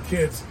among our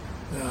kids,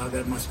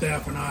 that my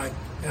staff and I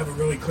have a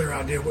really clear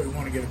idea of what we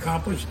want to get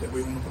accomplished, that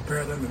we want to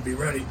prepare them and be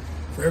ready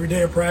for every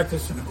day of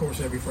practice and, of course,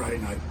 every Friday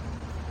night.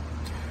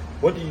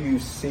 What do you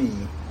see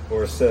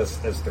or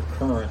assess as the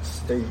current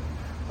state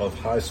of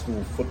high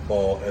school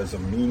football as a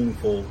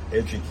meaningful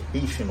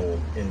educational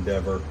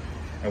endeavor,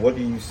 and what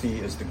do you see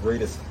as the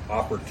greatest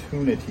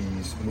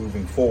opportunities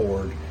moving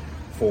forward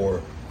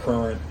for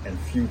current and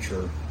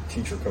future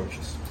teacher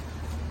coaches?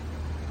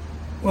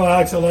 Well,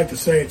 Alex, I like to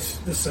say it's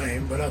the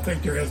same, but I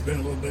think there has been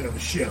a little bit of a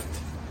shift.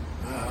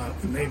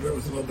 Maybe it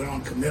was a little bit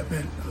on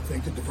commitment. I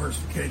think the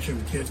diversification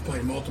of the kids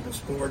playing multiple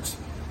sports,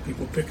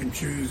 people pick and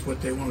choose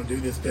what they want to do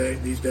these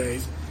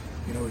days.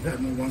 We've had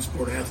more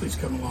one-sport athletes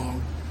come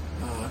along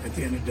at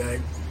the end of the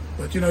day.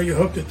 But, you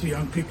hope that the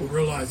young people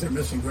realize they're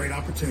missing great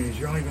opportunities.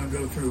 You're only going to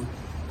go through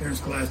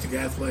interscholastic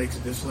athletics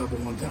at this level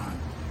one time.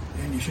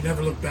 And you should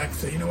never look back and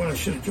say, I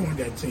should have joined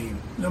that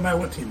team. No matter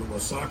what team it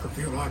was, soccer,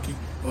 field hockey,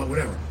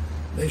 whatever.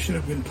 They should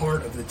have been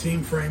part of the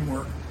team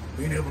framework,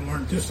 being able to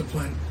learn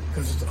discipline,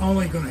 because it's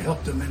only going to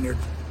help them in their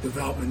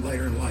development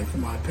later in life,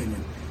 in my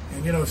opinion.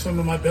 And, some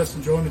of my best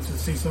enjoyments is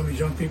to see some of these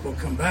young people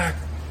come back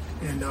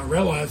and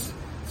realize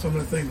some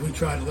of the things we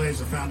try to lay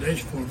as a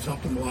foundation for them has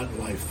helped them a lot in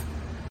life.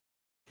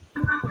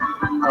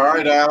 All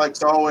right,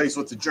 Alex, always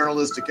with the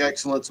journalistic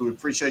excellence. We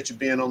appreciate you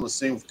being on the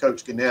scene with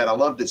Coach Gannett. I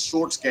loved his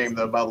shorts game,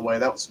 though, by the way.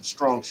 That was some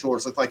strong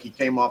shorts. Looked like he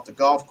came off the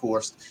golf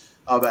course.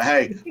 But,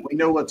 hey, we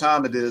know what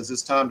time it is.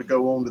 It's time to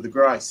go on to the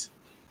Grice.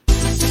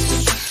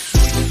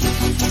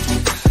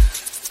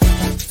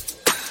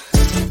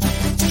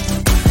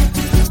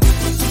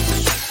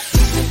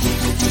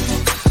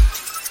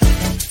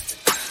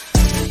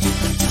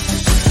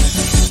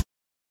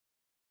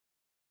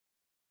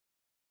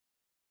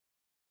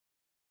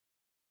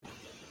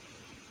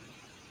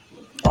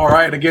 All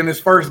right. Again, this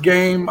first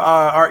game,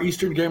 our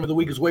Eastern game of the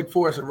week is Wake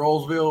Forest at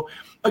Rolesville.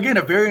 Again,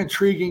 a very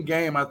intriguing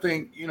game. I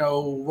think,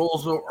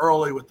 Rolesville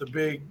early with the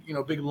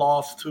big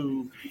loss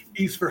to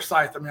East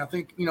Forsyth. I mean, I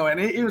think, and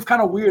it was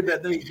kind of weird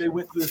that they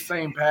went through the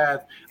same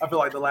path. I feel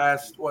like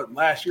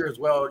last year as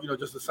well,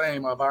 just the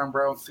same, Byron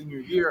Brown's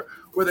senior year,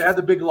 where they had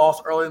the big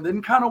loss early and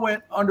then kind of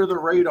went under the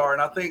radar.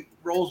 And I think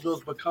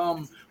Rolesville's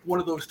become one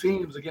of those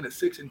teams, again, at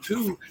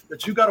 6-2,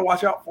 that you got to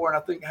watch out for, and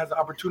I think has the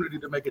opportunity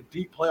to make a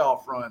deep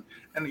playoff run.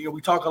 And,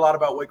 we talk a lot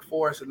about Wake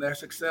Forest and their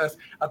success.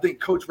 I think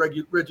Coach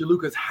Reggie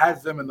Lucas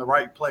has them in the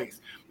right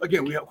place.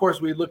 Again,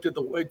 we looked at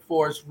the Wake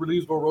Forest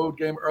Leesville Road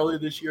game earlier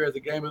this year as a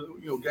game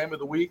of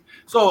the week.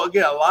 So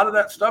again, a lot of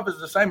that stuff is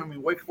the same. I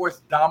mean, Wake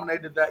Forest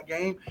dominated that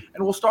game,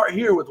 and we'll start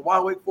here with why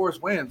Wake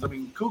Forest wins. I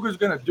mean, Cougars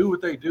going to do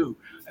what they do,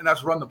 and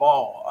that's run the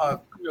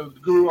ball.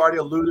 Guru already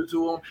alluded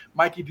to him.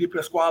 Mikey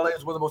DePasquale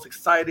is one of the most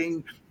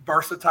exciting,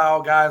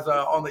 versatile guys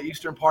on the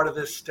eastern part of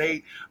this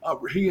state.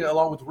 He,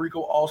 along with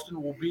Rico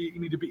Alston,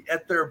 need to be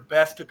at their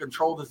best to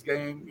control this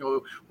game.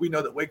 We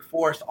know that Wake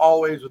Forest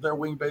always, with their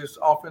wing-based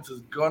offense,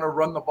 is going to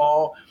run the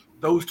ball.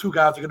 Those two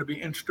guys are going to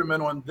be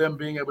instrumental in them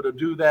being able to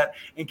do that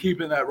and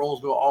keeping that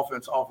Rolesville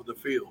offense off of the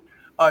field.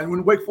 And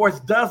when Wake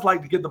Forest does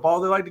like to get the ball,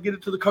 they like to get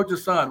it to the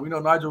coach's son. We know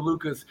Nigel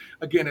Lucas,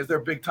 again, is their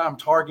big-time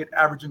target,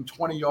 averaging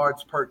 20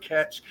 yards per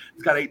catch.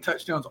 He's got 8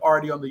 touchdowns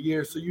already on the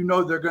year. So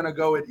they're going to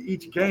go at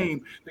each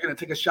game, they're going to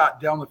take a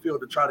shot down the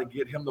field to try to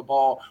get him the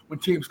ball when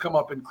teams come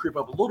up and creep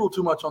up a little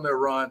too much on their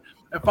run.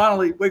 And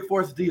finally, Wake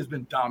Forest D has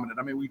been dominant.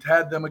 I mean, we've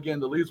had them again,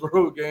 the Leesville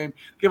Road game,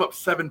 give up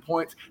 7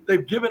 points.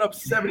 They've given up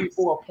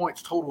 74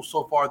 points total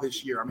so far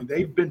this year. I mean,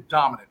 they've been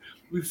dominant.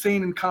 We've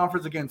seen in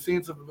conference, again,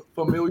 seeing some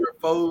familiar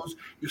foes.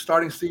 You're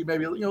starting to see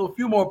maybe, a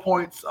few more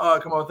points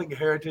come on. I think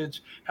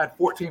Heritage had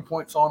 14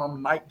 points on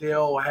them.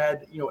 Nightdale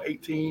had,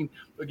 18.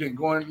 Again,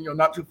 going,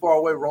 not too far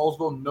away.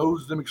 Rolesville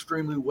knows them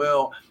extremely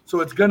well.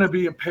 So it's going to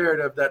be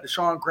imperative that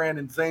Deshaun Grant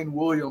and Zane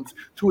Williams,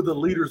 two of the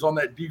leaders on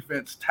that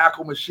defense,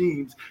 tackle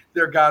machines.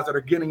 They're guys that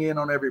are getting in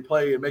on every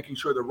play and making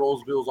sure that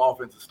Rolesville's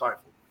offense is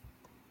stifled.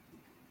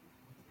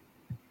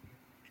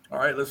 All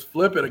right, let's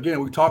flip it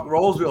again. We talked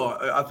Roseville.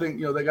 I think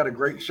they got a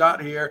great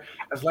shot here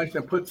as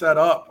Langston puts that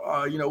up.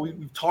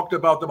 We've talked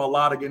about them a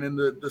lot again in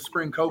the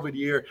spring COVID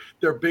year.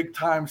 Their big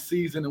time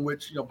season in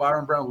which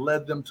Byron Brown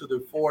led them to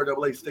the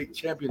 4AA state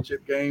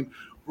championship game.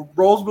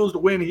 Roseville's to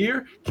win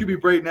here. QB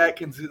Braden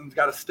Atkins has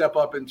got to step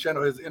up and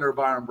channel his inner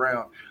Byron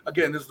Brown.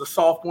 Again, this is the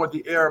sophomore,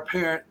 the heir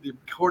apparent, the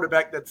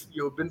quarterback that's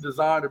been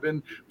designed or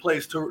been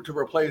placed to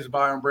replace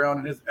Byron Brown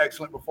and his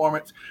excellent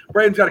performance.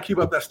 Braden's got to keep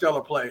up that stellar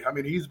play. I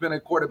mean, he's been a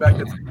quarterback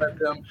that's let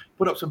them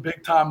put up some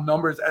big time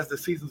numbers as the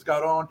season's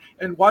got on.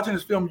 And watching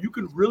this film, you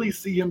can really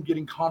see him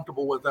getting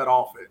comfortable with that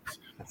offense.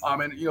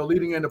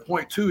 Leading into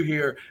point 2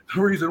 here,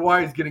 the reason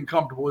why he's getting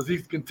comfortable is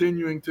he's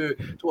continuing to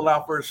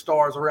allow for his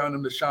stars around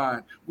him to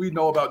shine. We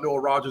know about Noah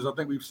Rogers. I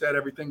think we've said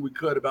everything we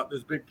could about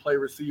this big play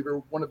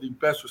receiver, one of the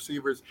best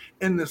receivers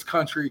in this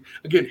country.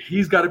 Again,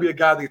 he's got to be a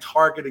guy they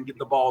target and get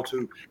the ball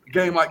to. A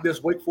game like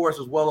this, Wake Forest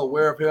is well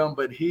aware of him,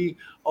 but he,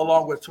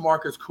 along with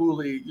Tamarcus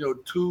Cooley,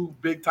 2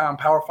 big-time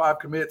Power 5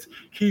 commits,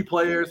 key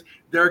players,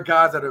 they're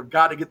guys that have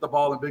got to get the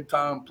ball in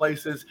big-time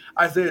places.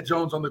 Isaiah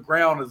Jones on the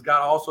ground has got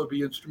to also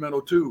be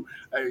instrumental too.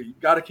 You've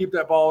got to keep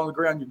that ball on the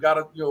ground. You've got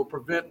to,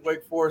 prevent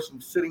Wake Forest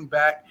from sitting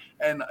back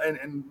and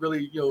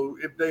really,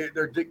 if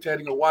they're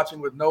dictating or watching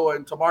with Noah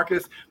and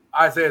Tamarcus,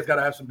 Isaiah's got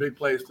to have some big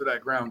plays to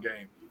that ground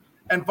game.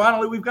 And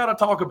finally, we've got to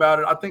talk about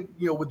it. I think,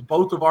 with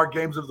both of our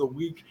games of the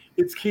week,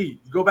 it's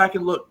key. Go back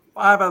and look.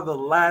 5 out of the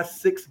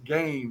last 6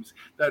 games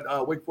that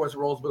Wake Forest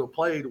and Roseville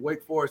played,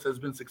 Wake Forest has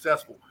been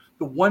successful.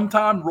 The one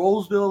time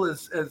Roseville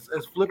has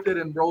flipped it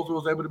and Roseville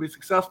was able to be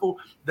successful,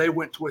 they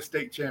went to a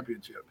state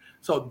championship.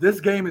 So this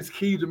game is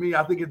key to me.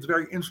 I think it's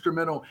very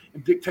instrumental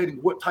in dictating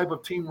what type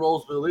of team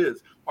Roseville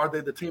is. Are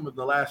they the team of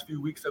the last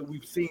few weeks that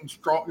we've seen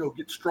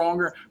get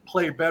stronger,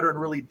 play better,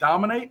 and really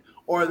dominate?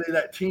 Or are they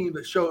that team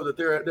that show that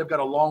they've got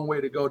a long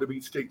way to go to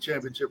be state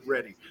championship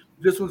ready?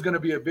 This one's going to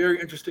be a very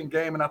interesting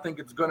game, and I think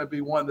it's going to be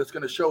one that's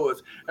going to show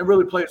us and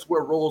really place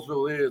where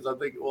Roseville is, I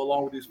think,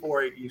 along with these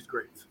 4A East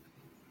grades.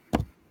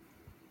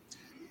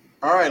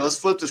 All right, let's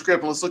flip the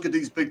script and let's look at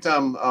these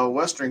big-time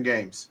Western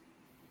games.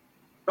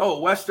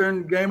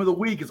 Western game of the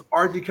week is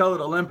R.G.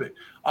 Kellett Olympic.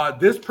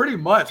 This pretty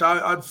much,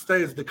 I'd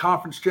say, is the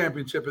conference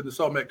championship in the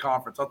SoMet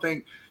Conference. I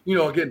think,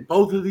 again,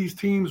 both of these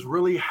teams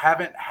really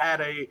haven't had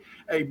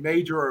a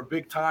major or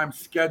big-time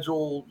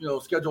schedule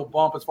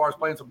bump as far as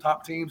playing some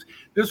top teams.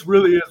 This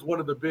really is one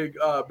of the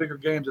bigger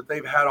games that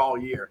they've had all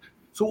year.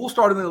 So we'll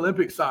start on the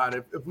Olympic side.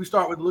 If we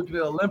start with looking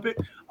at Olympic,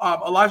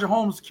 Elijah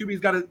Holmes, QB's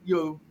got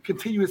to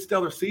continue his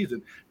stellar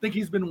season. I think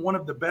he's been one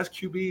of the best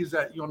QBs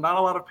that not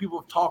a lot of people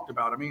have talked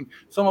about. I mean,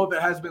 some of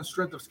it has been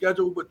strength of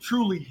schedule, but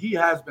truly he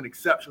has been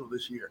exceptional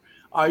this year.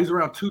 He's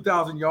around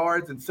 2,000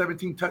 yards and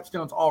 17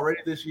 touchdowns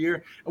already this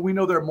year, and we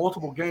know there are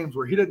multiple games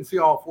where he didn't see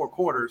all 4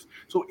 quarters.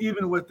 So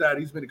even with that,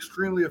 he's been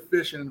extremely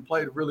efficient and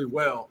played really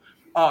well.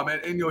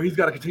 He's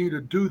got to continue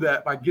to do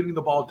that by getting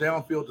the ball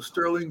downfield to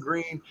Sterling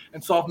Green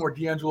and sophomore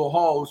D'Angelo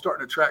Hall, who's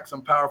starting to attract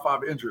some Power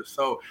 5 interest.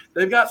 So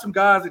they've got some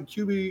guys, and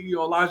QB,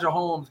 Elijah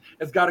Holmes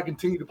has got to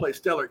continue to play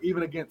stellar,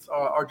 even against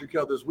R.G.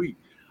 Kellett this week.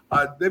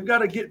 They've got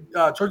to get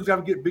Trojans got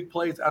to get big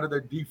plays out of their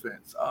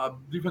defense.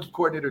 Defensive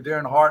coordinator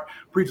Darren Hart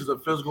preaches a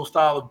physical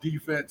style of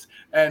defense,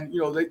 and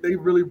they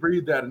really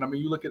breathe that. And I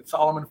mean, you look at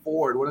Solomon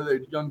Ford, one of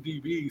the young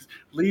DBs,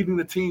 leading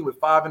the team with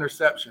 5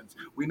 interceptions.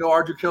 We know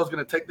R.G. Kellett's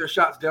going to take their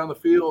shots down the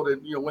field,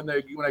 and when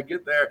I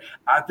get there,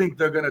 I think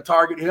they're going to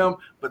target him,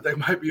 but they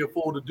might be a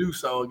fool to do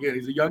so. Again,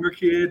 he's a younger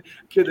kid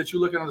that you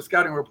look at on the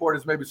scouting report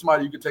is maybe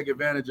somebody you could take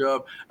advantage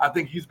of. I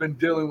think he's been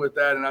dealing with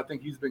that, and I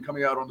think he's been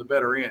coming out on the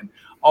better end.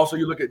 Also,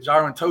 you look at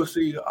Jaron Tosi,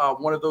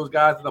 one of those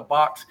guys in the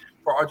box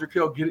for R.G.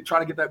 Kellett,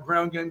 trying to get that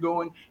ground game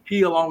going.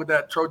 He, along with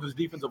that Trojans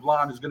defensive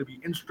line, is going to be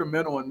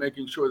instrumental in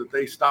making sure that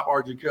they stop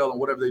R.G. Kellett and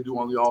whatever they do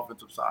on the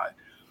offensive side.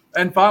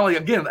 And finally,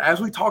 again, as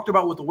we talked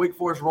about with the Wake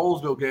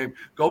Forest-Rolesville game,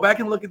 go back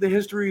and look at the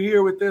history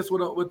here with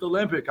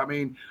Olympic. I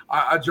mean,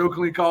 I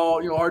jokingly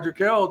call, R.J.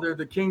 Kellett, they're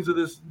the kings of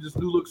this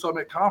new look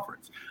SoMet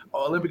Conference.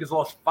 Olympic has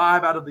lost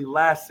 5 out of the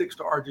last 6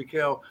 to R.J.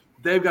 Kellett.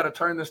 They've got to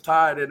turn this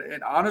tide.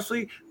 And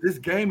honestly, this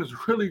game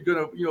is really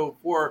going to,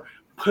 for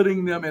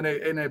putting them in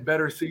a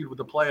better seed with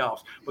the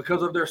playoffs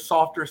because of their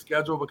softer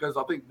schedule, because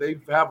I think they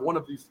have one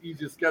of these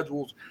easiest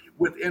schedules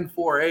within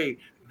 4A.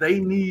 They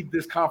need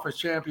this conference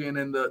champion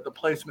and the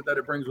placement that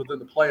it brings within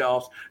the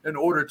playoffs in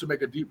order to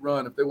make a deep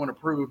run if they want to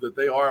prove that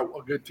they are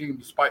a good team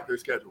despite their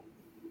schedule.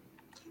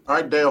 All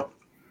right, Dale.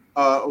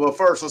 Well,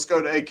 first, let's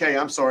go to AK.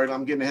 I'm sorry.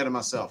 I'm getting ahead of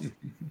myself.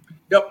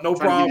 Yep, no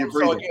problem.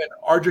 So again,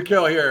 R.J.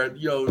 Kellett here,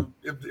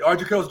 if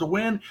R.J. Kellett is to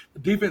win, the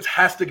defense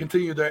has to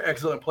continue their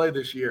excellent play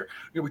this year.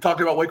 We talked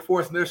about Wake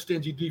Forest and their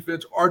stingy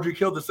defense. R.J.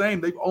 Kellett the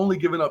same. They've only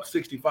given up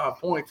 65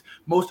 points,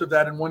 most of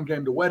that in one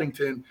game to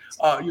Weddington.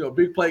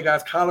 Big play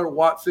guys, Kyler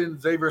Watson,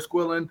 Xavier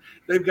Squillen.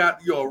 They've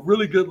got a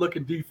really good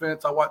looking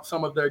defense. I watched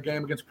some of their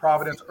game against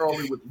Providence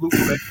early with Luke.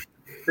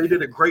 They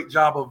did a great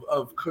job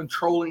of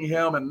controlling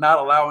him and not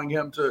allowing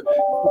him to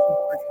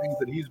things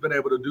that he's been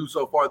able to do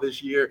so far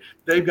this year.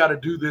 They've got to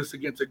do this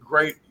against a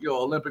great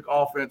Olympic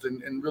offense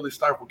and really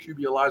stifle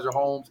QB Elijah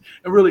Holmes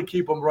and really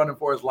keep him running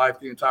for his life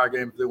the entire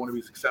game if they want to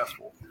be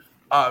successful.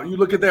 You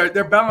look at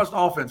their balanced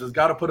offense has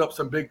got to put up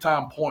some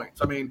big-time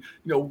points. I mean,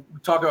 we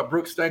talk about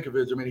Brooks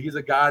Stankovic. I mean, he's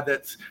a guy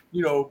that's,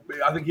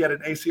 I think he had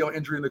an ACL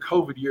injury in the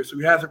COVID year, so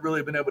he hasn't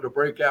really been able to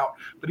break out.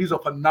 But he's a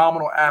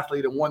phenomenal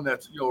athlete and one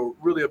that's,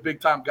 really a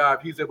big-time guy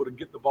if he's able to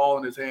get the ball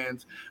in his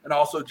hands. And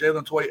also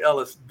Jalen Toy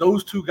Ellis.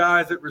 Those two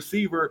guys at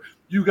receiver,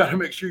 you got to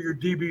make sure your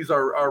DBs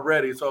are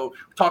ready. So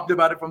we talked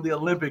about it from the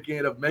Olympic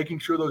end of making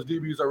sure those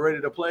DBs are ready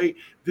to play.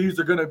 These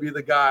are going to be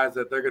the guys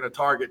that they're going to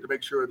target to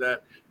make sure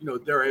that,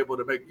 they're able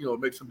to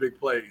make some big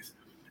plays.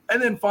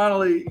 And then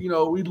finally,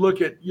 we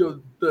look at,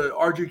 the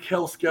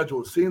RG-Kell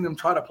schedule, seeing them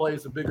try to play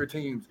some bigger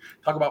teams.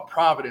 Talk about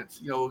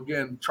Providence,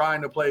 again,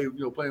 trying to play,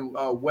 playing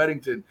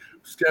Weddington,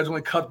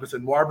 scheduling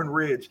Cuthbertson, Marvin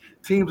Ridge,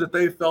 teams that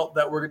they felt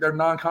that their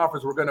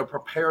non-conference were going to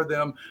prepare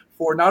them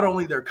for not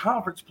only their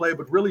conference play,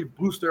 but really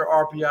boost their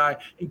RPI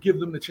and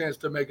give them the chance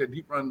to make a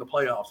deep run in the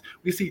playoffs.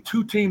 We see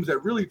two teams that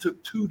really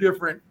took two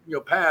different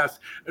paths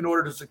in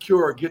order to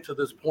secure or get to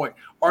this point.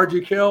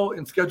 RG-Kell,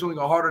 in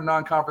scheduling a harder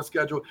non-conference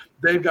schedule,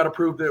 they've got to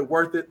prove they're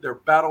worth it, they're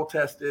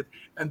battle-tested,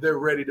 and they're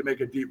ready to make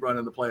a deep run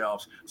in the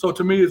playoffs. So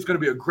to me, it's going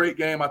to be a great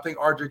game. I think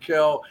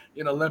RG-Kell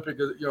and Olympic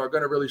are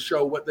going to really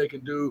show what they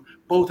can do.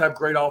 Both have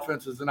great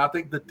offenses, and I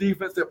think the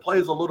defense that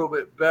plays a little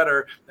bit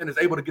better and is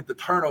able to get the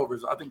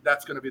turnovers, I think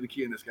that's going to be the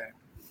key in this game.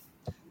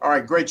 All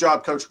right, great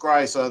job, Coach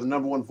Grice, the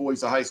number one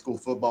voice of high school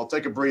football.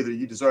 Take a breather.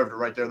 You deserved it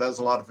right there. That was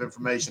a lot of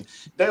information.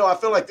 Dale, I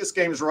feel like this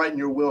game is right in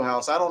your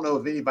wheelhouse. I don't know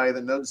of anybody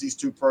that knows these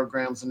two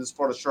programs in this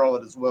part of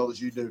Charlotte as well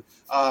as you do.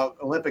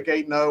 Olympic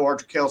 8-0,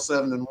 RG-Kell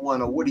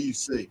 7-1. What do you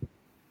see?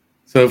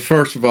 So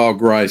first of all,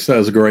 Grice, that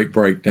was a great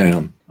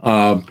breakdown.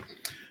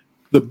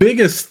 The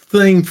biggest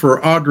thing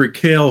for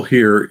RG-Kell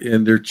here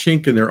in their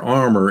chink in their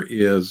armor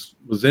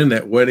was in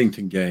that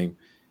Weddington game.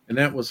 And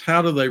that was,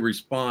 how do they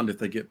respond if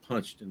they get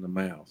punched in the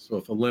mouth? So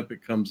if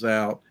Olympic comes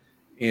out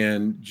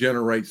and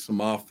generates some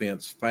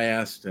offense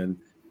fast and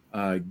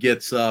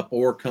gets up,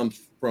 or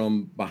comes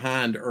from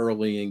behind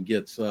early and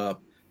gets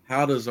up,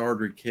 how does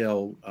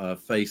RG-Kell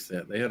face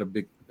that? They had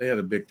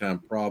a big time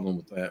problem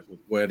with that with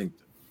Weddington.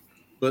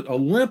 But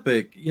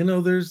Olympic,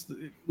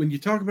 when you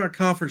talk about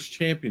conference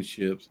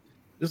championships,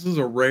 this is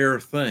a rare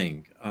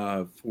thing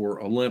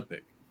for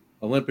Olympic.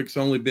 Olympic's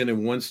only been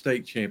in one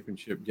state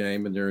championship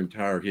game in their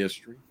entire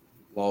history.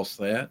 Lost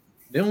that.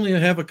 They only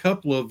have a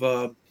couple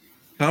of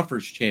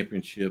conference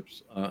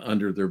championships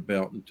under their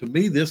belt. And to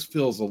me, this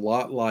feels a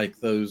lot like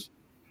those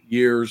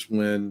years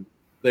when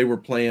they were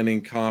playing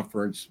in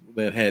conference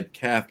that had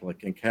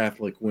Catholic and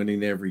Catholic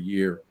winning every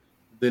year.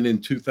 Then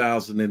in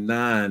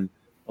 2009,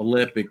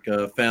 Olympic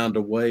found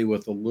a way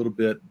with a little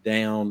bit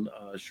down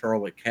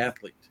Charlotte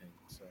Catholic team.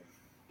 So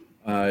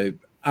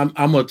I'm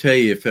going to tell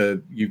you, if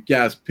you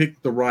guys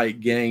picked the right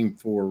game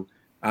for,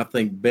 I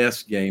think,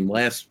 best game.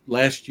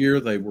 Last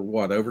year they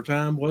were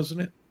overtime,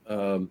 wasn't it?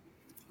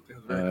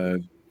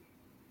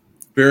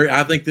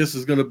 I think this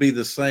is going to be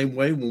the same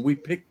way when we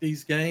pick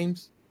these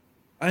games.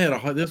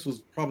 This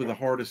was probably the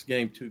hardest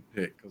game to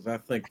pick, because I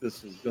think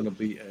this is going to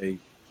be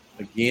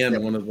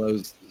one of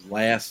those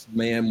last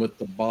man with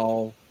the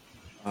ball.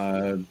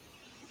 Is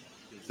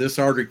this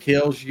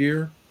RG-Kell's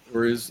year,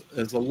 or is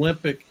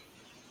Olympic?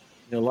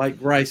 Like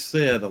Grice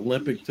said,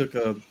 Olympic took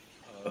a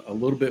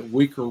little bit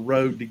weaker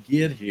road to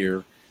get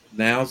here.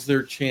 Now's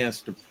their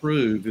chance to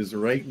prove, is their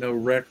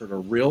 8-0 record a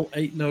real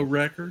 8-0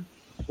 record,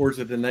 or is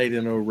it an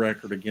 8-0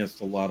 record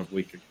against a lot of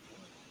weaker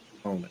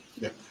opponents?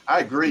 Yeah, I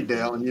agree,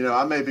 Dale. And,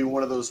 I may be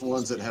one of those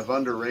ones that have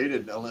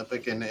underrated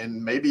Olympic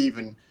and maybe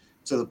even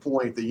to the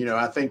point that,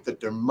 I think that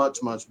they're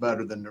much, much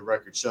better than the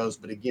record shows.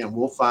 But again,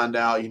 we'll find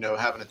out,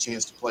 having a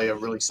chance to play a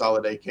really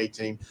solid AK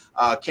team.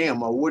 Cam,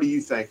 what do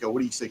you think? What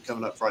do you see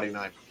coming up Friday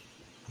night?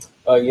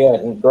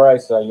 And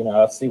Grice,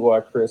 I see why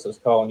Chris is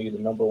calling you the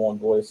number one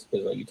voice,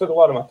 because you took a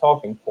lot of my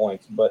talking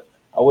points, but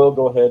I will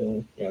go ahead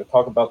and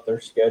talk about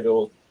their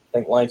schedule. I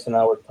think Lance and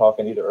I were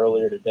talking either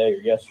earlier today or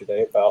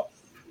yesterday about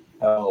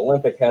how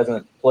Olympic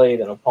hasn't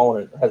played an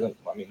opponent, they're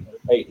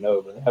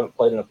 8-0, but they haven't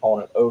played an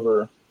opponent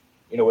over,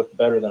 with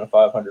better than a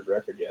 500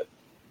 record yet.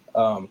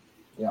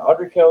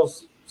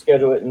 RG-Kell's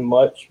schedule isn't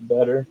much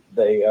better.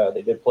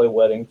 They did play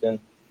Weddington,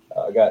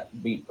 got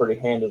beat pretty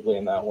handedly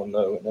in that one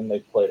though, and then they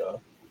played a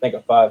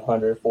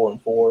 500,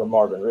 4-4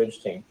 Marvin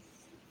Ridge team.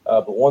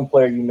 But one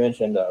player you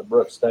mentioned,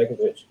 Brooks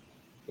Stankovic,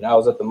 I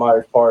was at the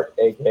Myers Park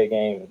AK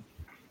game,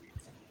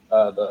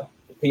 and the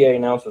PA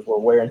announcers were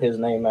wearing his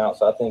name out,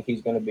 so I think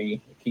he's going to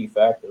be a key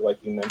factor, like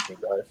you mentioned,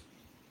 guys.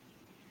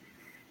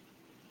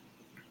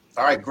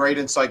 All right, great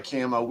insight,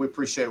 Cam. We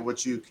appreciate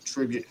what you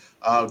contribute.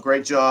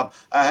 Great job.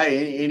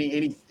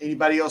 Hey,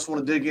 anybody else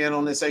want to dig in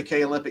on this AK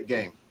Olympic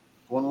game?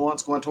 Going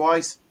once, going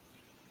twice?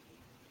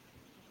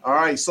 All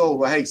right,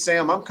 so, hey,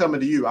 Sam, I'm coming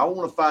to you. I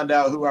want to find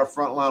out who our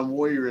frontline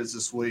warrior is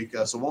this week,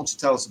 so why don't you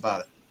tell us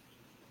about it?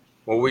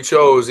 Well, we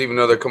chose, even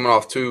though they're coming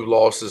off 2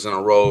 losses in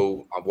a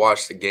row, I've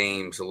watched the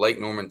games. The Lake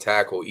Norman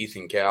tackle,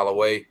 Ethan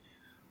Callaway,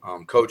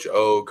 Coach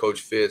O,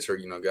 Coach Fitz are,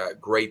 got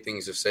great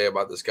things to say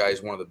about this guy.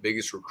 He's one of the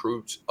biggest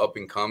recruits up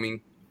and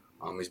coming.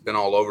 He's been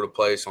all over the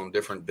place on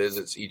different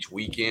visits each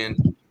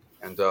weekend,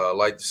 and I'd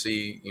like to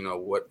see,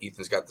 what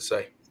Ethan's got to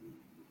say.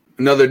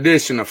 Another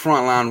edition of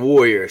Frontline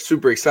Warrior.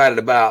 Super excited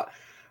about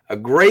a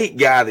great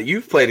guy that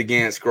you've played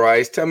against,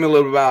 Grice. Tell me a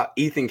little about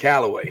Ethan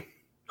Callaway.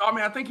 I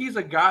mean, I think he's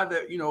a guy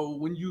that,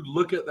 when you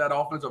look at that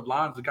offensive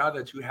line, it's a guy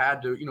that you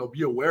had to,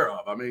 be aware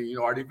of. I mean,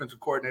 our defensive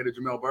coordinator,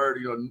 Jamel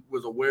Byrd,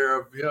 was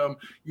aware of him.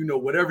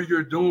 Whatever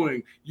you're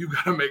doing, you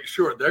got to make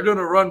sure they're going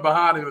to run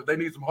behind him if they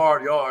need some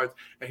hard yards.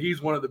 And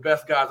he's one of the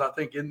best guys, I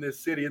think, in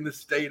this city, in this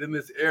state, in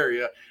this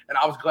area. And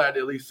I was glad to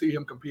at least see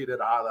him compete at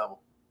a high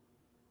level.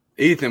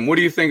 Ethan, what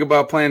do you think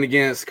about playing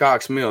against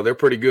Cox Mill? They're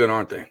pretty good,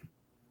 aren't they?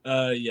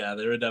 Yeah,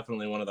 they were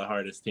definitely one of the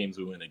hardest teams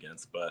we went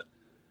against, but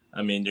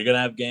I mean, you're going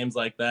to have games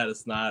like that. The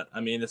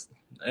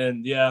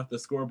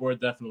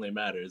scoreboard definitely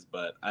matters,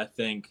 but I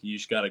think you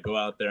just got to go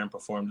out there and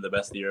perform to the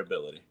best of your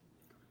ability.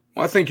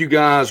 Well, I think you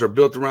guys are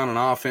built around an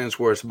offense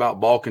where it's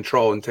about ball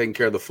control and taking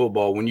care of the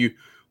football. When you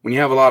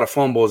have a lot of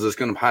fumbles, it's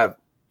going to have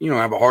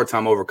a hard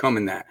time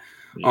overcoming that.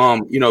 Yeah.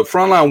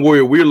 Frontline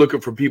Warrior, we're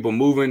looking for people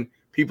moving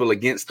people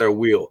against their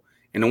will.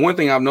 And the one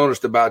thing I've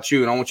noticed about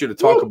you, and I want you to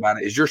talk about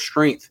it, is your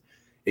strength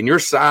and your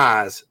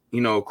size,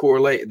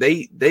 correlate.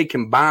 They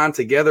combine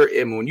together.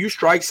 And when you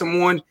strike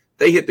someone,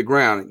 they hit the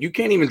ground. You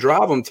can't even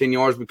drive them 10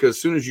 yards because as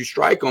soon as you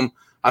strike them,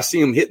 I see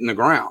them hitting the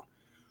ground.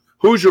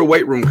 Who's your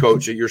weight room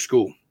coach at your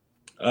school?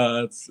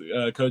 It's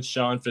Coach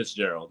Sean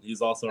Fitzgerald. He's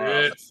also our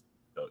offensive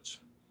coach.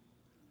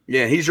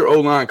 Yeah, he's your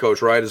O-line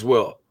coach, right, as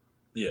well?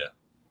 Yeah.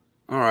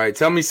 All right.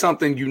 Tell me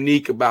something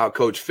unique about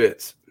Coach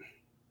Fitz.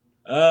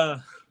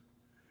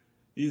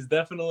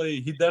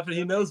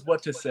 He knows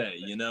what to say.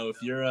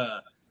 If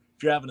you're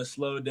having a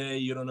slow day,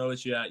 you don't know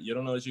what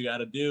you got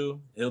to do,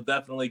 he'll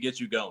definitely get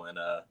you going.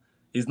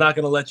 He's not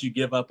going to let you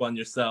give up on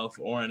yourself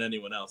or on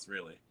anyone else,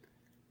 really.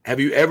 Have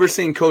you ever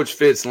seen Coach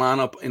Fitz line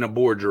up in a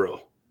board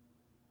drill?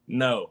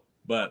 No,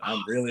 but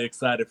I'm really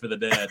excited for the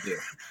day I do.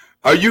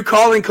 Are you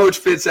calling Coach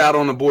Fitz out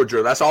on the board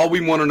drill? That's all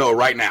we want to know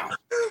right now.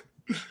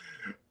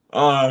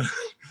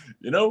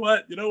 You know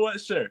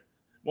what? Sure.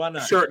 Why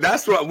not? Sure.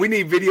 That's what we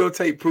need,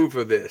 videotape proof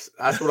of this.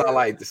 That's what I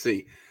like to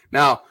see.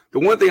 Now, the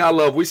one thing I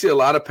love, we see a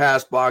lot of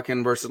pass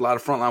blocking versus a lot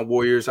of frontline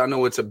warriors. I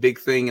know it's a big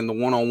thing in the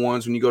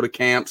one-on-ones when you go to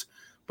camps.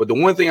 But the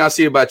one thing I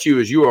see about you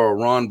is you are a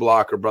run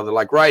blocker, brother.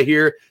 Like right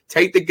here,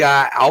 take the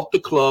guy out the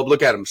club.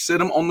 Look at him.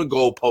 Sit him on the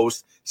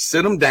goalpost.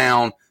 Sit him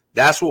down.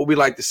 That's what we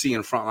like to see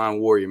in Frontline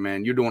Warrior,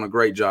 man. You're doing a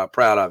great job.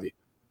 Proud of you.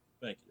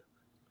 Thank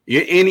you.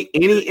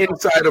 Any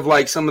insight of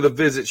like some of the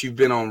visits you've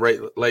been on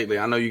lately?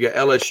 I know you got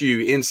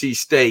LSU, NC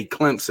State,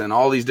 Clemson,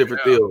 all these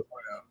different fields.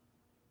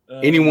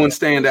 Anyone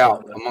stand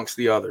out amongst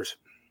the others?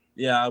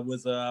 Yeah, I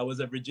was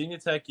at Virginia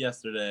Tech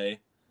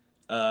yesterday.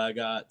 I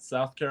got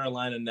South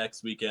Carolina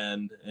next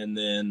weekend, and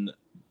then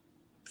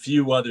a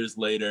few others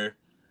later.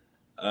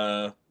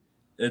 I've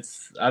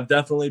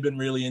definitely been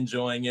really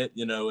enjoying it.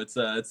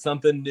 It's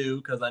something new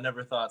because I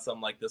never thought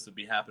something like this would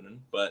be happening.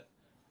 But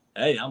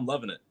hey, I'm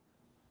loving it.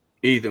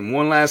 Ethan,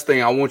 one last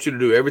thing I want you to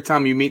do. Every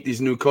time you meet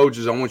these new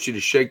coaches, I want you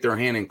to shake their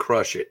hand and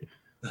crush it.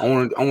 I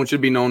want you to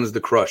be known as the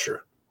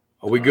Crusher.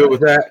 Are we good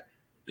with that?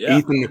 Yeah.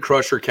 Ethan the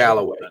Crusher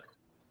Callaway.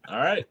 All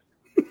right.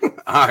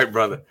 All right,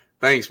 brother.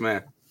 Thanks,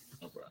 man.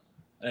 No problem.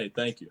 Hey,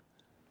 thank you.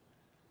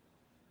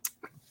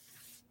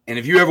 And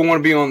if you ever want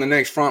to be on the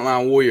next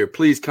Frontline Warrior,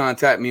 please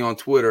contact me on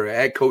Twitter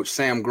at Coach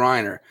Sam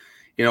Griner,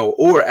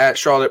 or at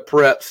Charlotte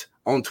Preps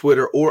on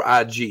Twitter or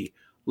IG.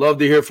 Love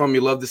to hear from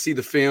you. Love to see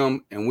the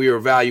film, and we are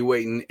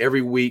evaluating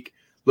every week.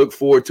 Look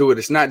forward to it.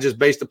 It's not just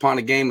based upon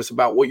the game. It's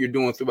about what you're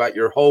doing throughout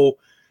your whole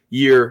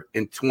year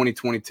in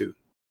 2022.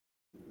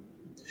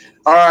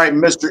 All right,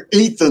 Mr.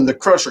 Ethan, the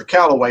Crusher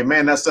Callaway.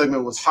 Man, that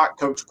segment was hot.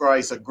 Coach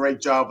Grice, a great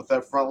job with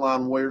that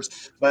Frontline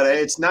Warriors. But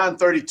it's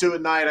 9:32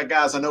 at night.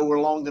 Guys, I know we're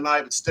long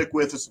tonight, but stick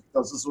with us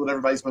because this is what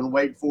everybody's been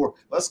waiting for.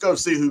 Let's go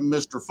see who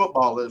Mr.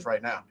 Football is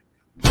right now.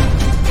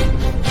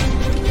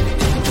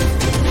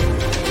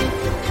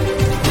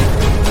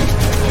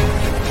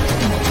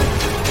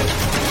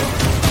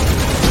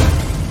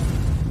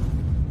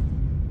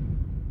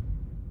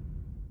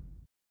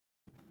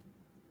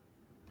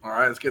 All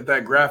right, let's get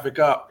that graphic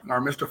up. Our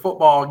Mr.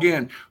 Football,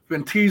 again,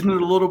 been teasing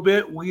it a little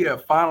bit. We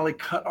have finally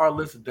cut our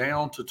list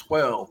down to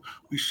 12.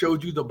 We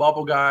showed you the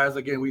bubble guys.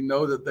 Again, we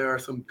know that there are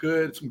some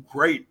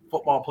great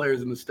football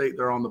players in the state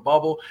that are on the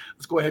bubble.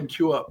 Let's go ahead and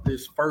queue up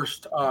this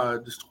first,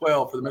 this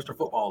 12 for the Mr.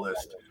 Football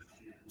list.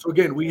 So,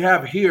 again, we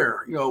have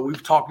here,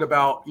 we've talked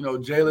about,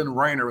 Jalen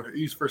Rayner with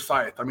East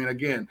Forsyth. I mean,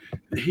 again,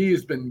 he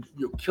has been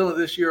killing it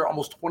this year,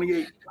 almost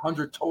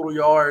 2,800 total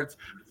yards,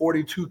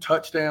 42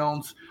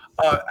 touchdowns.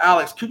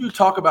 Alex, could you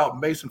talk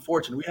about Mason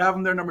Fortune? We have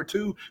him there, number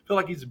 2. I feel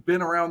like he's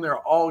been around there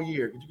all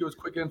year. Could you give us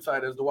quick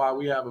insight as to why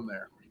we have him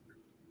there?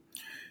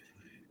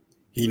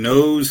 He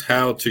knows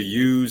how to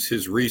use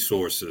his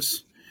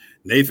resources.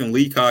 Nathan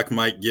Leacock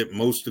might get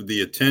most of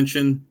the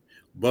attention,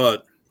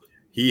 but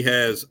he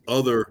has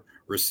other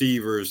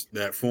receivers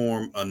that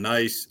form a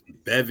nice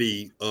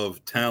bevy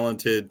of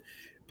talented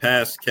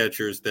pass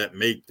catchers that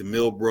make the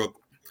Millbrook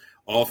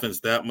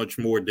offense that much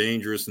more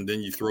dangerous. And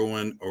then you throw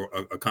in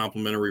a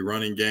complimentary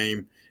running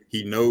game.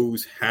 He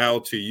knows how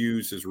to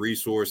use his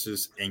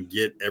resources and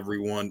get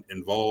everyone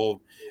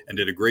involved, and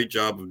did a great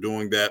job of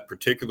doing that,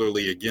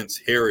 particularly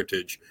against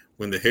Heritage,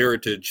 when the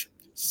Heritage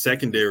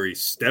secondary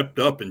stepped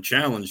up and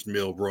challenged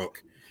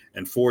Millbrook,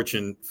 and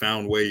Fortune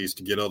found ways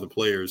to get other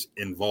players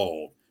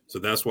involved. So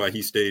that's why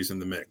he stays in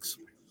the mix.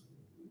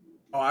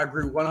 Oh, I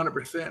agree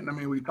 100%. I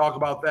mean, we talk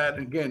about that.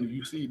 And again,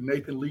 you see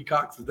Nathan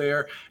Leacox is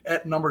there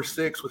at number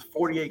 6 with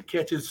 48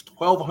 catches,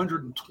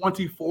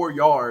 1,224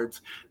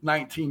 yards,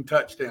 19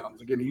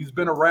 touchdowns. Again, he's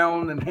been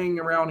around and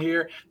hanging around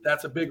here.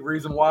 That's a big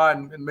reason why.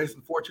 And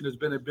Mason Fortune has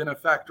been a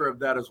benefactor of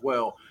that as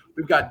well.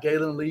 We've got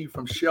Galen Lee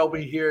from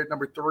Shelby here at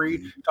number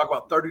 3. Talk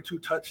about 32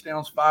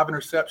 touchdowns, 5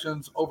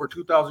 interceptions, over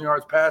 2,000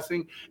 yards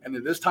passing. And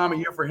at this time of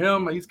year for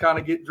him, he's kind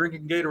of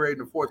drinking Gatorade in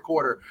the fourth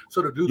quarter.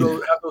 So to do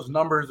those, have those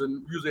numbers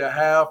and usually a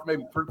half,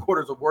 maybe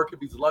 3/4 of work if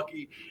he's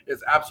lucky,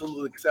 is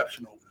absolutely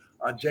exceptional.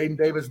 Jaden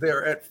Davis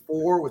there at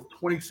 4 with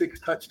 26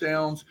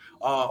 touchdowns,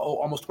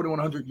 almost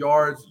 2,100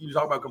 yards. You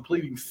talk about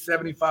completing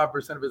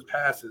 75% of his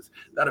passes.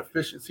 That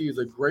efficiency is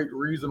a great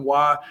reason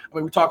why. I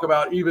mean, we talk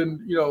about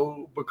even,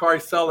 Bakari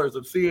Sellers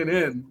of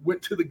CNN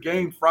went to the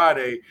game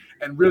Friday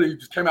and really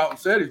just came out and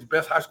said he's the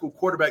best high school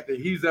quarterback that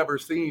he's ever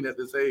seen at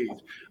this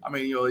age. I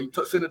mean, he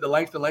sent it to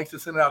Langston. Langston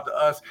sent it out to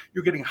us.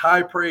 You're getting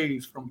high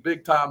praise from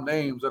big-time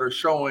names that are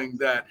showing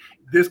that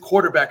this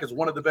quarterback is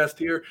one of the best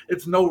here.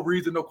 It's no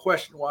reason, no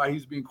question why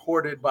he's being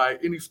courted by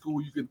any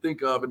school you can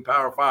think of in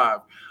Power 5.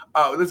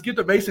 Let's get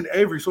to Mason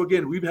Avery. So,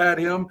 again, we've had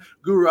him.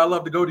 Guru, I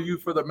love to go to you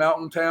for the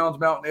mountain towns,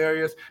 mountain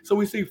areas. So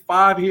we see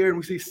 5 here and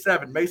we see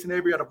 7. Mason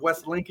Avery out of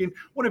West Lincoln,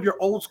 one of your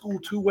old school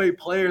two-way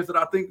players that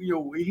I think,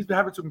 he's been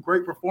having some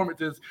great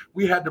performances.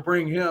 We had to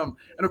bring him.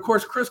 And, of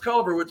course, Chris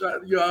Culver, which,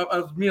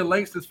 was me and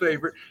Langston's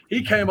favorite.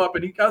 He came up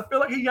and I feel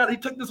like he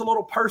took this a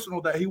little personal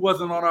that he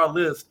wasn't on our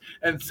list.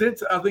 And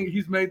since I think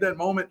he's made that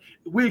moment,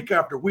 week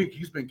after week,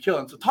 he's been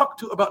killing. So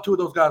talk about 2 of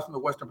those guys from the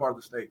western part of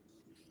the state.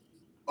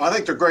 Well, I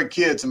think they're great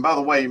kids. And by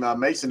the way,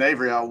 Mason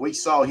Avery, we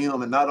saw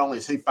him, and not only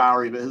is he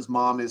fiery, but his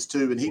mom is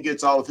too. And he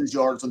gets all of his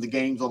yards when the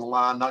game's on the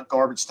line, not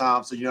garbage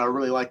time. So, I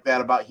really like that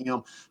about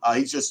him.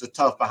 He's just a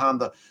tough behind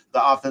the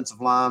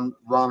offensive line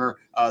runner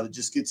that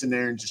just gets in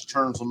there and just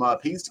turns them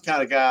up. He's the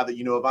kind of guy that,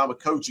 if I'm a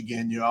coach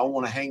again, I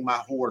want to hang my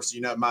horse,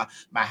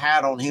 my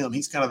hat on him.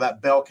 He's kind of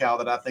that bell cow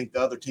that I think the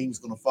other team's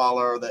going to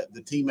follow, or that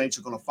the teammates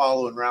are going to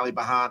follow and rally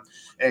behind.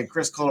 And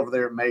Chris Culver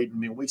there at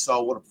Maiden, we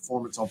saw what a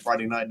performance on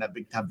Friday night in that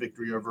big-time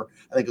victory over,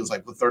 I think it was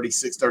like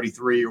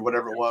 36-33 or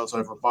whatever it was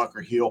over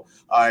Bunker Hill.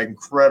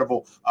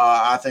 Incredible.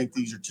 I think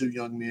these are 2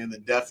 young men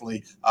that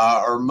definitely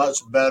are much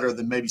better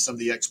than maybe some of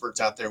the experts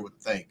out there would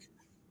think.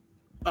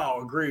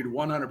 Oh, agreed,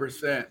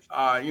 100%.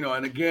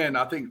 And again,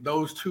 I think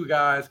those 2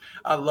 guys,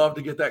 I love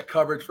to get that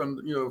coverage from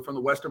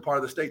the western part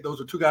of the state.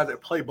 Those are 2 guys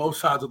that play both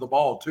sides of the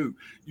ball too.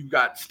 You've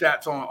got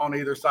stats on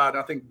either side. And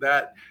I think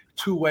that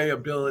two-way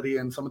ability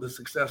and some of the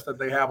success that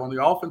they have on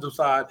the offensive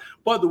side,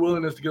 but the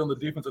willingness to get on the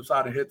defensive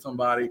side and hit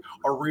somebody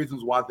are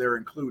reasons why they're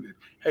included.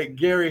 Hey,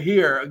 Gary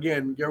here.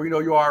 Again, Gary,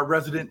 you are a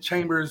resident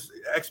Chambers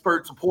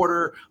expert,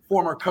 supporter,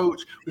 former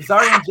coach.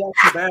 Zion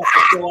Jackson Bass,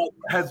 I feel like,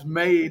 has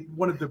made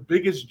one of the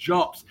biggest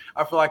jumps,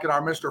 I feel like, in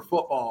our Mr.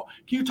 Football.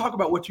 Can you talk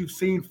about what you've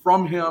seen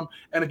from him?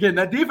 And again,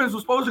 that defense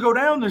was supposed to go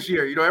down this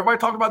year. Everybody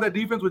talked about that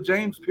defense with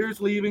James Pierce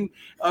leaving,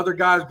 other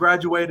guys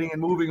graduating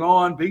and moving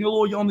on, being a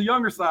little on the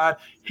younger side.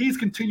 He's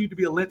continued to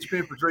be a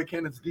linchpin for Drake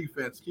Cannon's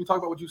defense. Can you talk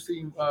about what you've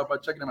seen by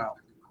checking him out?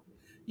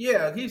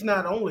 Yeah, he's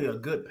not only a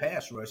good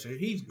pass rusher,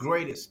 he's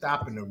great at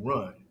stopping the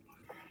run.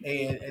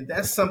 And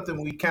that's something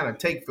we kind of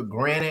take for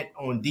granted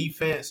on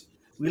defense.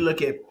 We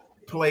look at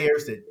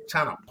players that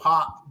kind of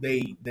pop,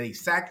 they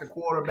sack the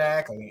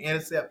quarterback or they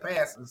intercept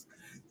passes.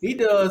 He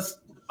does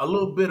a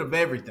little bit of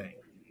everything.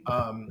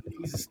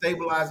 He's a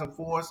stabilizing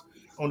force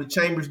on the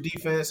Chambers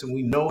defense, and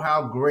we know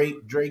how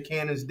great Drake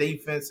Cannon's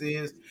defense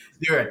is.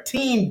 They're a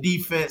team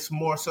defense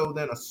more so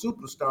than a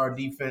superstar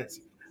defense,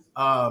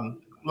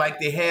 like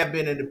they have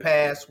been in the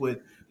past with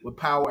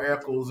Power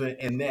Eccles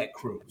and that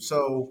crew.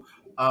 So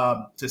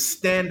to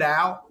stand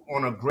out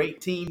on a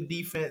great team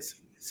defense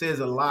says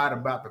a lot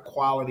about the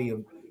quality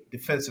of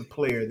defensive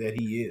player that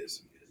he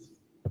is.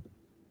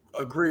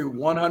 Agree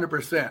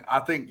 100%. I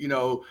think,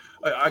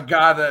 a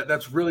guy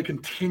that's really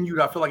continued,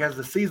 I feel like as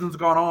the season's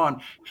gone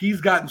on,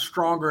 he's gotten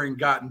stronger and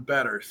gotten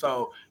better.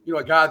 So,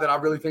 a guy that I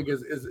really think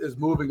is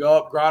moving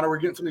up. Griner, we're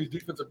getting some of these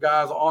defensive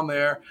guys on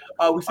there.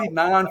 We see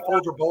 9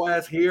 Folger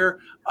Boaz here,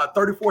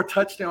 34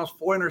 touchdowns,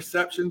 4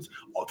 interceptions,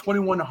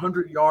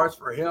 2,100 yards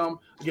for him.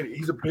 Again,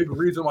 he's a big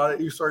reason why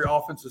the East Surrey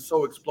offense is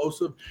so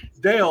explosive.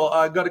 Dale,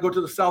 got to go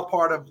to the south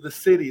part of the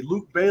city.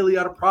 Luke Bailey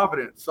out of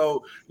Providence.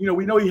 So,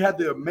 we know he had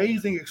the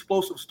amazing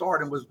explosive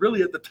start and was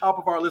really at the top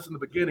of our list in the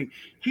beginning.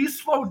 He's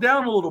slowed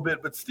down a little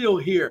bit, but still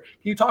here.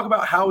 Can you talk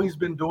about how he's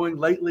been doing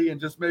lately and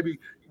just maybe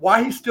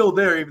why he's still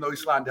there, even though he's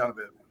sliding down a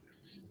bit?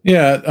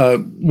 Yeah,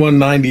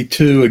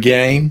 192 a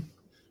game,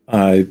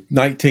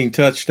 19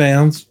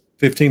 touchdowns,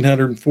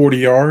 1,540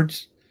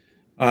 yards.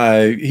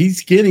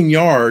 He's getting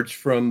yards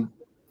from,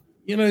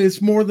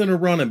 it's more than a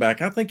running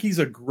back. I think he's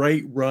a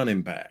great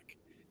running back.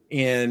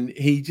 and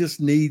he just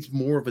needs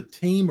more of a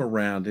team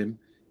around him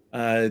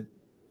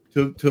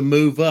to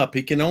move up.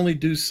 He can only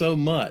do so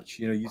much.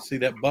 You see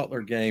that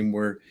Butler game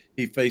where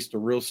he faced a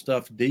real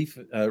tough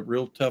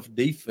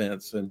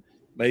defense and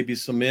maybe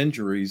some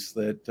injuries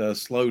that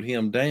slowed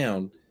him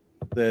down,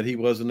 that he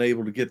wasn't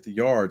able to get the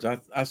yards.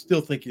 I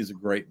still think he's a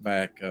great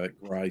back,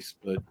 Grice,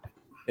 but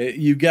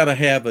you got to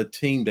have a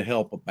team to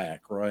help a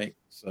back, right?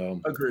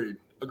 So agreed.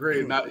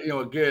 Now,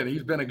 again,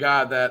 he's been a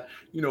guy that,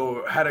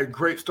 had a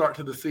great start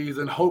to the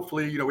season.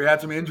 Hopefully, we had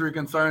some injury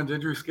concerns,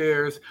 injury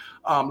scares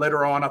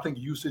later on. I think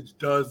usage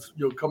does,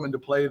 come into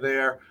play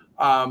there.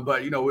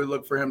 But, we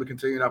look for him to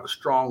continue to have a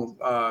strong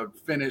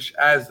finish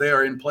as they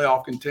are in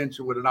playoff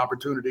contention with an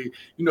opportunity.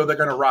 They're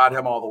going to ride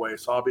him all the way.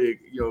 So I'll be,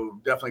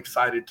 definitely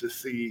excited to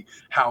see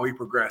how he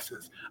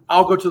progresses.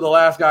 I'll go to the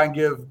last guy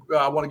and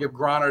I want to give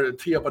Griner to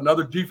tee up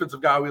another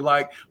defensive guy we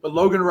like. But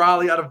Logan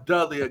Riley out of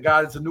Dudley, a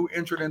guy that's a new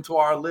entrant into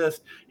our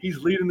list. He's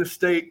leading the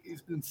state.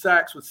 He's in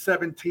sacks with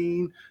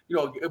 17.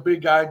 A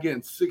big guy,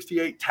 again,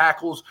 68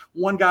 tackles.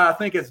 One guy, I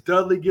think, as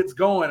Dudley gets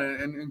going,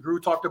 and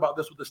Drew talked about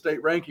this with the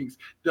state rankings,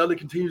 Dudley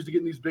continues to get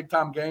in these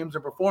big-time games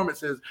and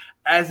performances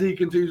as he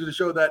continues to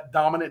show that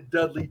dominant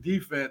Dudley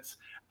defense.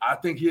 I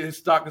think his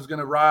stock is going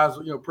to rise,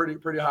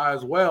 pretty high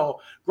as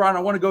well. Brian, I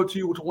want to go to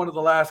you to one of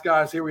the last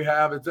guys here we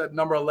have. It's at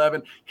number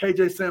 11,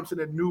 KJ Simpson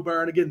at New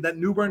Bern. Again, that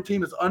New Bern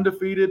team is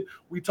undefeated.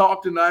 We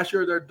talked in last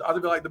year, I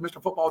feel like the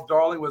Mr. Football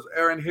darling was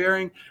Aaron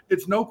Herring.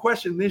 It's no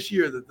question this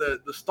year that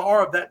the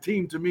star of that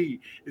team to me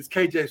is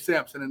KJ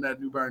Simpson in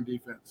that New Bern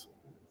defense.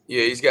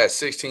 Yeah, he's got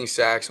 16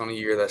 sacks on the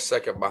year. That's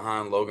second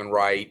behind Logan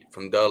Wright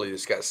from Dudley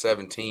that's got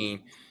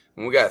 17.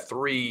 And we got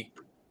 3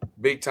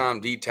 big-time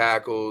D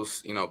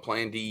tackles,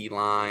 playing D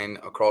line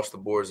across the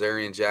board.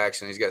 Zarian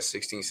Jackson, he's got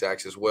 16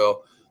 sacks as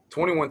well.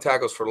 21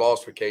 tackles for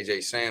loss for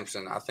KJ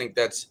Sampson. I think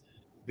that's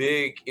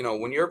big.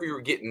 Whenever you're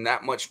getting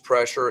that much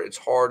pressure, it's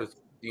hard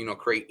to,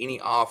 create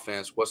any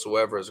offense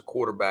whatsoever as a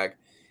quarterback.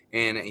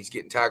 And he's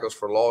getting tackles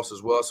for loss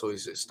as well, so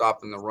he's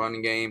stopping the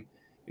running game.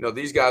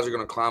 These guys are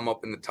going to climb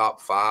up in the top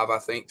 5, I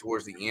think,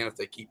 towards the end if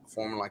they keep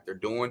performing like they're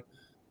doing.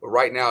 But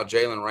right now,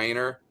 Jalen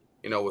Rayner,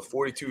 with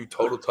 42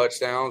 total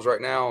touchdowns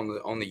right now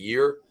on the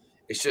year,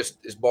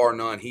 it's bar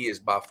none. He is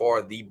by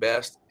far the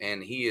best,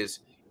 and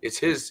it's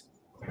his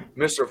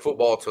Mr.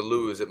 Football to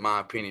lose, in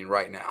my opinion,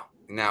 right now.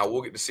 Now,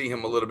 we'll get to see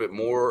him a little bit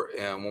more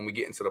when we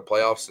get into the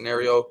playoff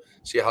scenario,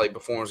 see how he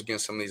performs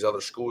against some of these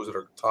other schools that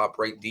are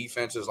top-ranked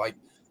defenses like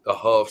the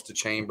Huffs, the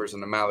Chambers,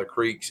 and the Mallard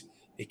Creeks.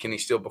 Can he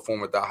still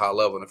perform at that high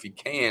level? And if he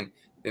can,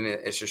 then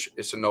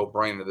it's a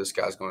no-brainer. This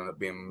guy's going to end up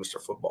being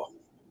Mr. Football.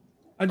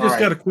 I just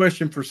got a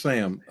question for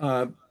Sam.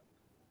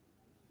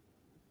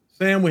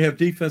 Sam, we have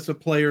defensive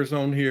players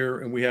on here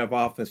and we have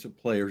offensive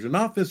players. And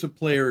offensive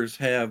players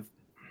have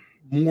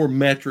more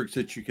metrics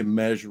that you can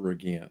measure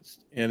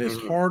against. And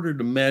it's harder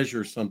to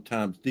measure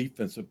sometimes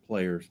defensive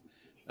players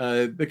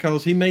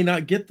because he may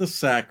not get the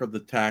sack or the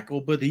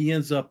tackle, but he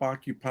ends up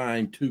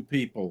occupying 2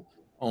 people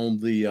on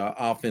the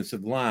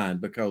offensive line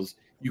because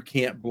you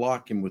can't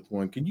block him with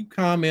one. Can you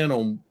comment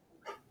on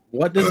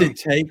what does it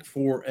take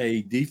for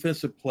a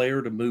defensive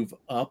player to move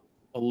up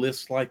a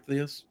list like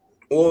this?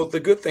 Well, the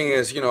good thing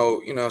is,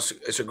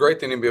 it's a great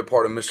thing to be a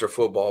part of Mr.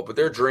 Football, but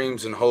their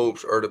dreams and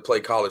hopes are to play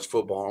college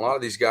football. And a lot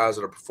of these guys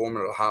that are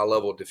performing at a high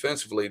level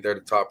defensively, they're the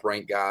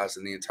top-ranked guys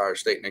in the entire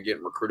state, and they're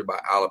getting recruited by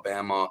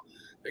Alabama.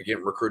 They're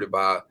getting recruited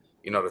by,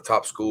 the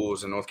top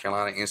schools in North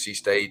Carolina, NC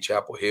State,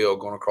 Chapel Hill,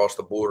 going across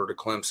the border to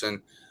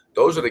Clemson.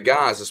 Those are the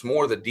guys. It's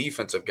more the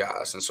defensive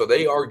guys. And so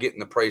they are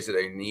getting the praise that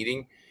they're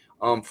needing.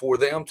 For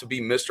them to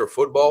be Mr.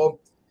 Football,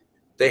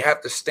 they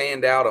have to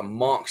stand out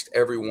amongst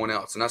everyone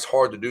else. And that's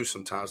hard to do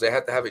sometimes. They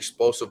have to have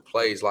explosive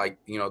plays like,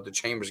 the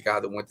Chambers guy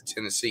that went to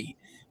Tennessee,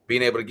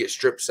 being able to get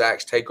strip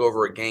sacks, take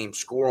over a game,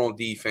 score on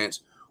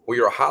defense, where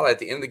you're a highlight at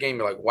the end of the game.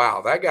 You're like,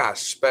 wow, that guy's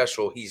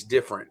special. He's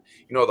different.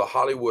 The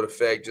Hollywood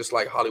effect, just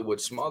like Hollywood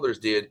Smothers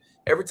did.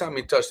 Every time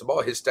he touched the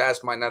ball, his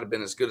stats might not have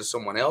been as good as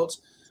someone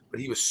else, but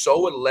he was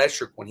so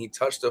electric when he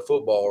touched the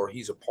football or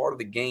he's a part of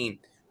the game,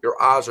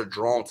 your eyes are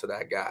drawn to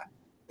that guy.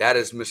 That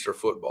is Mr.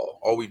 Football.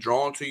 Are we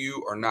drawn to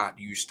you or not?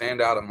 Do you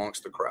stand out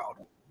amongst the crowd?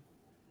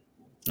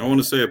 I want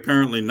to say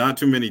apparently not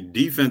too many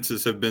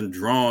defenses have been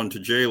drawn to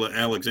Jalen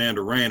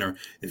Alexander Rayner.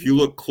 If you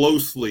look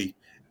closely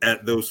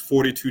at those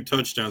 42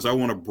 touchdowns, I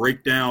want to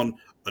break down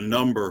a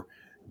number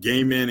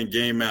game in and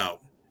game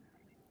out.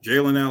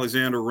 Jalen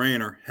Alexander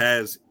Rayner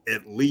has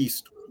at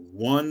least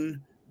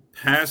 1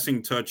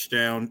 passing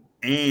touchdown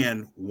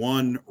and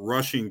 1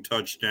 rushing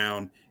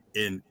touchdown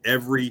in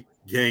every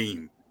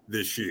game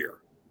this year.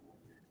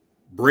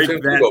 Break Tim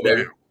that Tebow, down.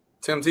 baby.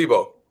 Tim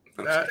Tebow.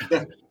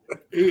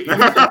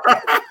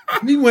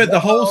 He went the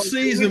whole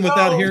season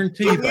without hearing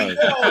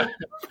Tebow.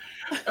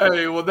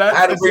 Hey, well, that's I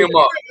had to bring him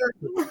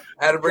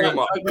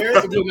up.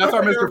 That's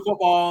our Mr.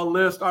 Football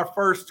list. Our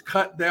first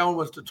cut down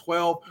was to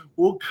 12.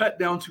 We'll cut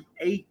down to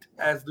 8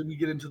 as we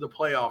get into the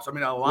playoffs. I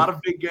mean, a lot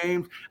of big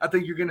games. I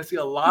think you're going to see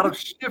a lot of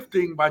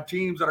shifting by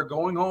teams that are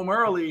going home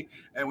early.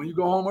 And when you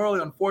go home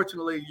early,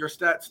 unfortunately, your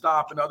stats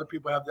stop and other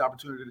people have the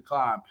opportunity to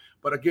climb.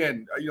 But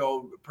again,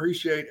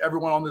 appreciate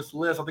everyone on this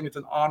list. I think it's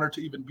an honor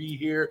to even be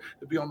here,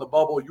 to be on the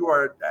bubble. You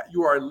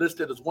are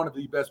listed as one of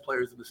the best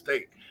players in the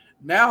state.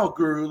 Now,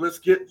 Guru, let's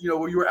get, you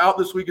were out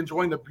this week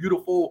enjoying the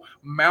beautiful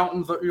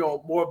mountains,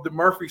 more of the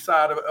Murphy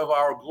side of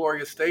our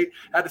glorious state.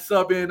 Had to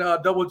sub in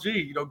Double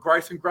G,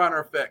 Bryson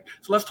Griner effect.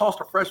 So let's toss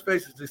to fresh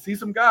faces to see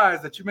some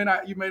guys that you may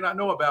not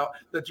know about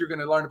that you're going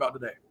to learn about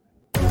today.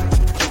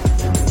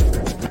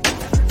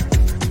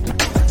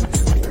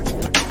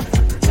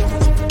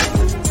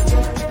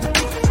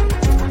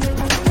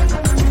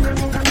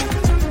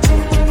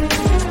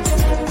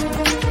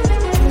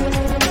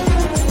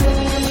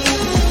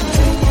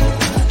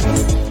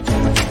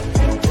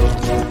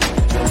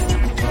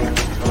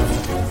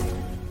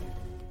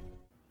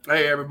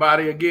 Hey,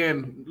 everybody.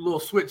 Again, a little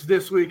switch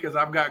this week as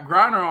I've got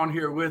Griner on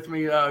here with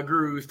me.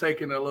 Guru's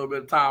taking a little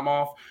bit of time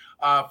off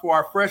for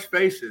our fresh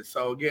faces.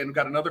 So, again, we've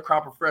got another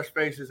crop of fresh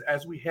faces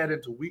as we head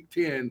into week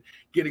 10,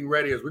 getting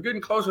ready as we're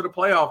getting closer to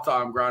playoff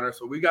time, Griner.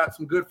 So we got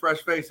some good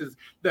fresh faces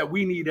that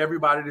we need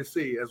everybody to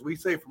see. As we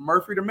say, from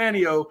Murphy to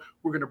Manio,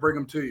 we're going to bring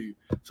them to you.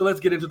 So let's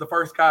get into the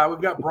first guy.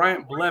 We've got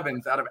Bryant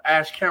Blevins out of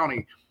Ashe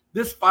County.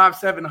 This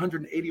 5'7",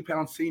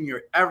 180-pound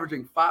senior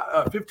averaging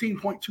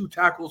 15.2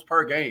 tackles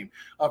per game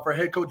for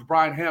head coach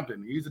Brian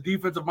Hampton. He's a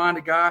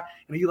defensive-minded guy,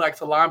 and he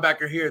likes a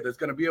linebacker here that's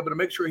going to be able to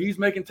make sure he's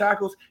making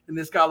tackles, and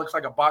this guy looks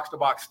like a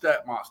box-to-box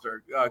stat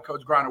monster.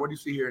 Coach Griner, what do you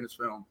see here in this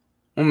film?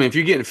 I mean, if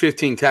you're getting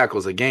 15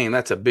 tackles a game,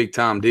 that's a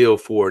big-time deal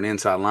for an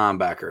inside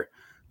linebacker.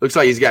 Looks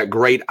like he's got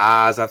great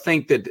eyes. I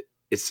think that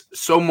it's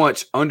so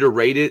much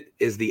underrated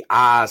is the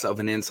eyes of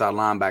an inside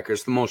linebacker.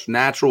 It's the most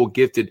natural,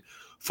 gifted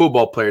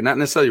football player, not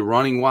necessarily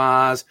running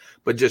wise,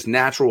 but just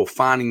natural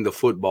finding the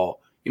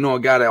football. A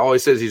guy that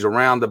always says he's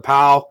around the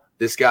pile,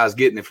 this guy's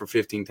getting it for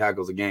 15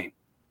 tackles a game.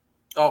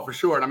 Oh, for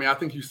sure. And I mean, I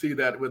think you see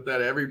that with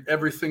that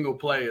every single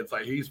play. It's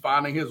like he's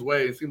finding his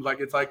way. It seems like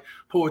it's like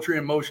poetry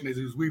in motion as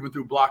he's weaving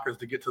through blockers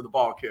to get to the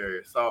ball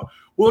carrier. So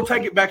we'll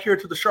take it back here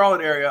to the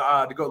Charlotte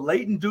area to go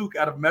Leighton Duke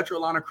out of Metro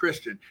Atlanta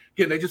Christian.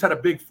 Again, they just had a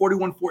big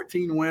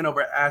 41-14 win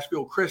over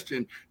Asheville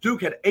Christian.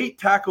 Duke had 8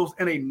 tackles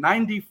and a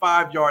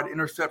 95-yard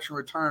interception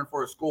return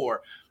for a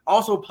score.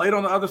 Also played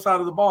on the other side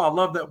of the ball. I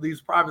love that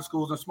these private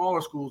schools and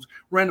smaller schools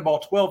ran the ball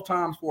 12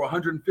 times for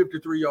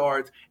 153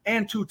 yards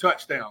and 2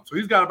 touchdowns. So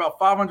he's got about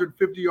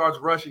 550 yards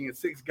rushing in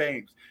 6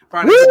 games.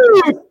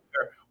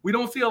 We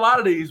don't see a lot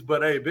of these,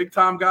 but hey,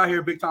 big-time guy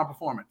here, big-time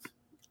performance.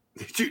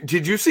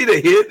 Did you see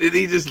the hit? Did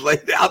he just lay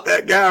out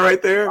that guy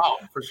right there? Oh,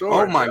 for sure.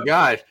 Oh, my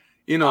gosh.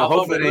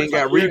 Hopefully they ain't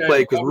got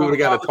replay because we would have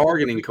got a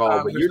targeting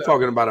call, but you're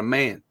talking about a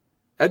man.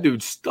 That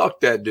dude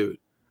stuck that dude.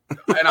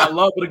 And I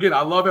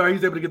love how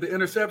he's able to get the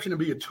interception and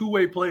be a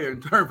two-way player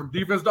and turn from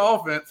defense to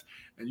offense.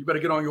 And you better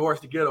get on your horse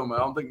to get him. I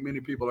don't think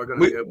many people are going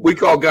to. We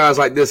call guys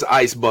like this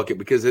ice bucket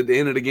because at the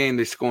end of the game,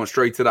 they're just going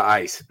straight to the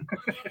ice.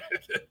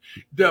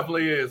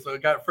 Definitely is. So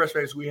got a fresh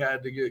face we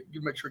had to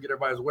make sure get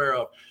everybody's aware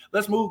of.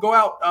 Let's go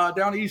out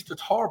down east to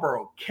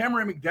Tarboro.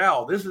 Cameron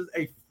McDowell. This is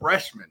a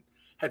freshman.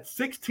 Had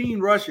 16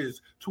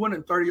 rushes,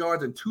 230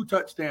 yards, and 2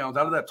 touchdowns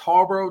out of that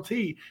Tarboro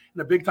T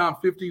in a big-time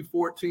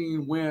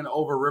 50-14 win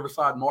over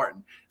Riverside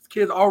Martin. This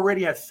kid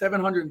already has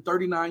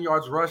 739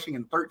 yards rushing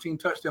and 13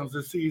 touchdowns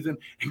this season.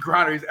 And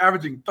Griner is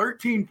averaging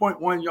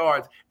 13.1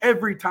 yards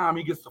every time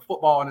he gets the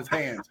football in his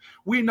hands.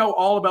 We know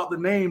all about the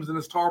names in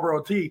this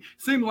Tarboro T.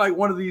 Seems like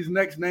one of these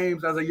next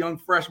names as a young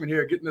freshman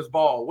here getting this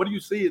ball. What do you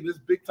see in this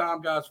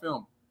big-time guy's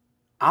film?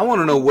 I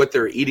want to know what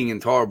they're eating in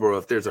Tarboro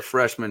if there's a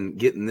freshman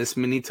getting this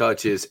many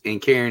touches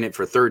and carrying it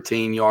for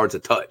 13 yards a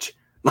touch.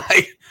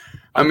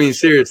 I mean,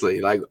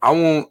 seriously, I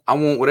want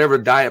whatever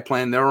diet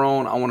plan they're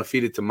on. I want to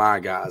feed it to my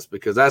guys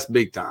because that's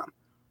big time.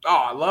 Oh,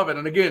 I love it.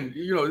 And again,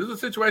 this is a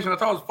situation I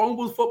thought was phone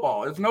booth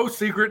football. It's no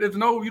secret. You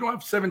don't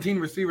have 17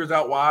 receivers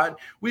out wide.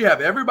 We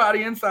have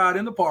everybody inside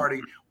in the party.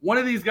 One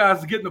of these guys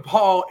is getting the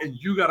ball, and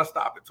you got to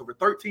stop it. So for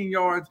 13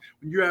 yards,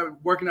 when you're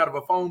working out of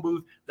a phone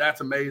booth,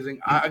 that's amazing.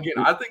 I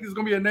think it's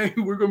going to be a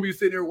name we're going to be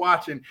sitting here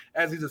watching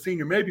as he's a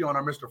senior, maybe on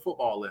our Mr.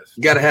 Football list.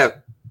 Got to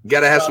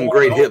have some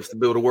great hips to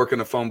be able to work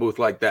in a phone booth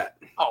like that.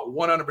 Oh,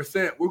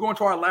 100%. We're going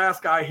to our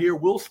last guy here,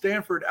 Will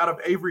Stanford out of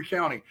Avery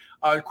County.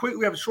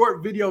 We have a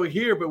short video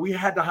here, but we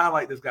had to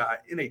highlight this guy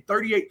in a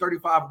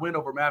 38-35 win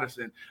over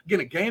Madison.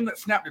 Again, a game that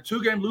snapped a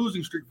 2-game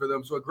losing streak for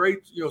them. So a great,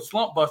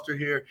 slump buster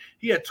here.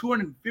 He had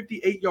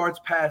 258 yards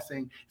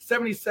passing,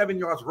 77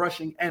 yards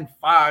rushing, and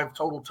 5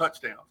 total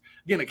touchdowns.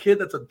 Again, a kid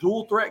that's a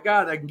dual threat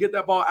guy that can get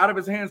that ball out of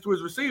his hands to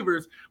his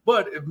receivers,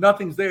 but if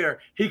nothing's there,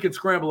 he can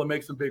scramble and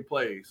make some big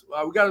plays.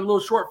 We got a little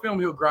short film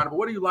here, Griner, but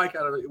what do you like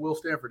out of Will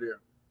Stanford here?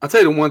 I'll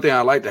tell you the one thing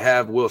I'd like to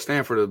have Will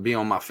Stanford to be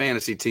on my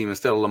fantasy team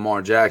instead of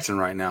Lamar Jackson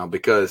right now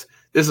because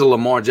this is a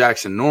Lamar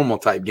Jackson normal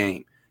type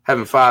game.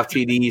 Having 5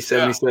 TDs,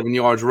 77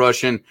 yards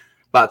rushing,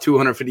 about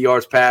 250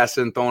 yards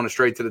passing, throwing it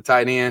straight to the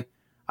tight end.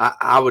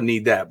 I would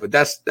need that. But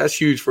that's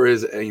huge for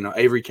his,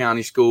 Avery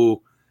County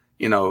School.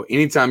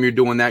 Anytime you're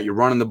doing that, you're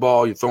running the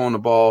ball, you're throwing the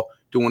ball,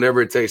 doing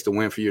whatever it takes to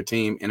win for your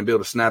team and to be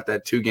able to snap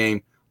that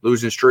 2-game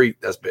losing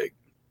streak, that's big.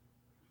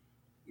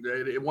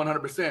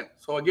 100%.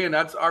 So, again,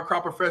 that's our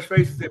crop of fresh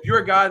faces. If you're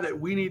a guy that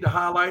we need to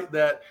highlight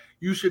that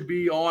you should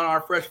be on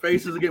our fresh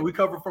faces, again, we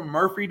cover from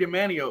Murphy to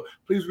Manio.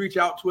 Please reach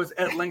out to us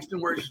at Langston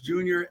Works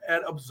Jr.,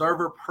 at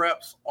Observer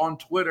Preps on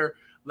Twitter.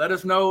 Let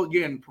us know,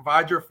 again,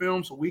 provide your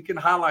film so we can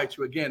highlight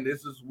you. Again,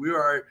 we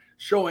are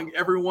showing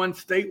everyone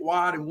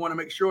statewide and want to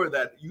make sure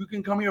that you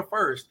can come here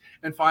first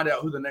and find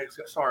out who the next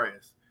star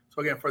is.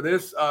 So, again, for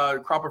this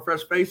crop of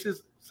fresh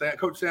faces,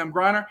 Coach Sam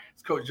Griner,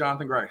 it's Coach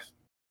Jonathan Grice.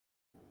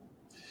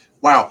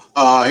 Wow.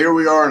 Here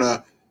we are in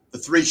the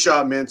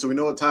 3-shot men, so we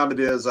know what time it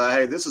is.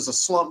 Hey, this is a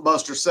slump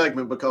buster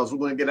segment because we're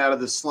going to get out of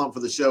this slump for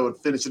the show and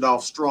finish it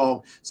off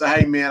strong. So,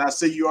 hey, man, I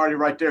see you already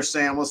right there,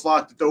 Sam. Let's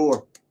lock the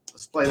door.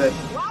 Let's play that.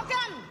 Welcome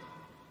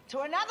to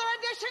another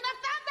edition of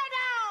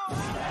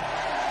Thunderdome.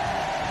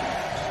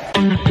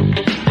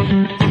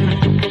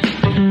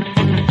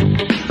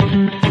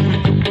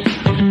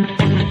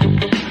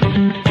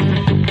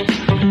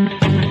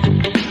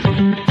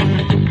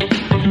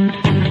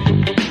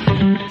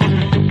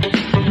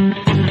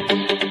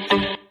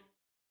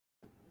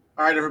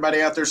 All right,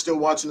 everybody out there still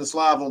watching us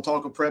live on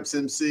Talk of Preps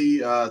MC.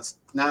 It's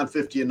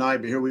 9:50 at night,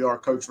 but here we are,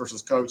 coach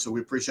versus coach. So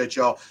we appreciate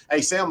y'all. Hey,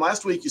 Sam,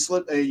 last week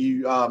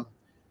you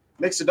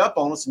mixed it up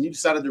on us and you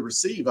decided to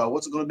receive.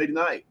 What's it going to be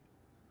tonight?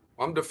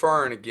 I'm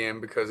deferring again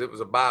because it was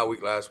a bye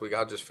week last week.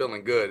 I was just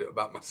feeling good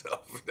about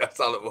myself. That's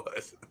all it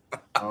was.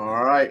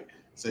 All right.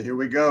 So here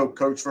we go.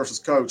 Coach versus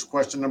coach.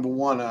 Question number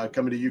 1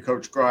 coming to you,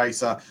 Coach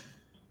Grice.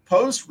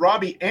 Post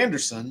Robbie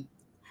Anderson,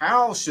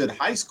 how should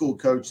high school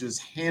coaches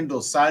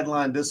handle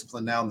sideline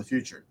discipline now in the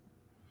future?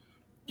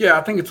 Yeah,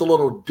 I think it's a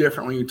little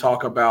different when you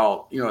talk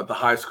about, at the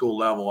high school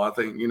level. I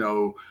think,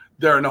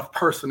 there are enough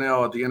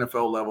personnel at the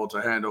NFL level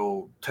to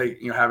handle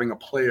having a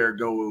player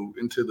go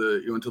into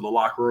the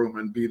locker room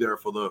and be there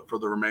for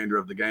the remainder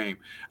of the game.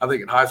 I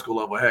think at high school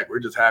level, heck, we're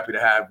just happy to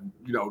have,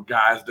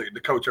 guys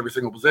to coach every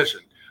single position.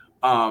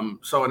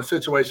 So in a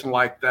situation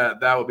like that,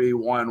 that would be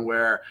one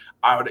where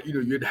I would,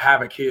 you'd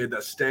have a kid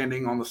that's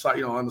standing on the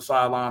side, on the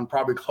sideline,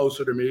 probably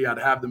closer to me. I'd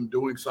have them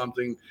doing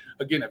something.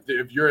 Again,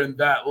 if you're in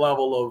that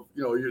level of,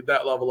 you're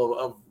that level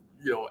of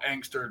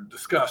angst or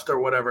disgust or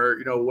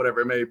whatever, whatever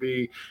it may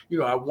be,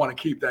 I want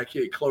to keep that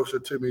kid closer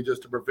to me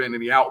just to prevent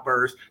any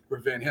outbursts,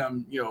 prevent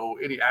him,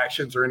 any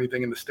actions or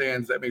anything in the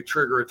stands that may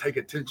trigger or take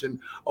attention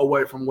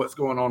away from what's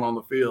going on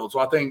the field. So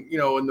I think,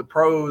 in the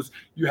pros,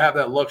 you have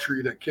that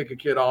luxury to kick a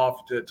kid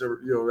off,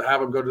 to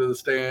have him go to the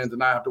stands and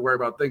not have to worry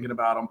about thinking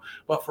about him.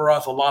 But for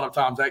us, a lot of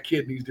times that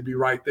kid needs to be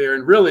right there.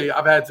 And really,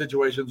 I've had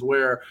situations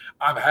where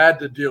I've had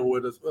to deal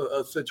with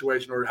a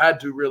situation or had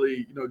to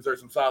really, exert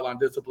some sideline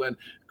discipline,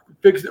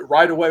 fix it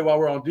right away while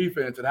we're on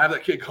defense and have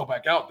that kid go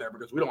back out there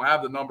because we don't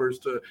have the numbers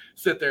to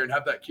sit there and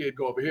have that kid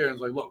go over here and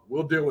say, look,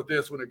 we'll deal with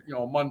this when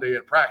Monday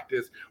at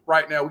practice.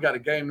 Right now, we got a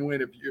game to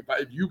win. If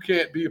you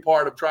can't be a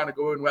part of trying to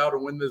go out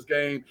and win this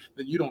game,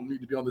 then you don't need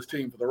to be on this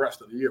team for the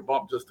rest of the year.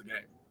 Bump just the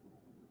game.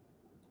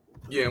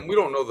 Yeah, and we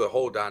don't know the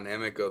whole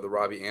dynamic of the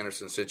Robbie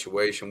Anderson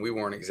situation. We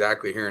weren't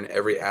exactly hearing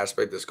every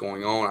aspect that's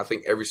going on. I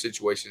think every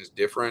situation is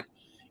different.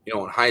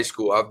 In high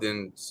school, I've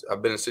been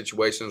in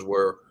situations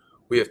where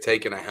we have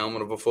taken a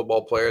helmet of a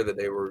football player that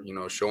they were,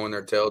 showing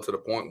their tail to the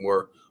point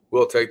where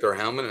we'll take their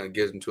helmet and it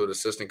gives them to an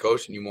assistant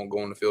coach and you won't go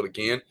on the field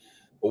again.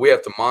 But we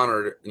have to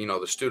monitor,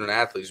 the student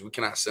athletes. We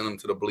cannot send them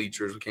to the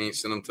bleachers. We can't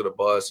send them to the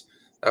bus.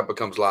 That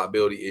becomes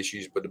liability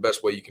issues. But the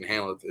best way you can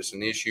handle it, if it's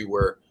an issue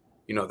where,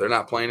 they're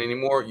not playing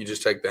anymore, you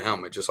just take the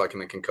helmet, just like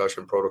in a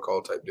concussion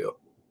protocol type deal.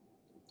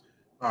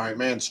 All right,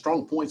 man,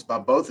 strong points by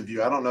both of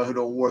you. I don't know who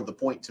to award the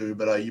point to,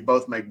 but you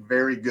both make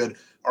very good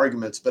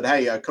arguments. But,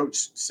 hey,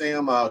 Coach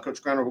Sam,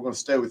 Coach Griner, we're going to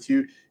stay with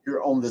you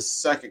here on this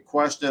second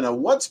question.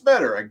 What's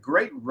better, a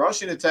great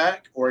rushing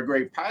attack or a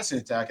great passing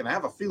attack? And I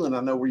have a feeling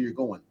I know where you're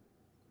going.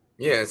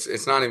 Yeah,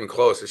 it's not even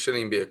close. It shouldn't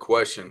even be a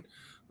question.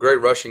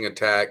 Great rushing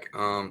attack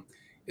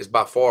is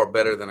by far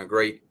better than a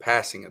great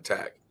passing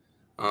attack.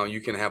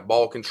 You can have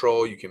ball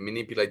control. You can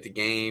manipulate the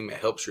game. It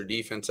helps your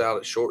defense out.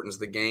 It shortens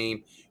the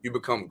game. You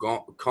become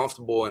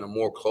comfortable in a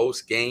more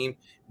close game.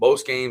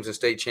 Most games in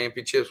state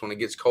championships, when it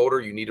gets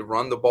colder, you need to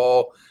run the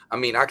ball. I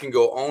mean, I can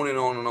go on and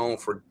on and on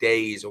for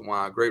days on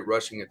why a great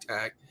rushing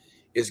attack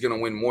is going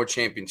to win more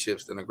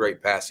championships than a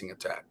great passing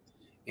attack.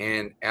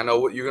 And I know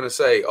what you're going to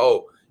say.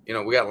 Oh,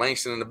 we got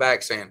Langston in the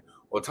back saying,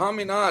 well,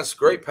 Tommy Knotts,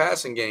 great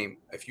passing game.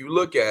 If you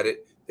look at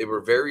it, they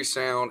were very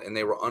sound and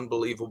they were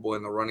unbelievable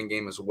in the running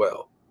game as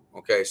well.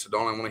 Okay, so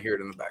don't I want to hear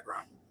it in the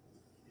background.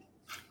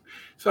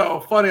 So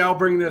funny, I'll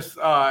bring this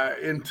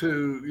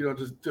into,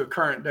 just to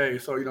current day.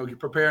 So,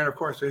 preparing, of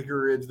course, for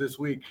Hickory Ridge this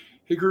week.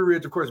 Hickory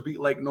Ridge, of course, beat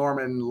Lake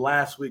Norman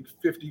last week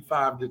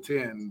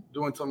 55-10,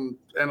 doing some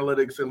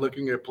analytics and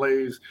looking at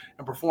plays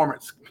and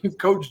performance.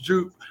 Coach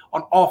Jupe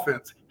on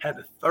offense had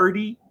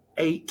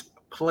 38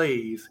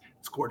 plays,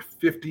 scored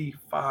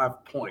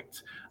 55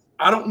 points.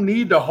 I don't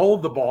need to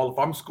hold the ball if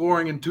I'm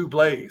scoring in 2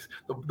 plays.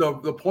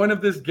 The point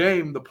of this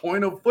game, the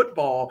point of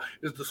football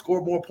is to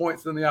score more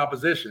points than the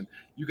opposition.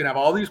 You can have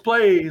all these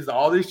plays,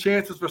 all these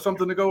chances for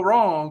something to go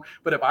wrong,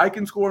 but if I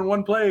can score in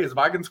 1 play, if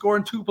I can score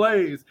in 2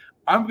 plays,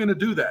 I'm going to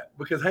do that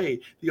because, hey,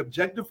 the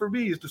objective for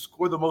me is to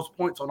score the most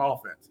points on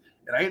offense.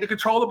 It ain't to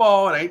control the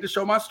ball. It ain't to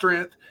show my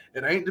strength.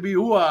 It ain't to be,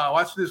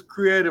 watch this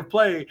creative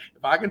play.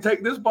 If I can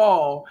take this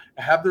ball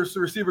and have this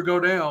receiver go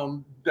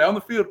down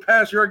the field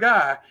past your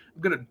guy,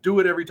 I'm going to do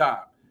it every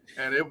time.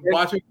 And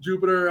watching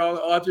Jupiter,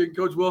 watching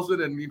Coach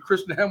Wilson and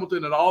Christian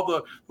Hamilton and all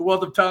the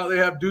wealth of talent they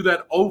have do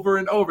that over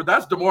and over,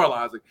 that's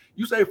demoralizing.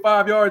 You say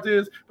 5 yards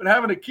is, but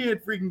having a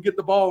kid freaking get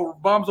the ball,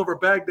 bombs over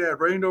Baghdad,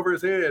 rained over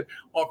his head,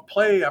 on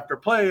play after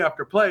play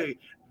after play,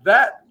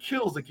 that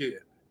kills a kid.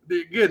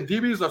 Again,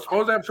 DBs are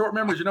supposed to have short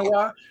memories. You know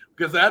why?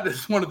 Because that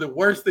is one of the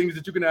worst things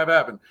that you can have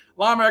happen.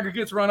 Linebacker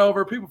gets run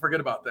over. People forget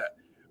about that.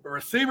 A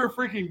receiver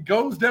freaking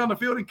goes down the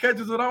field and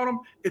catches it on him.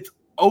 It's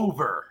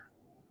over.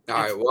 All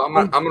right. Well, I'm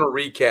going to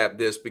recap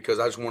this because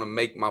I just want to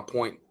make my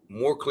point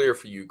more clear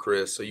for you,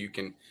 Chris, so you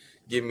can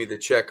give me the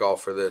check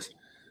off for this.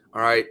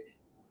 All right.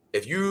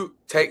 If you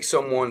take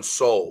someone's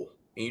soul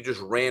and you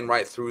just ran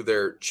right through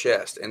their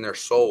chest and their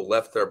soul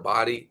left their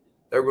body,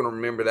 they're going to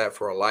remember that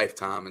for a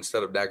lifetime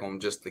instead of that on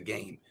just the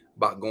game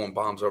about going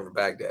bombs over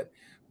Baghdad.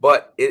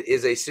 But it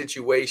is a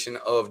situation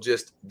of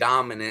just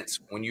dominance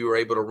when you are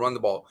able to run the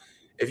ball.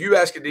 If you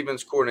ask a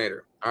defense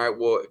coordinator, all right,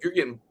 well, if you're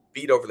getting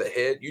beat over the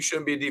head, you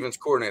shouldn't be a defense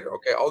coordinator,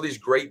 okay? All these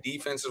great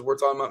defenses we're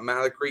talking about,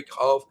 Mallard Creek,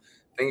 Huff,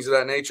 things of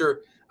that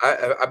nature,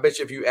 I bet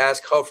you if you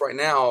ask Huff right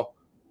now,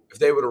 if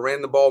they would have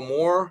ran the ball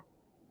more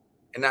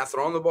and not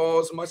thrown the ball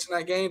as much in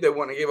that game, they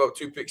wouldn't have gave up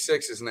 2 pick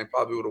sixes, and they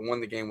probably would have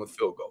won the game with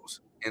field goals.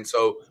 And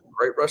so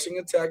great rushing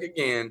attack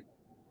again,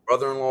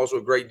 brother-in-laws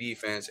with great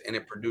defense, and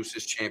it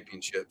produces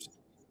championships.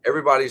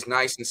 Everybody's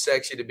nice and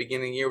sexy at the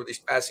beginning of the year with these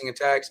passing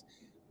attacks.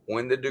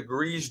 When the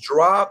degrees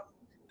drop,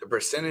 the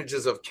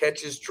percentages of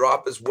catches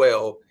drop as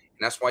well,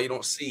 and that's why you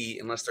don't see,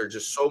 unless they're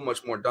just so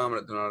much more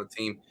dominant than another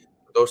team,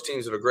 those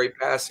teams that are great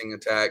passing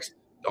attacks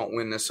don't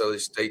win necessarily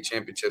state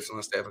championships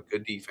unless they have a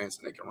good defense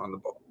and they can run the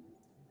ball.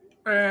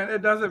 Man,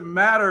 it doesn't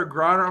matter,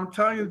 Griner. I'm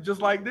telling you just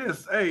like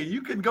this. Hey,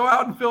 you can go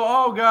out and feel,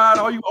 oh, God,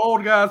 all you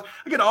old guys.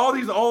 I get all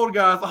these old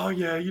guys. Oh,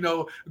 yeah,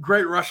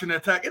 great rushing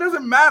attack. It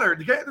doesn't matter.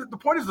 The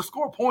point is to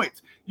score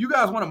points. You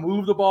guys want to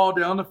move the ball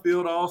down the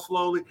field all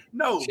slowly.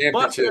 No,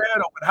 bust your head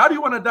open. How do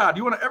you want to die?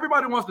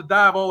 Everybody wants to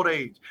die of old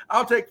age.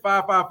 I'll take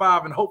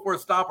 5.55 and hope for a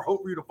stop or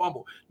hope for you to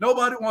fumble.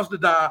 Nobody wants to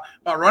die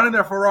by running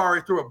their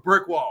Ferrari through a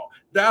brick wall.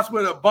 That's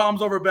where the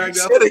bombs over back.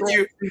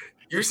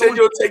 You said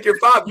you'll take your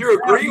 5.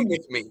 You're agreeing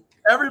with me.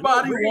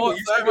 Everybody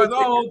wants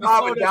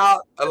that.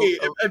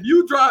 If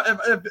you drive,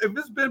 if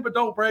it's bend but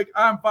don't break,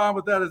 I'm fine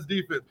with that as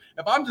defense.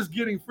 If I'm just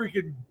getting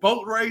freaking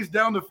boat raced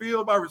down the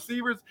field by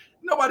receivers,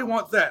 nobody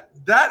wants that.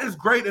 That is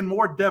great and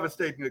more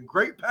devastating. A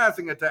great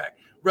passing attack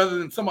rather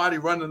than somebody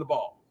running the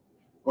ball.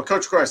 Well,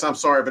 Coach Christ, I'm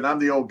sorry, but I'm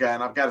the old guy,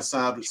 and I've got to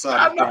side with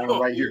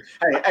right here.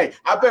 Hey,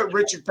 I bet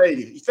Richard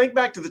Bailey. You think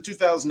back to the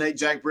 2008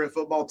 Jack Brett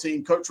football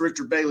team, Coach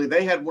Richard Bailey,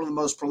 they had one of the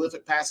most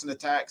prolific passing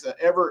attacks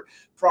ever.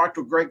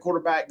 Proctor, great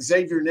quarterback.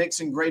 Xavier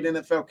Nixon, great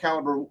NFL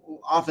caliber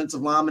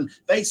offensive lineman.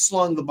 They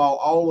slung the ball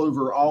all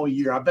over all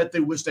year. I bet they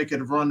wish they could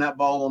have run that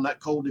ball on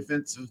that cold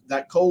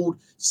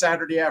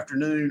Saturday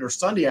afternoon or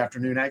Sunday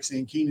afternoon, actually,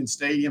 in Kenan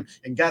Stadium,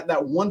 and got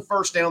that one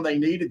first down they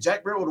needed.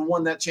 Jack Brett would have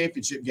won that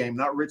championship game,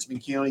 not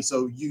Richmond County.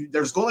 So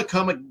there's going to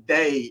come a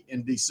day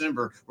in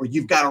December where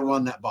you've got to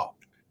run that ball.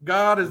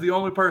 God is the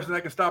only person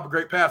that can stop a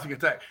great passing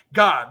attack.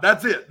 God,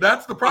 that's it.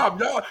 That's the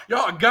problem.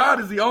 Y'all, God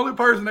is the only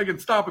person that can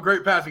stop a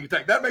great passing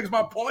attack. That makes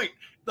my point.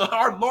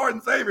 Our Lord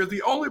and Savior is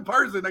the only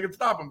person that can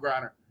stop him,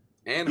 Griner.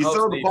 And you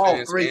throw the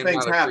ball, 3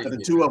 things happen,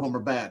 and 2 of them are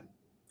bad.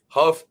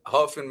 Huff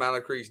and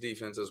Mallard Creek's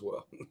defense as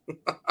well.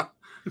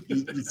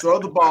 you throw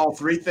the ball,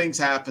 3 things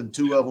happen,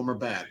 2 of them are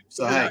bad.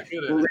 So, hey,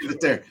 we'll leave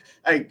it there.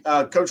 Hey,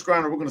 Coach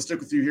Griner, we're going to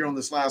stick with you here on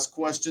this last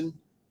question.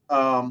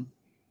 I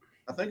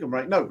think I'm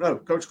right. No,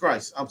 Coach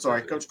Christ. I'm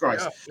sorry, Coach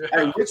Christ. Yeah.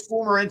 Hey, which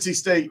former NC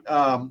State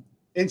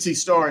NC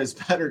Star is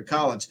better at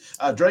college?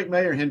 Drake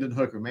May or Hendon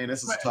Hooker? Man,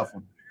 this is a tough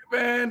one.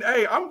 Man,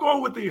 hey, I'm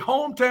going with the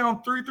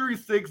hometown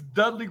 336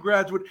 Dudley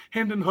graduate,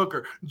 Hendon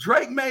Hooker.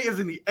 Drake May is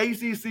in the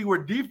ACC where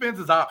defense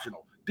is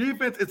optional.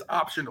 Defense is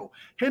optional.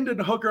 Hendon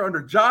Hooker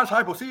under Josh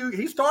Heupel. See,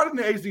 he started in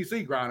the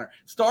ACC, Griner.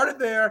 Started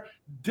there,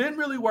 didn't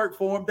really work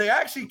for him. They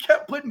actually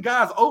kept putting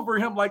guys over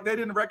him like they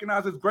didn't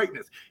recognize his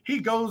greatness. He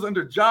goes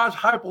under Josh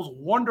Heupel's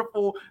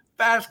wonderful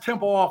fast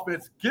tempo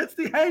offense, gets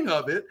the hang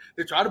of it.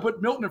 They try to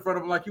put Milton in front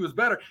of him like he was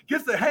better,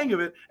 gets the hang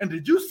of it. And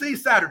did you see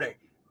Saturday?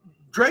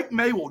 Drake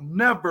May will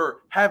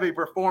never have a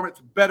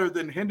performance better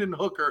than Hendon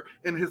Hooker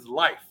in his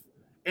life.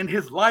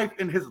 Against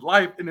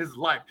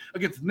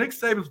Nick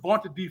Saban's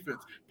vaunted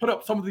defense, put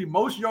up some of the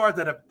most yards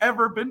that have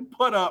ever been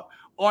put up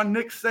on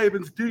Nick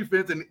Saban's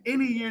defense in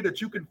any year that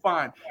you can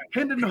find.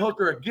 Hendon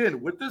Hooker,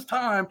 again, with this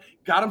time,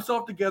 got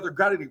himself together,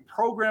 got a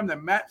program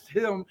that matched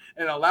him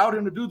and allowed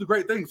him to do the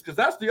great things, because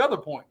that's the other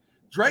point.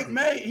 Drake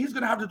May, he's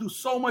going to have to do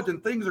so much,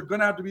 and things are going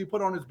to have to be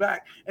put on his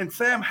back. And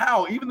Sam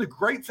Howell, even the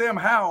great Sam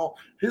Howell,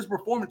 his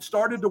performance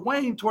started to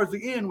wane towards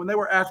the end when they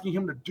were asking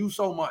him to do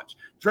so much.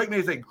 Drake May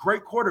is a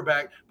great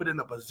quarterback, but in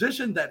the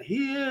position that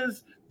he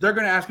is, they're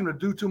going to ask him to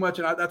do too much,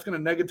 and that's going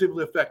to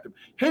negatively affect him.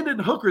 Hendon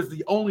Hooker is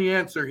the only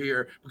answer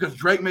here because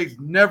Drake May's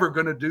never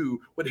going to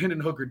do what Hendon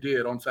Hooker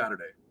did on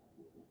Saturday.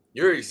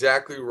 You're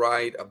exactly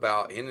right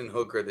about Hendon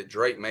Hooker, that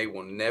Drake May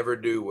will never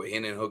do what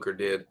Hendon Hooker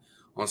did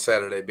on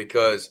Saturday,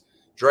 because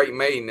Drake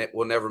May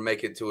will never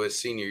make it to his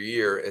senior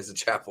year as a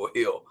Chapel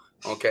Hill.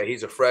 Okay,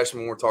 he's a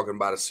freshman. We're talking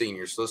about a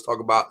senior. So let's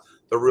talk about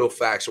the real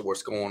facts of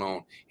what's going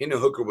on. Hendon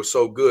Hooker was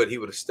so good, he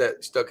would have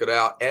stuck it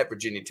out at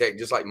Virginia Tech,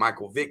 just like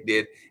Michael Vick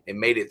did, and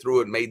made it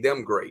through it and made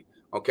them great.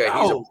 Okay,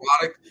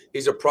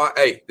 he's a product.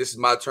 Hey, this is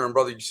my turn,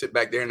 brother. You sit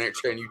back there in that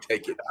chair and you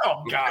take it.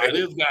 Oh, God,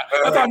 this guy.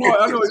 That's how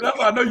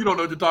I know you don't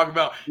know what you're talking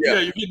about. Yeah,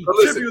 you're getting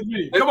chippy with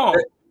me. Come on.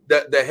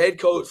 The head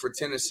coach for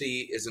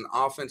Tennessee is an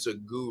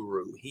offensive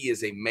guru. He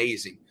is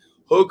amazing.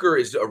 Hooker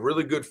is a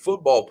really good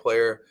football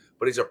player,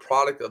 but he's a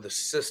product of the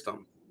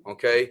system,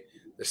 okay?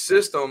 The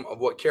system of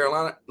what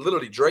Carolina –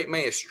 literally, Drake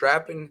May is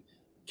strapping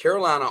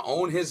Carolina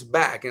on his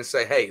back and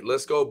say, hey,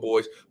 let's go,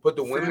 boys. Put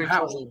the women in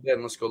children in bed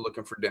and let's go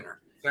looking for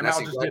dinner. And that's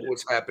exactly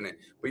what's happening.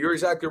 But you're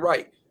exactly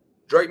right.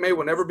 Drake May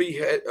will never be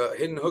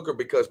Hendon Hooker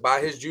because by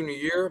his junior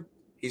year,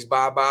 he's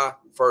bye-bye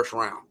first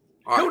round.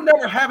 He'll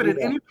never have it at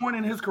any point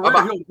in his career.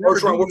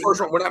 First round.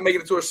 We're not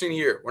making it to our senior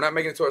year. He's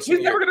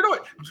never going to do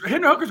it.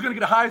 Hendon Hooker's going to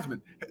get a Heisman.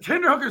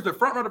 Hendon Hooker's the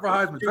front runner for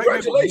Heisman.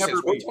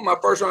 Congratulations. We're talking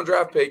about first round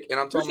draft pick, and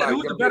I'm talking about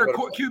who's the better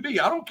QB.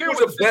 I don't care who's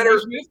what the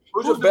situation is.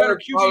 Who's a better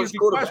QB is the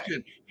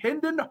question.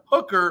 Hendon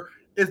Hooker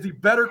is the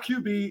better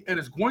QB and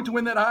is going to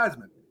win that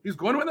Heisman. He's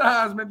going to win the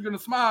Heisman. He's going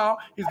to smile.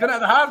 He's going to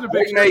have the Heisman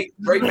picture.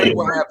 Drake May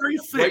will have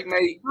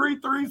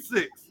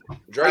 3.36.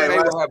 Drake May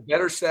will have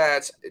better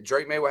stats.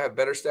 Drake May will have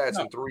better stats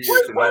in 3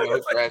 years than Hendon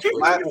Hooker has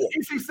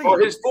for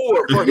his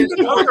 4 years.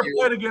 Hooker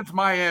played against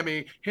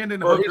Miami.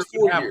 Hendon Hooker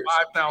would have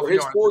 5,000 for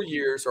his 4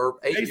 years or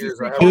 8 years.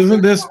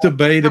 Isn't this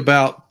debate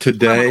about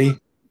today,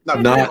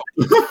 not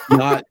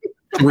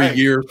 3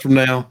 years from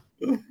now?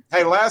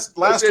 Hey, last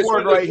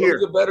word right here.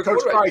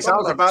 Coach Price, I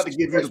was about to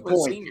give you the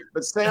point,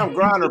 but Sam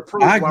Griner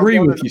proved I agree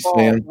with you,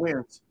 Sam.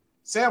 Wins.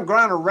 Sam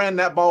Griner ran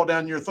that ball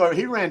down your throat.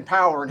 He ran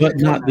power. But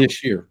not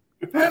this year.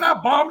 Man, I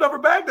bombed over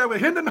Baghdad with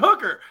Hendon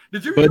Hooker.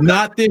 But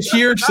not this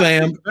year,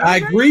 Sam. I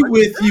agree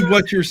with you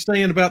what you're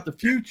saying about the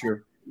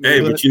future.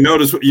 Hey, but you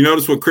notice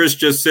what Chris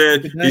just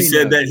said. He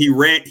said that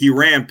he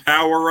ran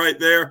power right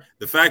there.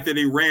 The fact that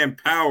he ran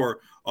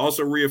power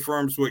also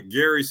reaffirms what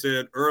Gary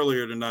said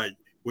earlier tonight.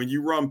 When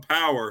you run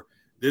power,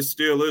 this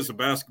still is a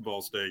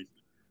basketball state.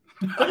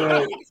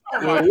 Well,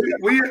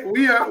 we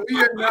have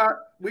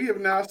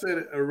now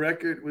set a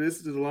record. This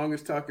is the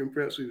longest talking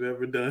preps we've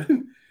ever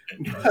done.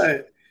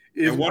 But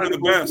it's one of the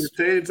best.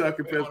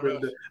 Talking preps we've ever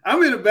done.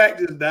 I'm in the back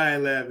just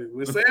dying laughing.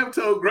 When Sam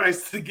told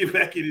Grice to get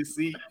back in his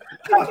seat,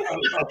 this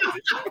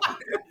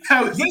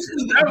was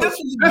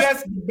the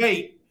best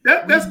debate.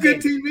 That's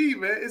good TV,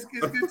 man. It's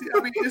good TV.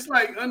 I mean, it's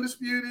like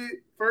Undisputed,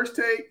 First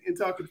Take, and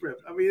Talking Prep.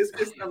 I mean,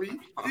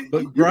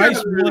 but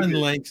Grice won,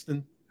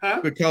 Langston,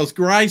 because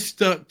Grice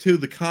stuck to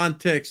the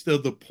context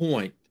of the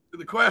point.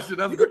 The question.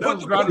 He answered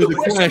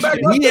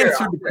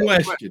the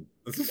question.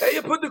 Hey,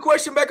 you put the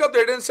question back up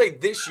there. It didn't say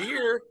this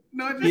year.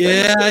 No,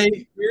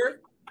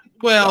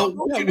 Well,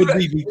 what would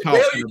we be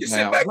talking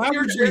about? Why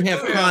would we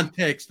have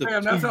context of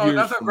Cam, 2 that's years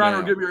how from Griner now?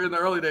 would give you in the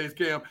early days,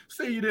 Cam.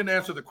 See, you didn't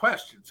answer the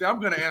question. See, I'm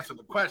going to answer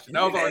the question.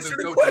 That was always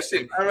the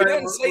question. All It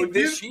didn't say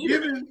this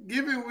year.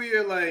 Given we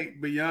are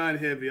like beyond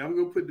heavy, I'm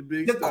going to put the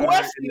big The star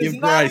question in is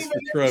Give not Bryce even the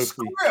in the trophy.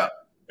 script.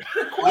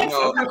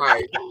 All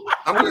right.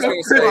 I'm just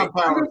gonna say.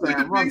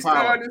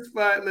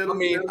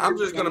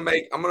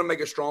 I'm gonna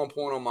make a strong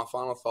point on my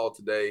final thought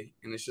today,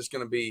 and it's just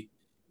gonna be,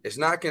 it's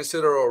not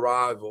considered a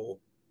rival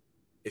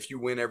if you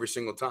win every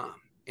single time.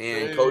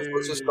 And coach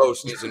versus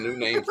coach needs a new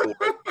name for it.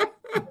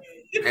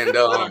 And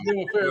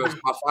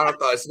my final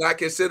thought: it's not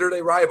considered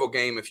a rival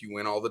game if you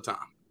win all the time.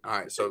 All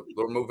right, so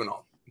we're moving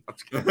on.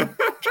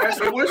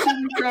 So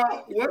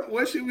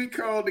what should we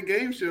call the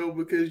game show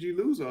because you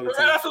lose all the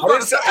time?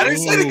 I didn't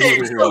say the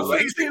game show.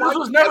 This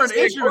was never an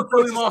issue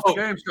until he lost the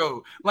game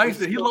show.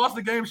 Langston, he lost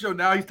the game show.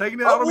 Now he's taking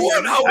it out on me. I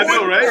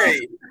know,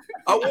 right?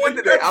 I won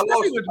today. I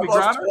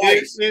lost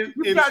twice. In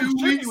 2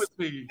 weeks,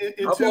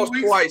 I lost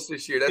twice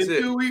this year. That's it.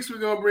 In 2 weeks, we're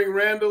gonna bring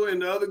Randall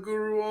and the other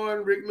guru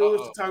on, Rick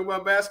Lewis, to talk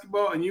about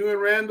basketball, and you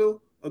and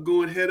Randall are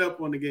going head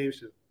up on the game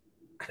show.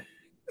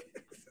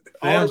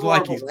 Sounds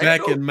like he's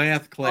back in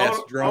math class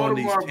drawing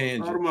these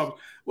tangents.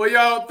 Well,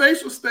 y'all,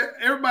 thanks for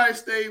everybody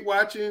stayed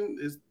watching.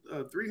 There's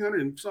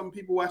 300 and some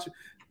people watching.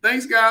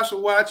 Thanks, guys,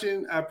 for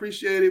watching. I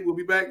appreciate it. We'll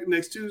be back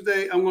next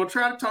Tuesday. I'm going to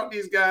try to talk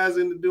these guys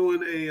into doing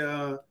me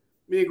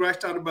and Grice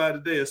talked about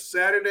it today, a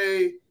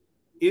Saturday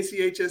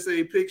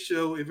NCHSA pick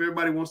show. If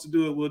everybody wants to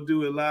do it, we'll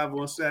do it live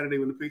on Saturday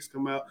when the picks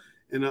come out.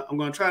 And I'm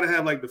going to try to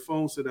have like the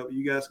phone set up.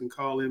 You guys can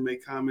call in,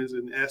 make comments,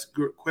 and ask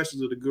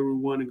questions of the Guru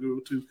 1 and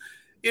Guru 2.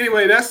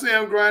 Anyway, that's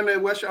Sam Griner,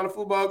 West Charlotte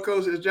football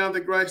coach. That's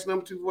Jonathan Grice,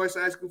 number 2 voice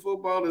of high school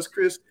football. That's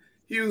Chris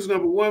Hughes,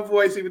 number one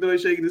voice, even though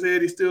he's shaking his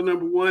head, he's still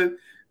number one.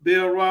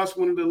 Dale Ross,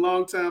 one of the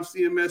longtime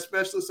CMS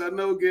specialists. I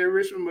know Gary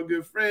Richmond, my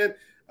good friend.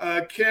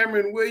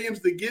 Cameron Williams,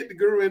 the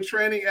guru in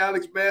training.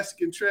 Alex Bass,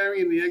 the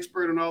contrarian, the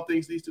expert on all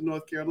things Eastern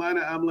North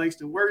Carolina. I'm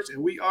Langston Wirtz,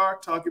 and we are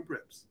Talking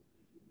Preps.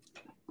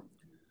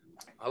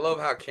 I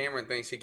love how Cameron thinks he